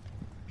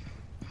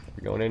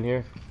 We're going in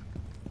here.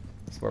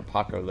 That's where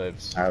Paco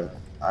lives. I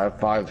have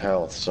 5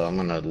 health, so I'm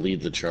gonna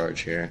lead the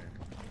charge here.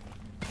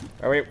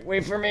 Oh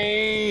wait for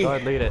me! Go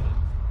ahead, lead it.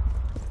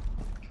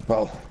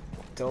 Well,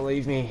 don't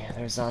leave me.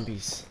 There's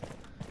zombies.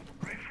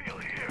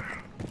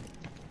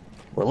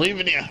 We're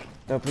leaving you.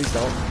 No, please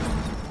don't.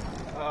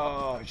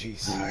 Oh,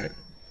 jeez. Alright.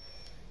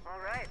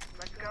 Alright,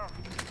 let's go.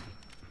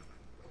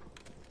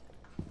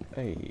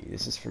 Hey,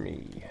 this is for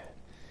me.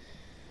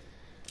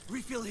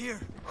 Refill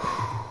here.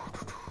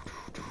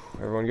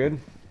 Everyone good?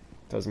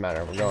 Doesn't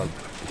matter. We're going.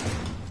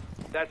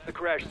 That's the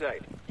crash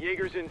site.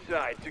 Jaeger's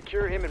inside.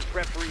 Secure him and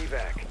prep for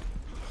evac.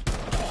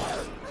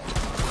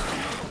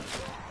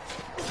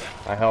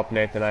 I helped,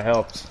 Nathan. I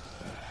helped.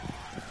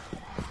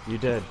 You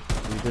did.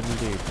 You did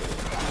indeed.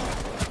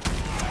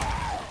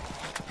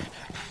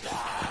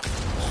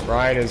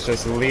 Ryan is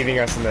just leaving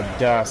us in the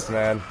dust,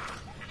 man.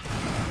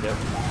 Yep.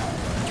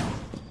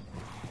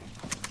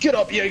 Get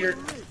up, Jaeger!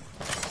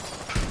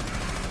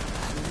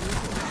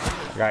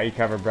 Got you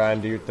covered,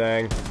 Brian. Do your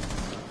thing.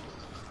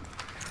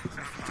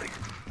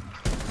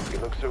 He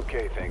looks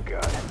okay, thank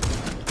God.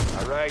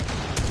 Alright,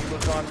 he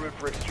was en route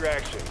for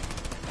extraction.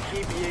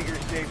 Keep Jaeger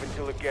safe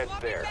until it gets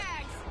there.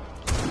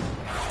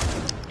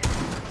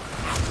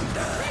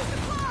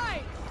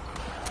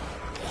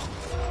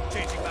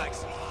 Changing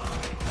mags.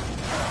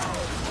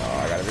 Oh,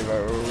 I gotta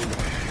reload.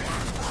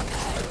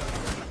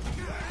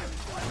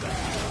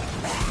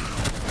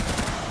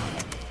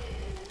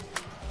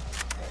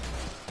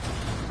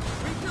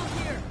 Refill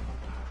here.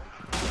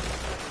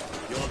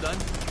 You all done?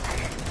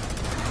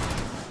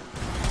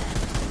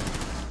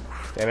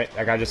 Damn it,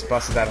 that guy just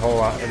busted that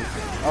hole out. And,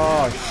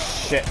 oh,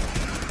 shit.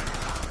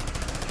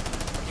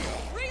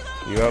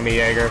 You owe me,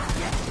 Jaeger.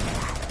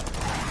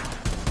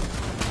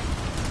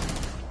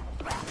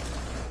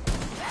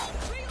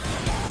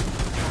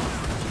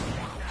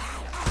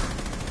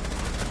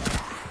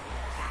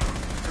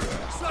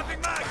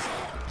 Swapping mags.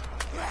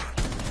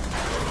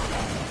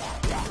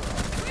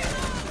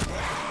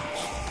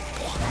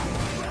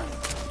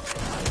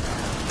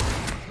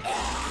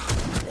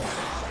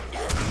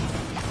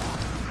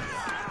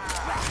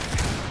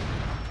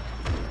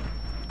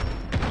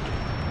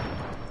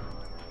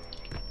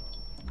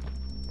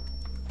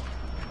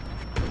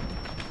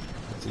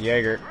 It's a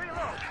Jaeger.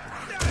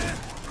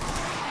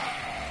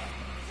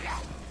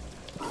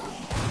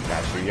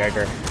 Got you,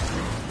 Jaeger.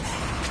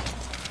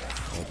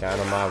 Ain't down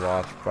on my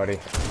watch, buddy.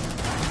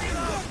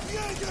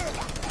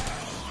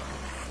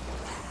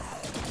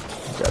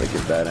 Gotta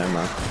get that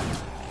ammo.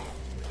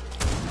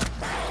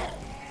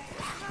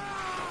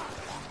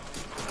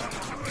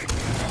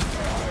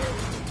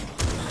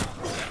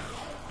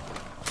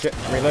 Shit,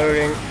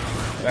 reloading.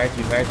 Thank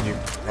you, thank you.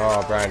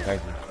 Oh, Brian,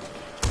 thank you.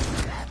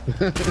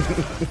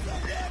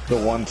 The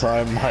one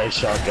time my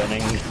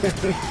shotgunning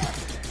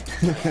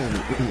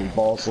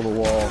balls to the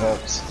wall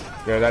helps.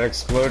 Yo, that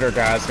exploder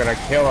guy's gonna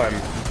kill him.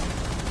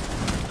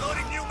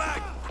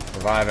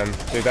 Revive him.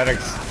 Dude,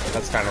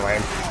 that's kind of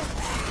lame.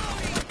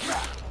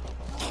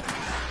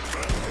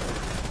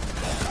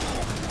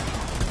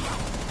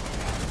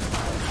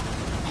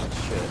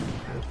 Shit.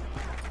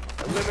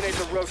 Eliminate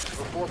the roaches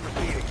before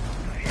proceeding.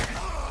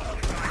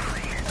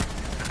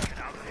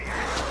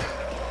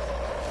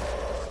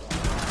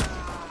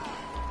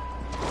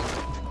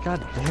 God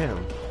damn.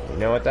 You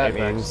know what that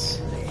means.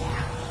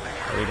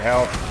 I need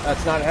help.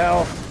 That's not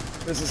health.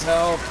 This is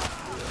help.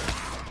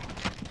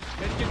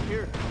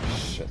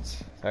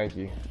 Shit. Thank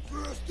you.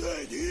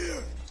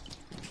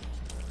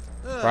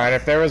 Brian,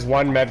 if there was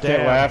one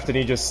medkit left and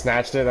he just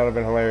snatched it, that would have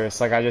been hilarious.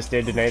 Like I just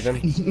did to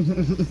Nathan.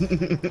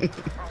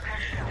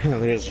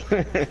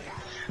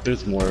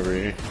 There's more over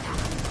here.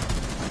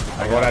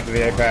 I'm going after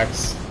the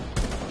Apex.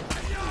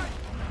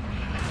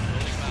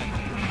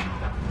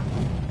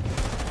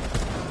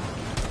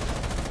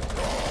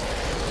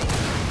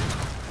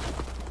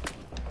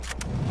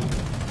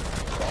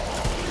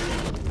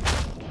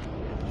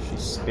 She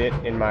spit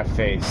in my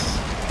face.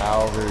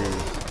 How rude.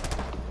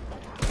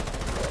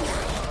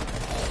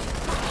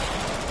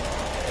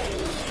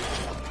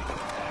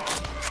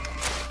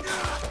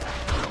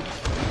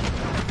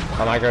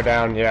 I might go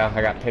down. Yeah,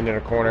 I got pinned in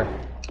a corner.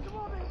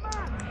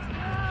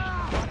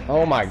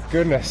 Oh my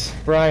goodness,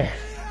 Brian.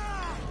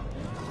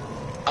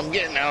 I'm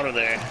getting out of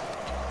there.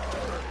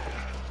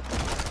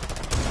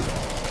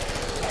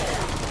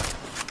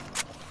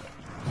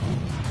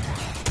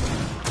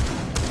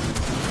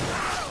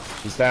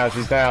 She's down,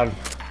 she's down.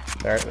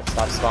 There,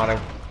 stop spawning.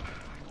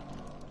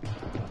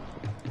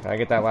 Can I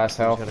get that last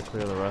health? Gotta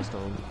clear the rest of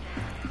them.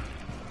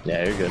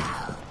 Yeah, you're good.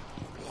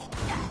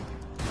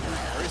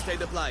 First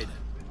aid applied.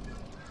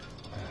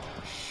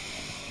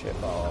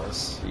 Shit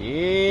balls.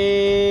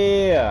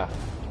 Yeah!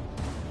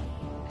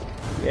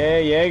 Yeah,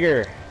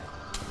 Jaeger.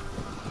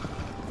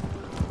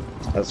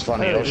 That's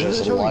funny. Hey, I was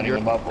just lighting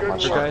him up with my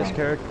Your guy's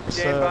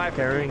shotgun.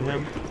 carrying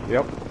him?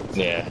 Yep.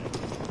 Yeah.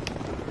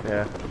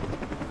 Yeah.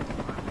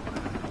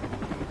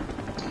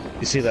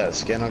 You see that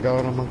skin I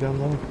got on my gun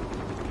though?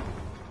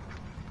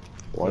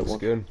 White Looks one.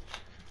 good.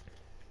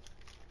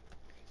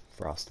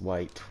 Frost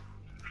white.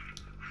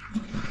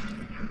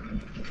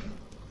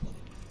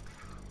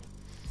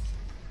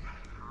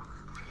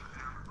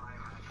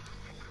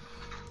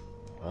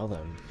 Well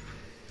then.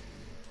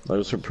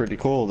 Those are pretty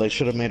cool. They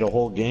should have made a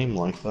whole game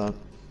like that.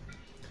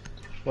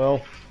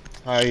 Well,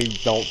 I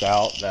don't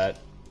doubt that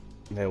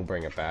they'll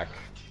bring it back.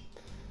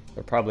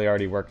 They're probably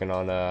already working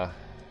on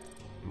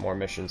more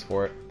missions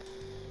for it.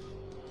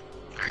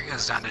 Are you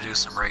guys down to do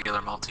some regular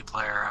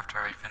multiplayer after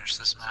I finish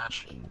this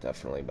match?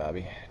 Definitely,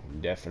 Bobby.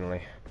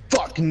 Definitely.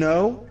 Fuck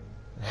no!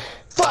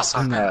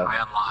 Fuck no!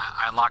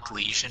 I unlocked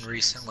Legion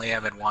recently.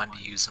 I've been wanting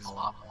to use them a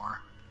lot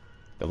more.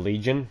 The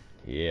Legion?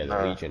 Yeah,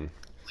 the Legion.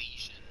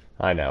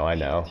 I know, I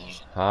know.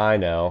 I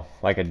know.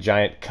 Like a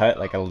giant cut,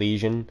 like a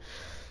lesion.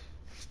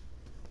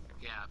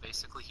 Yeah,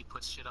 basically he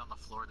puts shit on the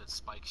floor that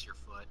spikes your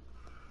foot.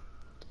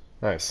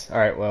 Nice.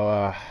 Alright,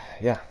 well,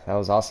 yeah, that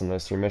was awesome,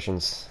 those 3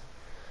 missions.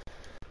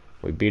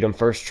 We beat them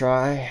first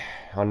try.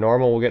 On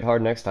normal, we'll get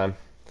hard next time.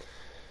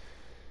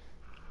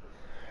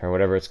 Or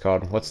whatever it's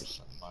called. What's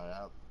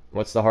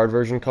the hard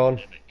version called?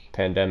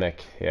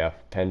 Pandemic. Yeah,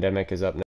 Pandemic is up next.